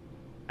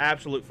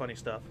 Absolute funny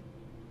stuff.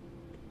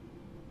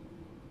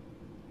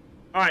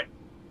 Alright.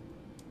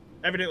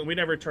 Evidently, we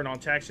never turned on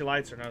taxi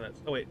lights or none of that.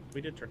 Oh, wait.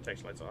 We did turn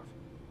taxi lights off.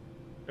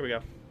 There we go.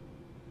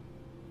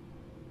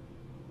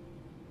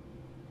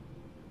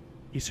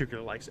 He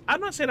secretly likes it. I'm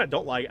not saying I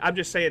don't like it. I'm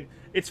just saying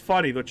it's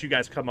funny what you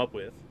guys come up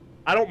with.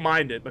 I don't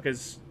mind it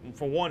because,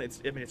 for one,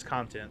 it's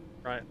content,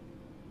 right?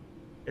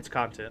 It's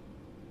content.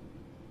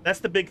 That's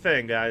the big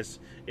thing, guys,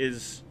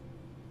 is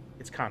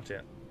it's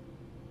content.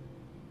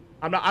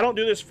 I don't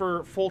do this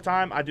for full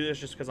time. I do this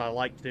just because I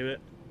like to do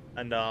it.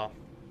 And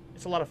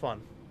it's a lot of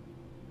fun.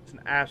 It's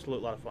an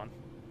absolute lot of fun.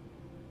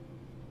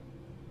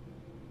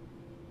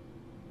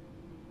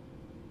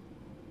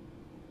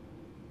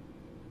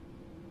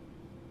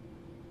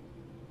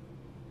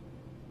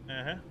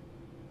 Uh-huh.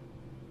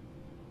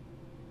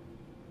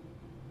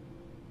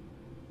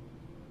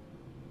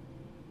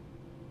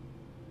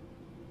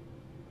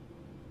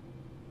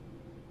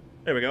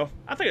 There we go.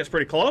 I think it's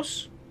pretty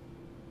close.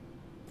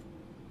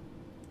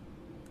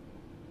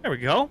 There we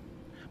go.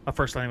 My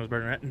first landing was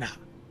better than that. Nah.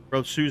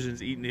 Bro,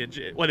 Susan's eating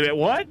the... Wait a minute,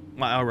 what?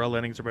 My LRL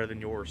landings are better than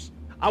yours.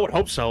 I would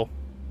hope so.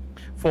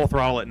 Full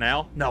throttle it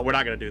now. No, we're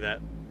not going to do that.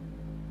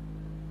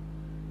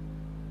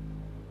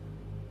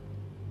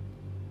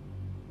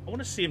 I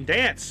want to see him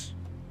dance.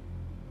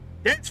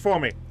 Dance for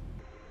me.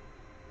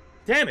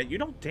 Damn it, you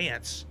don't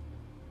dance.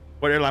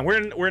 What airline?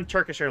 We're in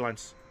Turkish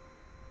Airlines.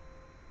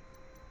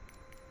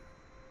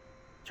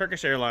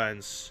 Turkish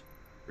Airlines.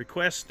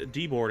 Request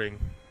deboarding.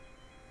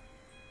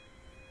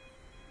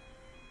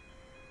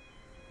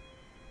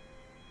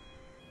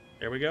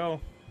 There we go.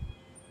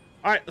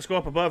 All right, let's go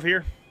up above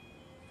here.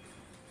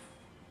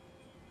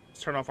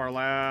 Let's turn off our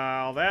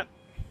allow that.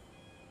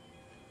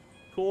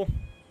 Cool.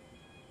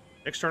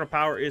 External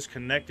power is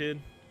connected,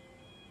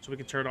 so we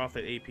can turn off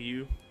that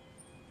APU.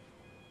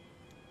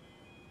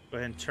 Go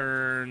ahead and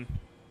turn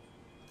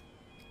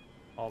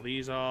all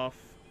these off.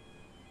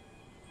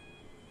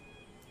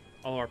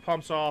 All our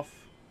pumps off.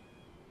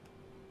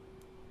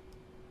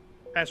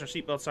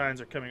 Passenger seatbelt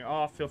signs are coming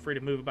off. Feel free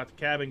to move about the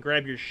cabin.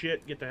 Grab your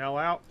shit. Get the hell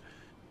out.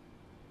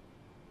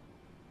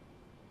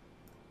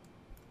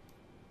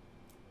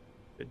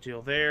 Good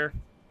deal there.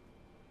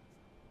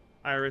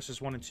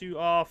 IRS 1 and 2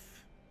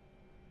 off.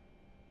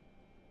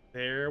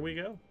 There we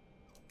go.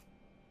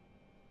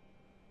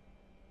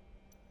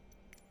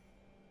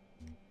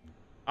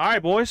 All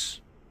right,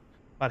 boys.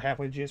 About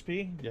halfway to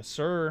GSP. Yes,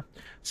 sir.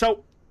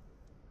 So,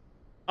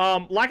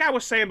 like I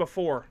was saying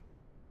before,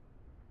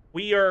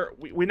 we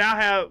now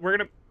have, we're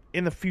gonna,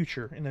 in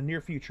the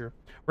near future,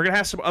 we're gonna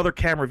have some other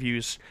camera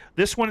views.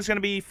 This one is gonna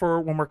be for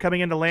when we're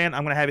coming into land.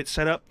 I'm gonna have it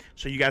set up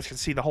so you guys can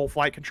see the whole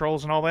flight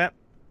controls and all that.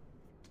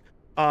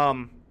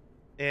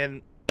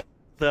 And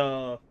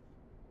the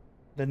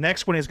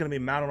next one is going to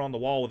be mounted on the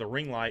wall with a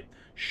ring light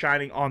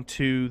shining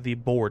onto the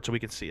board so we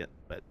can see it.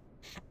 But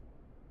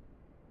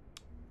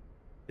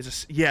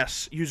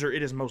yes, user,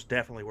 it is most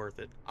definitely worth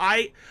it.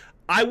 I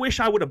wish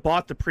I would have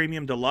bought the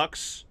Premium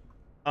Deluxe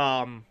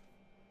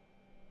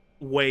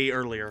way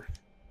earlier,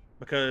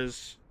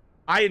 because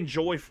I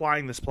enjoy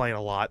flying this plane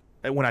a lot.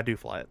 When I do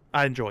fly it,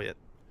 I enjoy it.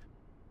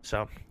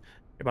 So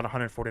about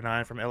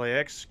 149 from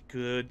LAX.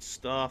 Good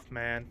stuff,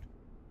 man.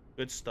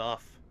 Good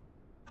stuff.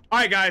 All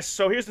right, guys,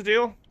 so here's the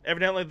deal.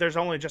 Evidently, there's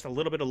only just a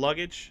little bit of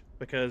luggage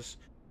because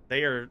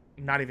they are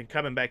not even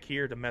coming back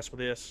here to mess with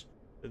this.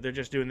 They're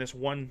just doing this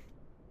one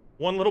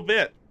little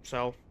bit,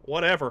 so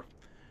whatever.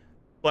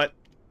 But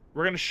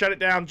we're going to shut it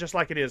down just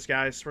like it is,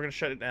 guys. We're going to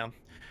shut it down.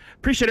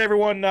 Appreciate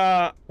everyone.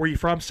 Where are you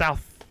from?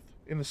 South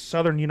in the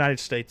southern United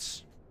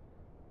States.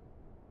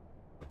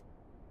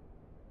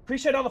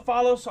 Appreciate all the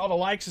follows, all the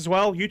likes as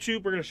well.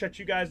 YouTube, we're going to shut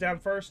you guys down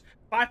first.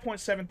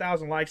 5.7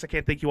 thousand likes. I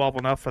can't thank you all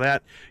enough for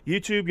that.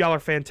 YouTube, y'all are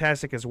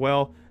fantastic as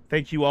well.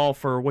 Thank you all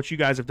for what you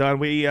guys have done.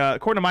 We,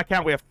 according to my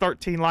count, we have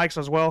 13 likes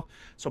as well.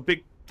 So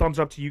big thumbs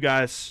up to you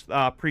guys.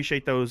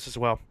 Appreciate those as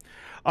well.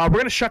 We're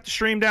going to shut the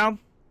stream down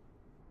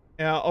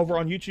over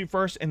on YouTube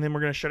first, and then we're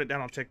going to shut it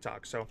down on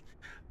TikTok. So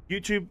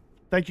YouTube,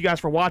 thank you guys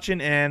for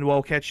watching, and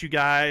we'll catch you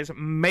guys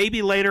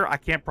maybe later. I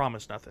can't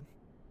promise nothing.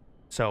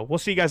 So we'll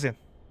see you guys in.